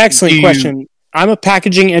 Excellent question. I'm a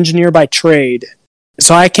packaging engineer by trade.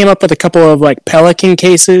 So I came up with a couple of like Pelican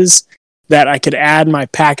cases that I could add my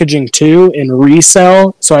packaging to and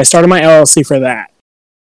resell. So I started my LLC for that.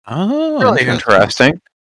 Oh, really interesting.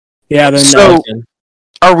 Yeah. Then so,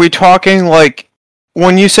 are we talking like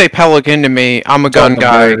when you say Pelican to me? I'm a gun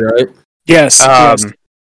guy, right? Yes. Yes.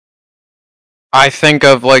 I think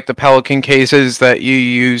of like the Pelican cases that you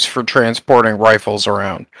use for transporting rifles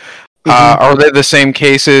around. Mm-hmm. Are they the same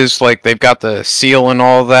cases? Like they've got the seal and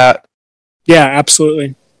all of that? Yeah,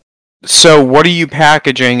 absolutely. So what are you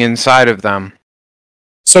packaging inside of them?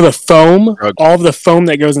 So the foam, all of the foam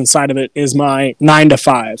that goes inside of it is my 9 to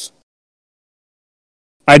 5.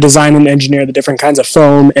 I design and engineer the different kinds of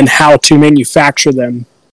foam and how to manufacture them.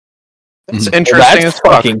 That's interesting. That's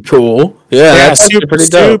fucking cool. Yeah, that's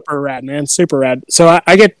super rad, man. Super rad. So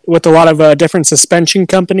I get with a lot of different suspension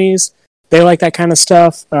companies. They like that kind of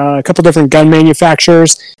stuff. A couple different gun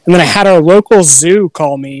manufacturers. And then I had our local zoo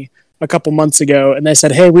call me a couple months ago, and they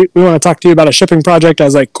said, hey, we want to talk to you about a shipping project. I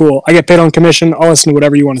was like, cool. I get paid on commission. I'll listen to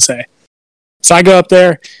whatever you want to say. So I go up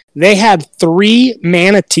there. They had 3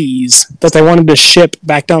 manatees that they wanted to ship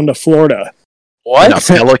back down to Florida. What? A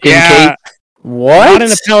pelican case? What? Not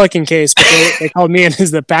in a Pelican case, but they called me in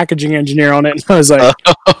as the packaging engineer on it, and I was like,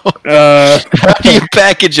 how do you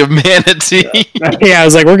package a manatee? Yeah, I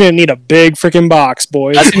was like, we're going to need a big freaking box,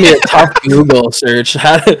 boys. That's going to be a tough Google search.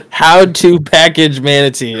 How to package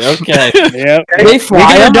manatee. Okay. Yep. They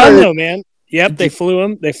fly them, done, though, man. Yep, they flew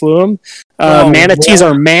them. Manatees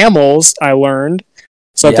are mammals, I learned.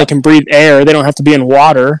 So if they can breathe air, they don't have to be in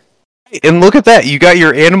water. And look at that. You got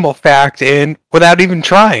your animal fact in without even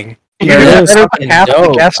trying. There it is. Half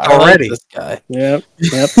the guest already. Like this guy. Yep,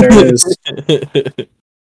 there it is.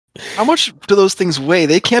 How much do those things weigh?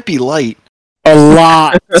 They can't be light. A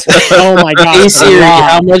lot. Oh my god. Hey Siri,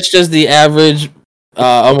 how much does the average,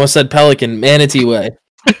 almost said pelican, manatee weigh?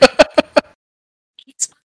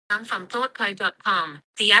 From thoughtco.com.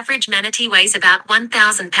 The average manatee weighs about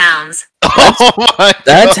 1,000 pounds.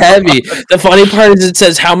 That's heavy. The funny part is it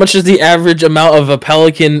says how much is the average amount of a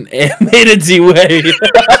pelican and manatee weigh? Did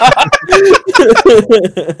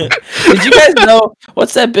you guys know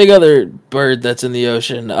what's that big other bird that's in the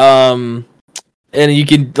ocean? And you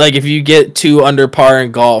can like if you get 2 under par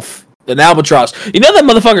in golf, an albatross. You know that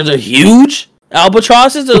motherfuckers are huge.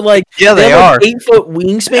 Albatrosses are like yeah, they are 8-foot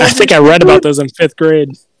wingspan. I think I read about those in 5th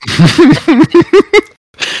grade.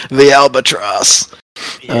 The albatross.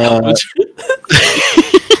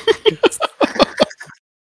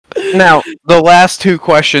 Now, the last 2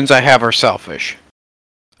 questions I have are selfish.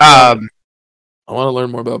 I want to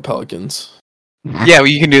learn more about pelicans. Yeah, well,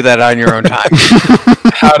 you can do that on your own time.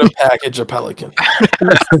 How to package a pelican.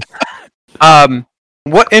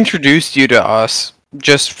 What introduced you to us,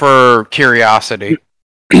 just for curiosity?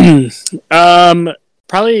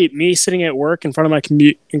 Probably me sitting at work in front of my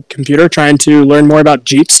computer trying to learn more about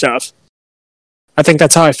Jeep stuff. I think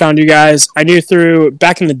that's how I found you guys. I knew through,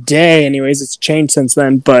 back in the day anyways, it's changed since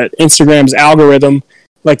then, but Instagram's algorithm,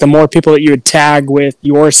 like the more people that you would tag with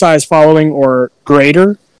your size following or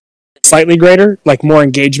greater, slightly greater, like more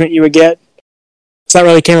engagement you would get. So that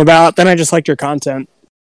really came about. Then I just liked your content.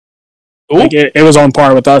 Like it was on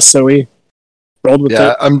par with us, so we rolled with it.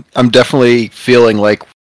 Yeah, I'm definitely feeling like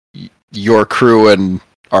your crew and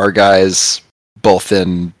our guys both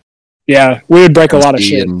in. Yeah, we would break a lot of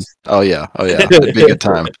shit. Oh yeah, it'd be a good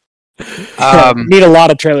time. Need a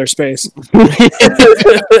lot of trailer space.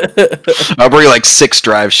 I'll bring like 6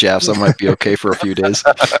 drive shafts. That might be okay for a few days.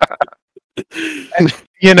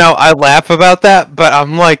 You know, I laugh about that, but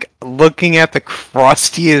I'm like looking at the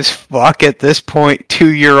crusty as fuck at this point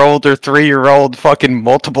 2-year-old or 3-year-old fucking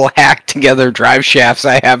multiple hacked together drive shafts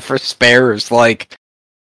I have for spares. Like,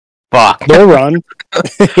 fuck. They'll run.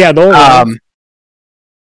 Yeah, they'll run.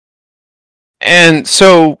 And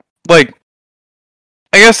so, like,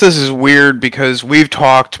 I guess this is weird because we've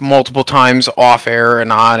talked multiple times off air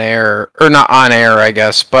and on air, or not on air, I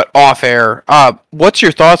guess, but off air. What's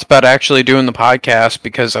your thoughts about actually doing the podcast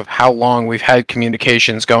because of how long we've had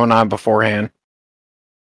communications going on beforehand?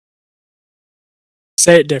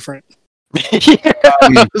 Say it different. Yeah,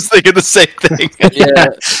 I was thinking the same thing. Yeah.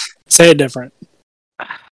 Say it different.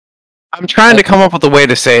 I'm trying to come up with a way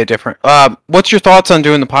to say it different. What's your thoughts on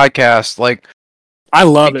doing the podcast? Like, I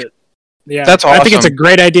love it. Yeah, that's awesome. I think it's a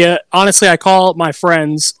great idea. Honestly, I call my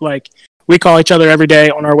friends, like, we call each other every day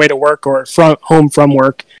on our way to work or home from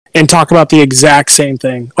work and talk about the exact same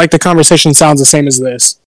thing. Like, the conversation sounds the same as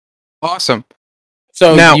this. Awesome.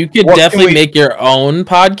 So now, you could definitely make your own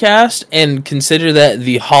podcast and consider that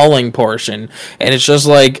the hauling portion, and it's just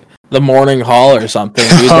like the morning haul or something.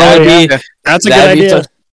 Dude, that's a good idea.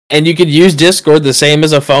 And you could use Discord the same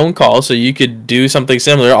as a phone call, so you could do something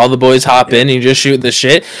similar. All the boys hop in, and you just shoot the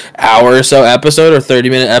shit, hour or so episode or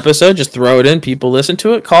 30-minute episode. Just throw it in, people listen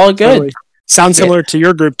to it, call it good. Totally. Sounds similar to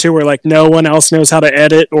your group too, where like no one else knows how to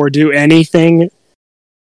edit or do anything.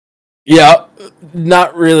 Yeah,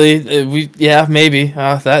 not really. Maybe.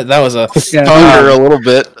 That was a thunder a little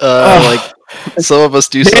bit. Like some of us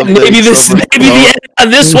do something. Maybe the end on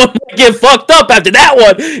this one might get fucked up after that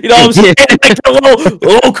one. You know what I'm saying? Like a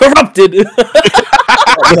little corrupted.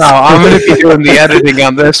 No, I'm going to be doing the editing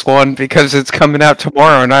on this one because it's coming out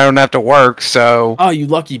tomorrow and I don't have to work. So. Oh, you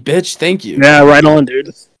lucky bitch! Thank you. Yeah, right on,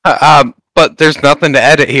 dude. But there's nothing to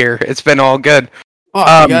edit here. It's been all good.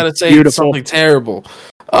 Oh, you gotta say something terrible.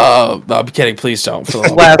 No, I'm kidding. Please don't. For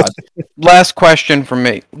the last question from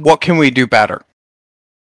me. What can we do better?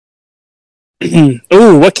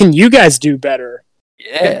 Ooh, what can you guys do better?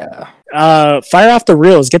 Yeah. Fire off the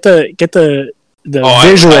reels. Get the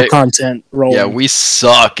visual content rolling. Yeah, we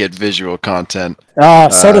suck at visual content.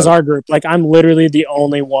 So does our group. Like, I'm literally the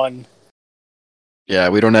only one. Yeah,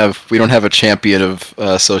 we don't have a champion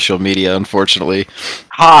of social media, unfortunately.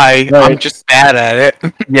 Hi, right. I'm just bad at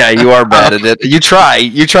it. Yeah, you are bad at it. You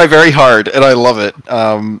try very hard, and I love it.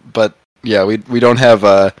 But yeah, we don't have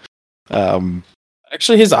a.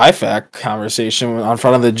 Actually, his IFAC conversation on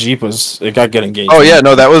front of the Jeep it got good engagement. Oh yeah,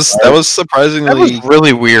 no, that was surprisingly that was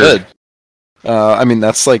really weird. Good. I mean,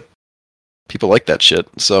 that's like people like that shit.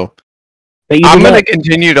 So I'm going to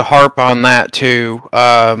continue to harp on that too,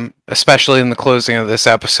 especially in the closing of this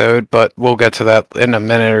episode. But we'll get to that in a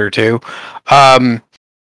minute or two.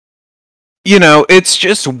 You know, it's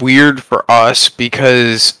just weird for us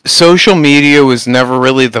because social media was never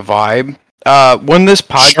really the vibe. When this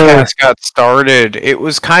podcast got started, it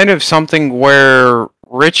was kind of something where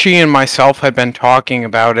Richie and myself had been talking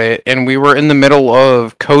about it, and we were in the middle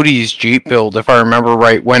of Cody's Jeep build, if I remember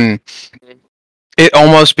right, when it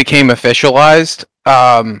almost became officialized.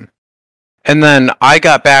 And then I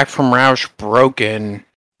got back from Roush broken,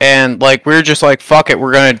 and like we were just like, fuck it,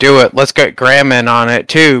 we're gonna do it. Let's get Graham in on it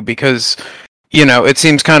too, because you know, it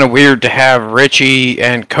seems kind of weird to have Richie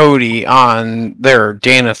and Cody on their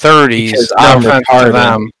Dana 30s. No offense to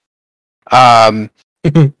them.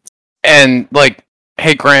 And like,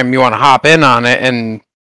 hey Graham, you want to hop in on it? And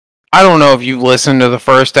I don't know if you listened to the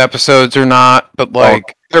first episodes or not, but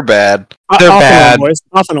like, they're bad. They're bad.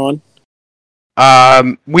 Off and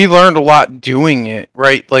on. We learned a lot doing it,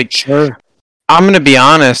 right? Like, sure. I'm going to be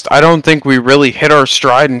honest, I don't think we really hit our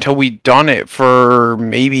stride until we'd done it for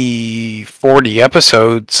maybe 40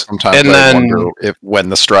 episodes. Sometimes and I wonder when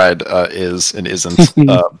the stride is and isn't.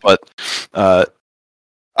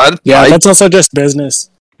 That's also just business.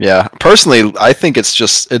 Yeah, personally, I think it's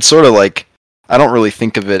sort of like, I don't really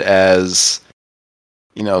think of it as,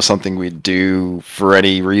 you know, something we do for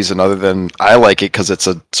any reason other than I like it because it's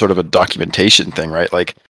a sort of a documentation thing, right?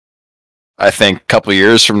 Like, I think a couple of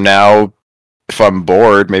years from now, if I'm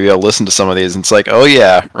bored, maybe I'll listen to some of these and it's like, oh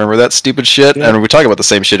yeah, remember that stupid shit? Yeah. And we talk about the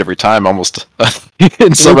same shit every time almost.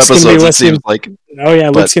 In some episodes it seems like... Oh yeah,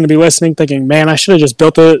 Luke's going to be listening thinking, man, I should have just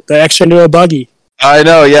built the extra into a buggy. I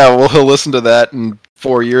know, yeah, well he'll listen to that in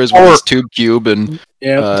 4 years with his Tube Cube and...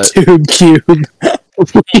 Yeah, Tube Cube.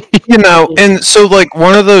 You know, and so like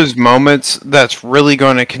one of those moments that's really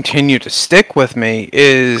going to continue to stick with me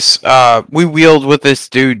is we wheeled with this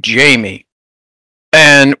dude, Jamie.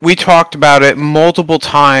 And we talked about it multiple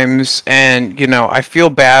times, and, you know, I feel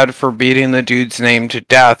bad for beating the dude's name to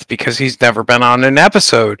death because he's never been on an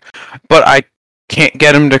episode. But I can't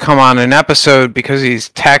get him to come on an episode because he's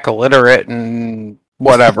tech illiterate and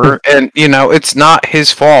whatever. And, you know, it's not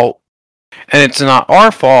his fault, and it's not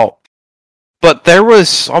our fault. But there was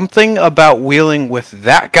something about wheeling with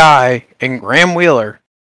that guy and Graham Wheeler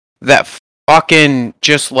that fucking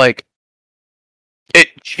just, like,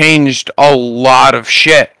 it changed a lot of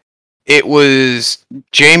shit. It was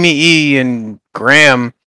Jamie E. and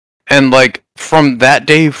Graham, and like from that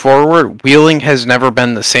day forward, wheeling has never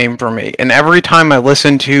been the same for me. And every time I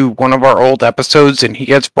listen to one of our old episodes and he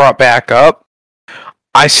gets brought back up,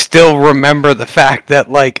 I still remember the fact that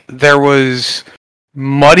like there was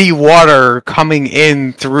muddy water coming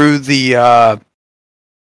in through the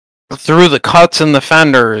cuts in the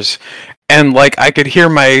fenders, and like I could hear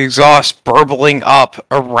my exhaust burbling up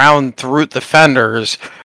around through the fenders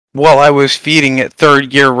while I was feeding it third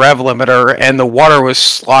gear rev limiter, and the water was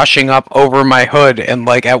sloshing up over my hood, and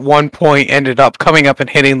like at one point ended up coming up and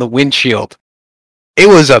hitting the windshield. It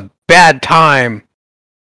was a bad time,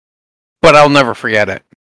 but I'll never forget it.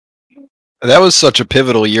 That was such a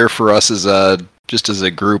pivotal year for us as a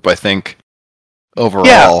group, I think. Overall,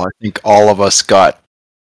 Yeah. I think all of us got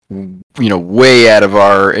way out of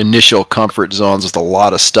our initial comfort zones with a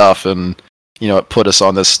lot of stuff, and it put us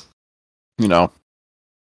on this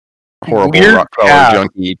horrible Weird rock crawler path.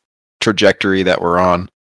 junkie trajectory that we're on.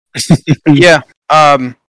 Yeah.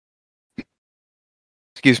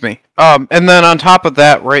 Excuse me. And then on top of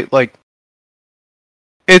that, right, like,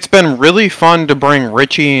 it's been really fun to bring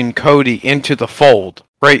Richie and Cody into the fold,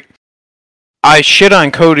 right? I shit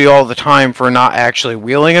on Cody all the time for not actually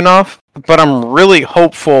wheeling enough, but I'm really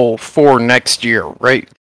hopeful for next year, right?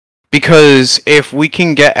 Because if we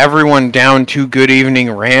can get everyone down to Good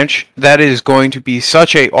Evening Ranch, that is going to be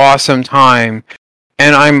such a awesome time,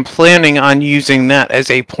 and I'm planning on using that as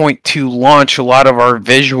a point to launch a lot of our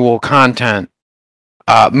visual content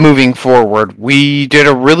moving forward. We did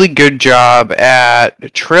a really good job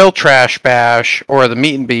at Trail Trash Bash, or the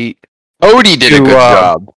Meet and Beat. Cody did a good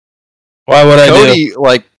job. Why would I do? Cody,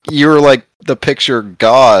 like, you were like the picture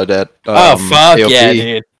god at Oh fuck AOP.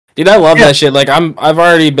 yeah, dude! I love that shit. Like I've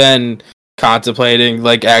already been contemplating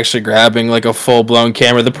like actually grabbing like a full blown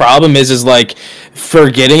camera. The problem is like for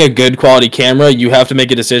getting a good quality camera, you have to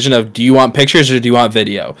make a decision of do you want pictures or do you want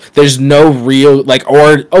video. There's no real like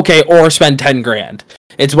or spend 10 grand.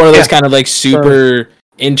 It's one of those kind of like super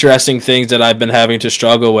interesting things that I've been having to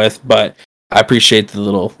struggle with, but I appreciate the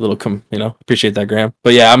little appreciate that, Graham.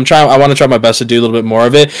 But yeah, I want to try my best to do a little bit more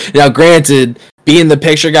of it. Now, granted, being the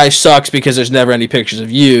picture guy sucks because there's never any pictures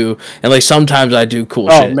of you, and like sometimes I do cool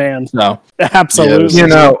shit. Oh man, no, absolutely,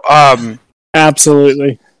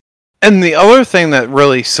 absolutely. And the other thing that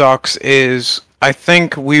really sucks is I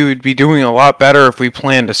think we would be doing a lot better if we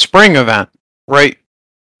planned a spring event, right?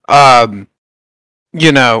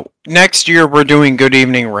 Next year we're doing Good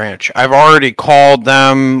Evening Ranch. I've already called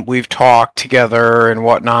them, we've talked together and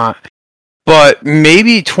whatnot. But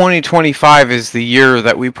maybe 2025 is the year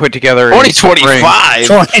that we put together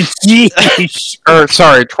 2025? Or,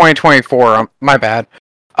 sorry, 2024, my bad.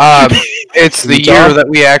 It's the year that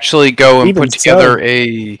we actually go and put together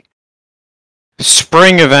a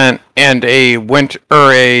spring event and a winter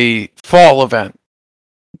or a fall event.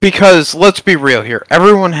 Because, let's be real here,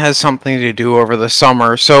 everyone has something to do over the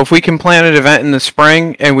summer, so if we can plan an event in the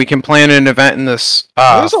spring, and we can plan an event in this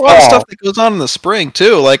there's a lot of stuff that goes on in the spring,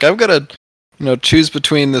 too. Like, I've got to, choose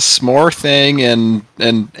between the s'more thing and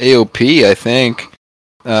AOP, I think.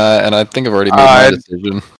 And I think I've already made my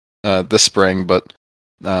decision this spring, but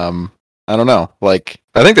I don't know. Like,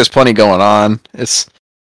 I think there's plenty going on. It's...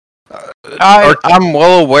 I'm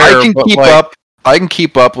well aware, I can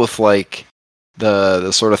keep up with, like...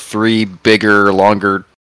 the sort of 3 bigger, longer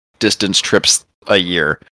distance trips a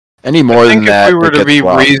year. Any more than that, if we were to be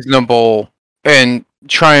reasonable and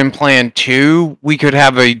try and plan 2, we could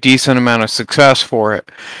have a decent amount of success for it.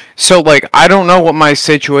 So, like, I don't know what my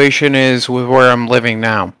situation is with where I'm living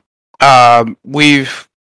now. We've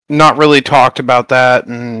not really talked about that,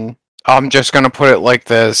 and I'm just going to put it like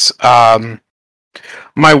this.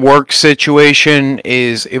 My work situation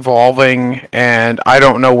is evolving, and I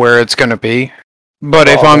don't know where it's going to be. But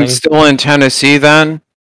if I'm still in Tennessee, then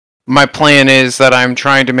my plan is that I'm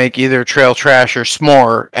trying to make either Trail Trash or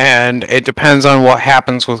S'more, and it depends on what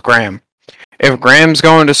happens with Graham. If Graham's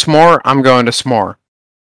going to S'more, I'm going to S'more.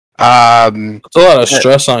 It's a lot of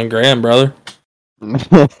stress on Graham, brother.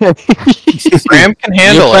 Graham can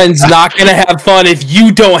handle Your friend's not gonna have fun if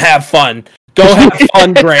you don't have fun. Go have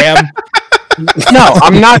fun, Graham. No,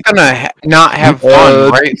 I'm not gonna not have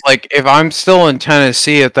fun, right? Like, if I'm still in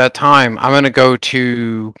Tennessee at that time, I'm gonna go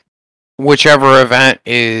to whichever event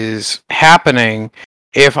is happening.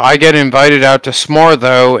 If I get invited out to S'more,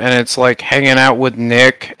 though, and it's like hanging out with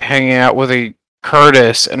Nick, hanging out with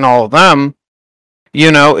Curtis, and all of them,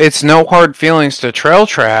 it's no hard feelings to Trail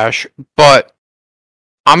Trash, but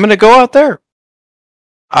I'm gonna go out there.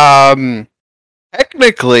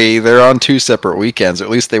 Technically, they're on 2 separate weekends. Or at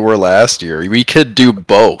least they were last year. We could do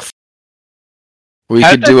both. We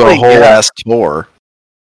could do a whole ass tour.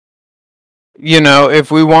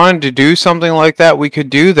 If we wanted to do something like that, we could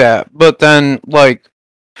do that. But then, like,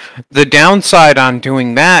 the downside on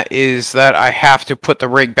doing that is that I have to put the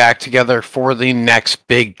rig back together for the next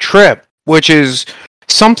big trip, which is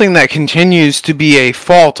something that continues to be a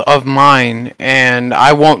fault of mine, and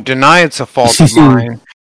I won't deny it's a fault of mine.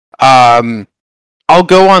 I'll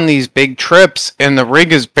go on these big trips, and the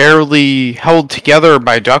rig is barely held together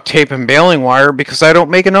by duct tape and baling wire because I don't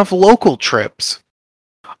make enough local trips.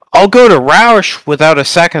 I'll go to Roush without a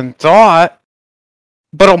second thought,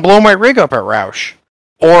 but I'll blow my rig up at Roush.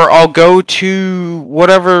 Or I'll go to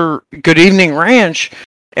whatever Good Evening Ranch,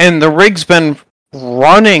 and the rig's been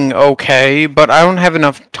running okay, but I don't have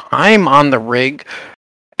enough time on the rig,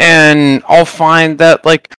 and I'll find that,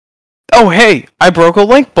 like, oh hey, I broke a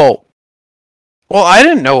link bolt. Well, I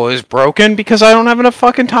didn't know it was broken because I don't have enough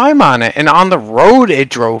fucking time on it, and on the road it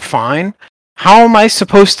drove fine. How am I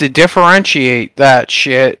supposed to differentiate that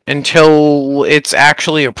shit until it's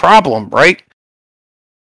actually a problem, right?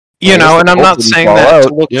 You know, and I'm not saying that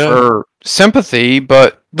to look for sympathy,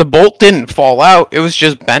 but the bolt didn't fall out. It was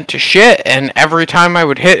just bent to shit, and every time I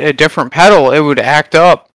would hit a different pedal, it would act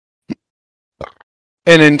up.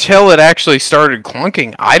 And until it actually started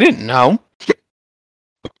clunking, I didn't know.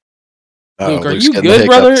 Luke, are you good,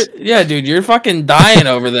 brother? Yeah, dude, you're fucking dying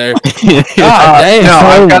over there. God damn. No,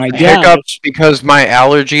 I've got the hiccups because my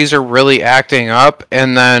allergies are really acting up,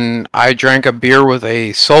 and then I drank a beer with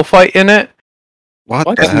a sulfite in it.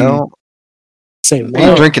 What the hell? Say Are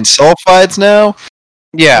you drinking sulfides now?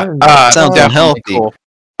 Yeah, sounds unhealthy. Cool.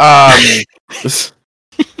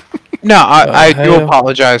 No, I do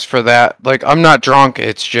apologize for that. Like, I'm not drunk.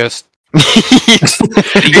 It's just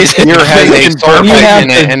this beer has a sulfite in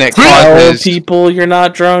it, and it causes people you're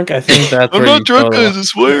not drunk. I think that's. I'm not drunk, guys. I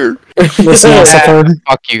swear.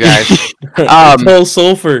 Fuck you guys. Full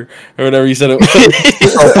sulfur or whatever you said it was.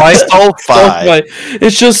 Sulfite.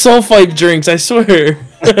 It's just sulfite drinks. I swear.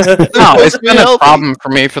 No, it's been a problem for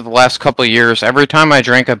me for the last couple of years. Every time I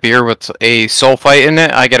drink a beer with a sulfite in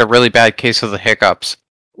it, I get a really bad case of the hiccups.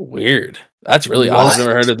 Weird. That's really odd. I've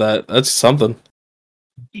never heard of that. That's something.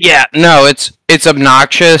 Yeah, no, it's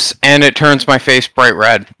obnoxious, and it turns my face bright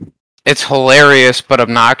red. It's hilarious, but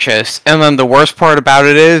obnoxious. And then the worst part about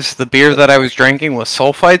it is, the beer that I was drinking with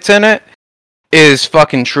sulfites in it is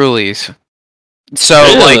fucking Trulies. So,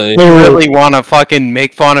 like, you really want to fucking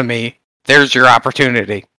make fun of me, there's your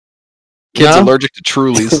opportunity. Kid's allergic to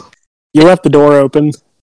Trulies. You left the door open.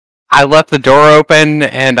 I left the door open,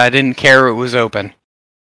 and I didn't care it was open.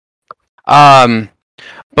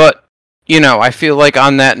 But, you know, I feel like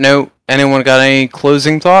on that note, anyone got any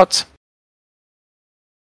closing thoughts?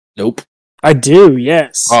 Nope. I do,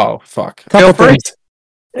 yes. Oh, fuck. Couple things.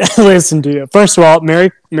 Listen to you. First of all,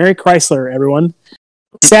 Merry Chrysler, everyone.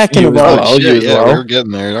 Second of all, we're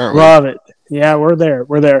getting there, aren't we? Love it. Yeah, we're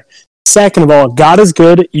there. Second of all, God is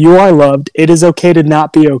good. You are loved. It is okay to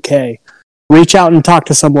not be okay. Reach out and talk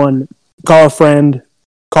to someone. Call a friend.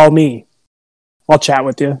 Call me. I'll chat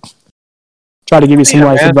with you. Try to give you some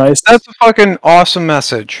life advice. That's a fucking awesome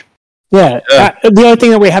message. Yeah. The only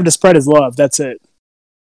thing that we have to spread is love. That's it.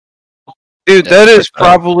 Dude, that is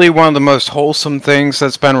probably one of the most wholesome things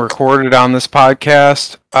that's been recorded on this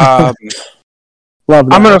podcast. Love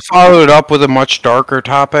that. I'm going to follow it up with a much darker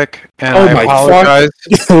topic, and I apologize.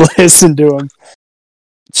 Listen to him.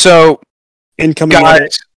 So, incoming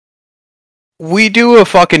guys, we do a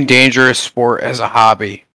fucking dangerous sport as a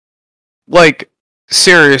hobby. Like,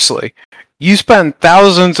 seriously. You spend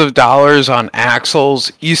thousands of dollars on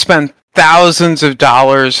axles. You spend thousands of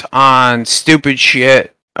dollars on stupid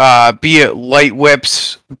shit. Be it light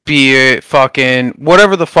whips, be it fucking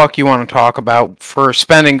whatever the fuck you want to talk about for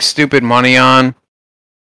spending stupid money on.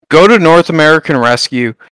 Go to North American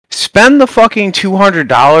Rescue. Spend the fucking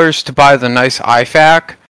 $200 to buy the nice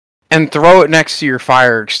IFAC and throw it next to your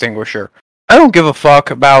fire extinguisher. I don't give a fuck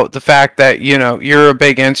about the fact that, you know, you're a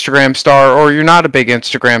big Instagram star or you're not a big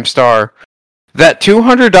Instagram star. That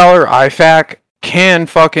 $200 IFAC can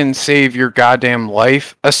fucking save your goddamn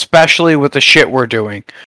life, especially with the shit we're doing.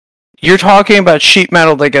 You're talking about sheet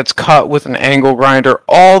metal that gets cut with an angle grinder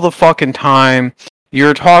all the fucking time.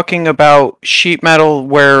 You're talking about sheet metal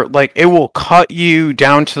where, like, it will cut you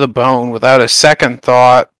down to the bone without a second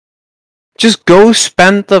thought. Just go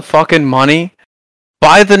spend the fucking money.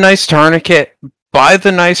 Buy the nice tourniquet. Buy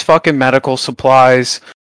the nice fucking medical supplies.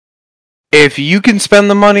 If you can spend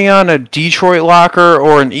the money on a Detroit locker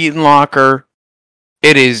or an Eaton locker,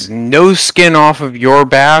 it is no skin off of your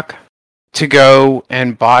back to go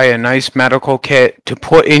and buy a nice medical kit to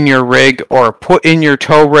put in your rig or put in your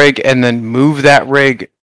tow rig and then move that rig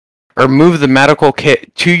or move the medical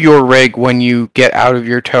kit to your rig when you get out of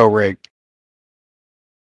your tow rig.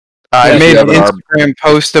 I made an Instagram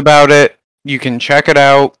post about it. You can check it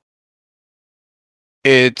out.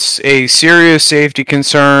 It's a serious safety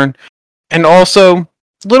concern. And also, a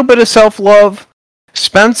little bit of self-love.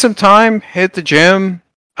 spend some time, hit the gym.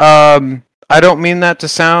 I don't mean that to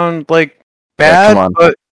sound like bad,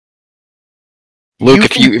 but Luke,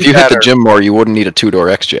 if you hit the gym more, you wouldn't need a 2-door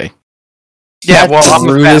XJ. Yeah, well, I'm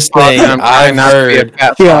a fat fuck, and I'm trying not to be a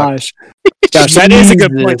fat fuck. Gosh, that is a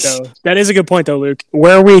good point, though. That is a good point, though, Luke.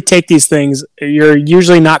 Where we take these things, you're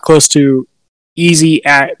usually not close to easy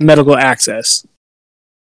medical access.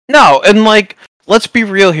 No, and like, let's be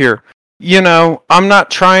real here. You know, I'm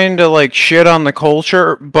not trying to like shit on the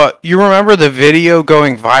culture, but you remember the video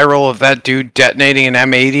going viral of that dude detonating an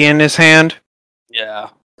M80 in his hand? Yeah.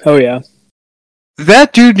 Oh yeah.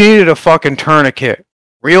 That dude needed a fucking tourniquet.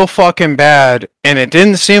 Real fucking bad, and it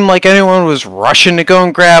didn't seem like anyone was rushing to go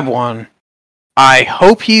and grab one. I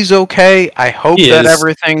hope he's okay. I hope that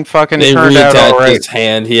everything fucking turned out alright. His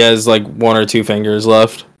hand. He has like 1 or 2 fingers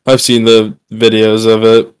left. I've seen the videos of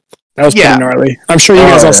it. That was pretty gnarly. I'm sure you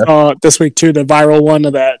guys all saw this week too, the viral one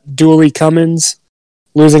of that Dooley Cummins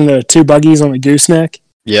losing the 2 buggies on the gooseneck.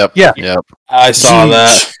 Yep. I saw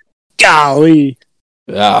that. Golly.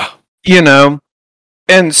 Yeah. You know,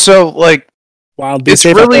 and so like,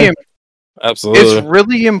 absolutely. It's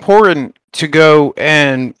really important to go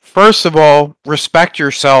and first of all respect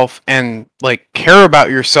yourself and like care about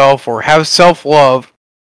yourself or have self-love,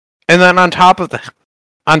 and then on top of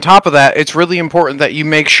that, it's really important that you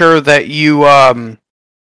make sure that you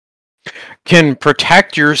can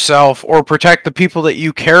protect yourself or protect the people that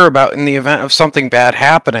you care about in the event of something bad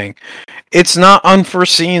happening. It's not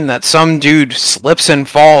unforeseen that some dude slips and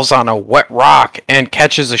falls on a wet rock and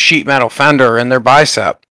catches a sheet metal fender in their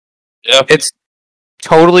bicep. Yeah. It's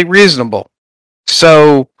totally reasonable.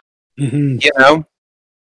 So, you know,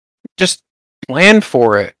 just plan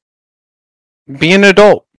for it. Be an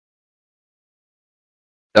adult.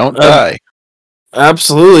 Don't die.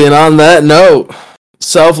 Absolutely. And on that note,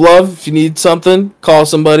 self-love, if you need something, call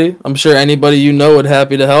somebody. I'm sure anybody you know would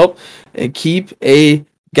happy to help. And keep a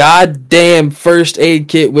goddamn first aid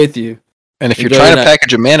kit with you. And if you're trying to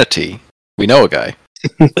package a manatee, we know a guy.